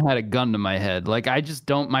someone had a gun to my head. Like I just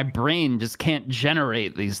don't. My brain just can't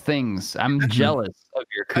generate these things. I'm jealous of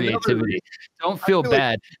your creativity. Don't feel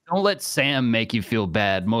bad. Don't let Sam make you feel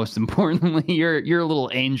bad. Most importantly, you're a little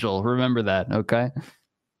angel. Remember that, okay?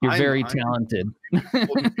 You're very talented.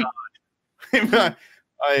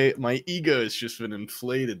 My ego has just been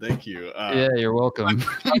inflated. Thank you. Yeah, you're welcome.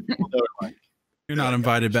 You're not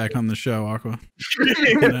invited back on the show, Aqua. Oh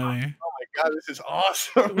my god, this is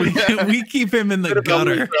awesome. We keep him in the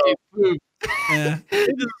gutter. Yeah. This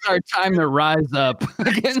is our time to rise up.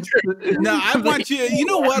 No, I want you. You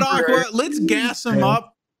know what, Aqua? Let's gas him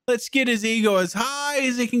up. Let's get his ego as high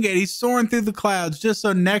as he can get. He's soaring through the clouds. Just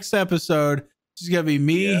so next episode, it's gonna be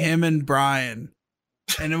me, him, and Bryan.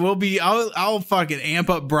 And it will be. I'll fucking amp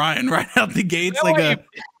up Bryan right out the gates like a.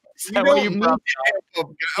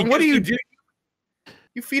 What do you do?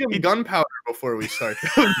 You feed him gunpowder before we start,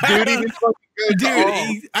 dude.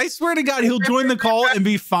 I swear to God, he'll join the call and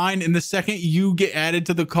be fine. And the second you get added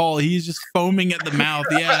to the call, he's just foaming at the mouth.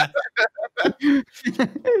 Yeah,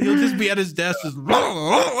 he'll just be at his desk, just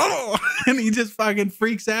and he just fucking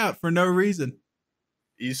freaks out for no reason.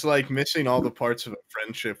 He's like missing all the parts of a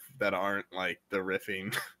friendship that aren't like the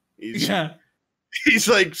riffing. He's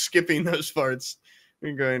like skipping those parts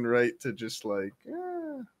and going right to just like,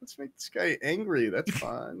 let's make this guy angry. That's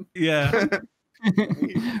fun. Yeah.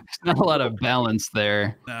 There's not a lot of balance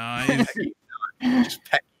there. No, just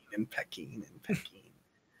pecking.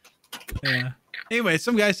 Yeah. Anyway,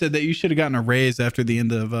 some guy said that you should have gotten a raise after the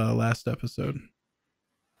end of last episode.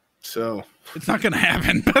 So it's not gonna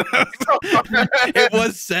happen. It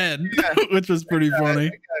was said, which was pretty funny.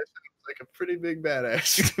 That guy sounds like a pretty big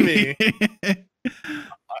badass to me.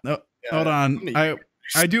 No, hold on.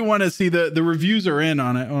 I do want to see the reviews are in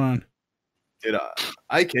on it. Hold on. Dude,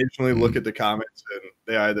 I occasionally look at the comments and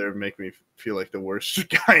they either make me feel like the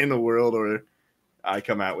worst guy in the world or I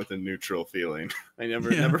come out with a neutral feeling. I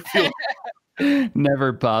never feel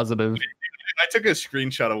never positive. I took a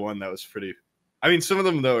screenshot of one that was pretty. I mean, some of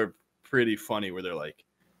them though are pretty funny where they're like,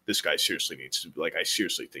 this guy seriously needs to, like, I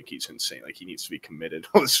seriously think he's insane. Like he needs to be committed.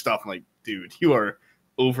 All this stuff. I'm like, dude, you are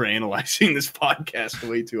overanalyzing this podcast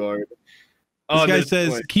way too hard. This guy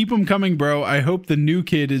says, keep him coming, bro. I hope the new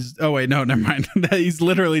kid is... Oh, wait, no, never mind. He's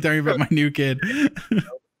literally talking about my new kid.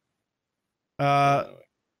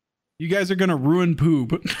 You guys are going to ruin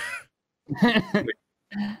Poob.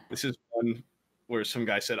 This is one where some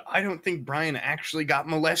guy said, I don't think Bryan actually got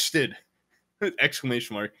molested.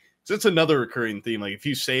 Exclamation mark. So it's another recurring theme. Like, if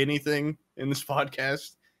you say anything in this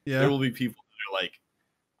podcast, there will be people that are like,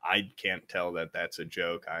 I can't tell that that's a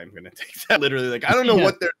joke. I'm going to take that literally. Like, I don't know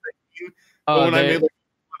what they're thinking. But when I made like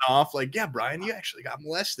off, like, yeah, Bryan, you actually got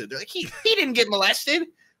molested. They're like, he didn't get molested.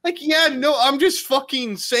 Like, yeah, no, I'm just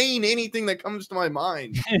fucking saying anything that comes to my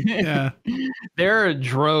mind. Yeah. There are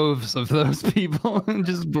droves of those people who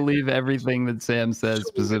just believe everything that Sam says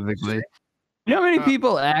specifically. You know how many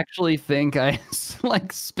people actually think I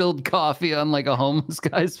like spilled coffee on like a homeless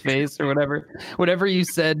guy's face or whatever you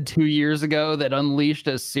said 2 years ago that unleashed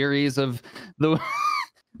a series of the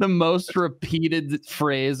most repeated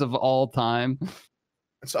phrase of all time.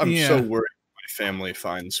 I'm so worried my family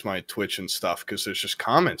finds my Twitch and stuff because there's just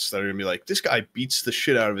comments that are gonna be like, this guy beats the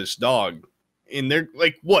shit out of his dog. And they're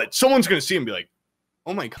like, what? Someone's gonna see him and be like,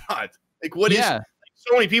 oh my God. Like, what is like,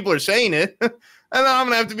 so many people are saying it. And then I'm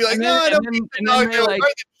gonna have to be like, no, I don't beat the dog. They're like,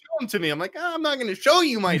 show him to me. I'm like, oh, I'm not gonna show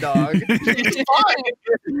you my dog. It's fine.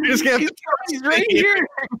 You're just gonna have to he's right here.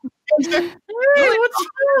 what's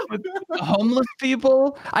with homeless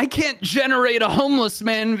people? I can't generate a homeless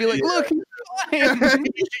man and be like, look, he's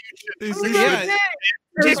fine.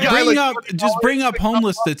 Just bring up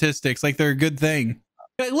homeless statistics like they're a good thing.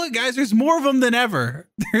 Like, look, guys, there's more of them than ever.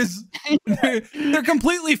 They're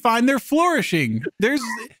completely fine. They're flourishing. There's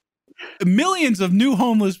millions of new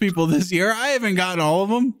homeless people this year. I haven't gotten all of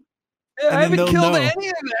them. Yeah, I haven't killed any of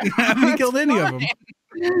them. I haven't killed any of them.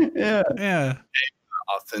 Yeah.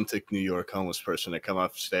 Authentic New York homeless person to come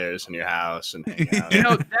upstairs in your house and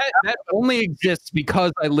that only exists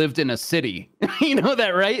because I lived in a city. You know that,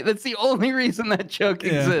 right? That's the only reason that joke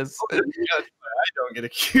exists. I don't get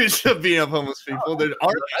accused of beating up homeless people. There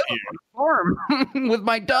are farm with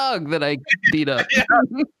my dog that I beat up.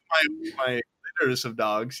 my litters of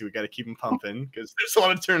dogs. We got to keep them pumping because there's a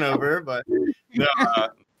lot of turnover. But no,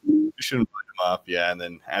 you shouldn't put them up, and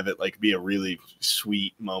then have it like be a really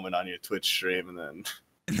sweet moment on your Twitch stream, and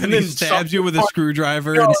then he stabs you with a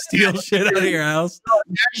screwdriver and steals shit out of your house.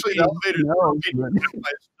 Actually, the elevator my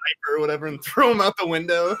sniper or whatever, and throw him out the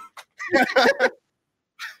window.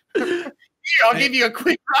 I'll give you a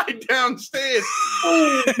quick ride downstairs.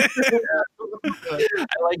 I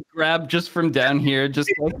like grab just from down here,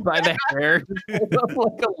 just like by the hair, like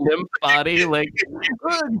a limp body, like.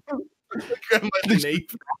 Grab my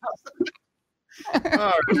nape.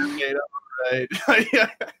 All right.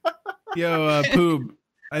 Yo, Poob,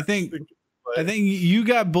 I think you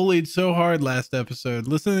got bullied so hard last episode.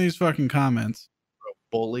 Listen to these fucking comments.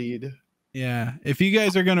 Bullied. Yeah. If you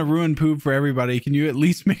guys are going to ruin Poob for everybody, can you at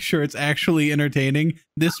least make sure it's actually entertaining?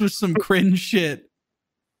 This was some cringe shit.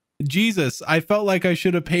 Jesus, I felt like I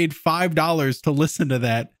should have paid $5 to listen to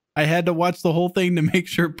that. I had to watch the whole thing to make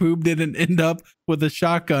sure Poob didn't end up with a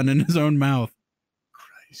shotgun in his own mouth.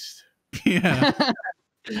 Christ. Yeah.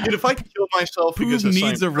 Dude, if I kill myself Poob because of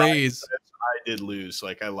needs a raise. I did lose.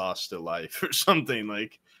 Like I lost a life or something.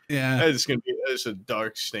 Like it's a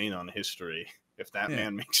dark stain on history. If that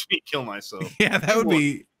man makes me kill myself. Yeah, that would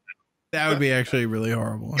be actually really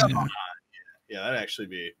horrible. Yeah, that'd actually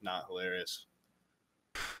be not hilarious.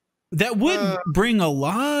 That would bring a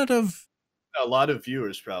lot of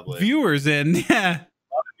viewers probably. Viewers in, yeah.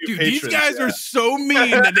 Dude, patrons, these guys are so mean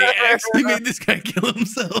that they actually made this guy kill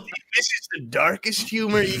himself. This is the darkest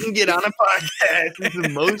humor you can get on a podcast. It's the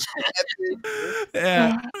most epic.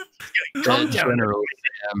 Yeah. Calm down. All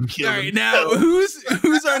right, now who's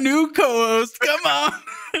our new co-host? Come on.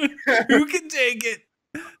 Who can take it?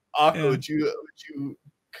 Aqua, would you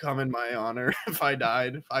come in my honor if I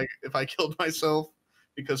died? If I killed myself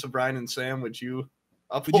because of Bryan and Sam, would you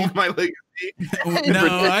uphold my legacy? No,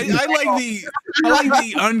 I like the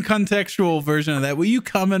uncontextual version of that. Will you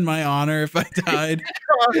come in my honor if I died?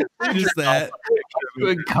 Just that.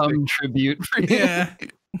 Good come tribute for you. Yeah.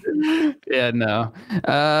 Yeah, no.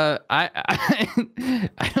 I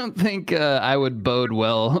don't think I would bode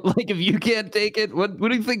well. Like if you can't take it, what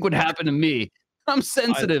do you think would happen to me? I'm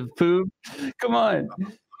sensitive, Poob. Come on. I'm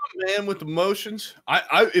a man with emotions.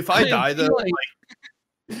 If I die though, like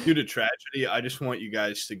due to tragedy, I just want you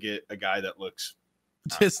guys to get a guy that looks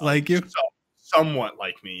just like you, somewhat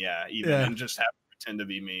like me, and just have to pretend to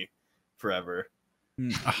be me forever.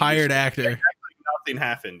 A hired actor. Like nothing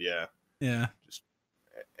happened, yeah.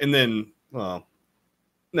 And then, well,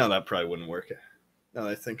 no, that probably wouldn't work. Now that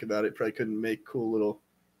I think about it, probably couldn't make cool little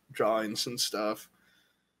drawings and stuff.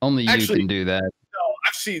 Only you can do that. No,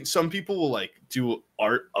 I've seen some people will like do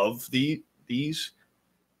art of these.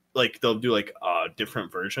 Like they'll do like a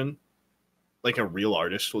different version. Like a real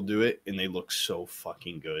artist will do it and they look so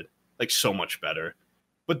fucking good. Like so much better.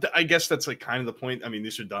 But I guess that's like kind of the point. I mean,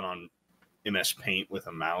 these are done on MS Paint with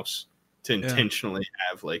a mouse to intentionally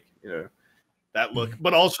have like, that look.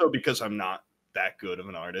 But also because I'm not that good of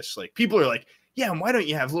an artist. Like people are like, yeah, and why don't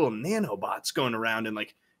you have little nanobots going around and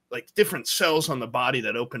like different cells on the body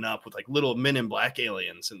that open up with like little Men in Black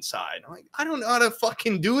aliens inside? I'm like, I don't know how to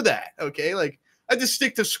fucking do that. Okay. Like I just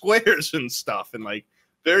stick to squares and stuff and like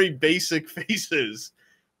very basic faces.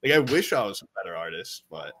 Like I wish I was a better artist,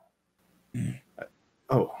 but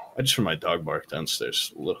I just heard my dog bark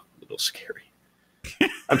downstairs. A little scary.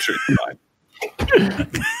 I'm sure he's fine.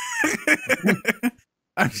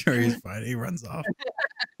 I'm sure he's fine. He runs off.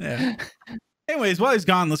 Yeah. Anyways, while he's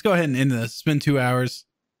gone, let's go ahead and end this. It's been 2 hours.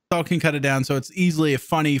 So can cut it down so it's easily a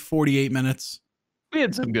funny 48 minutes. We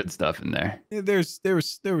had some good stuff in there. There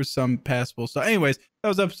was some passable stuff. Anyways, that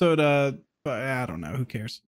was episode I don't know, who cares?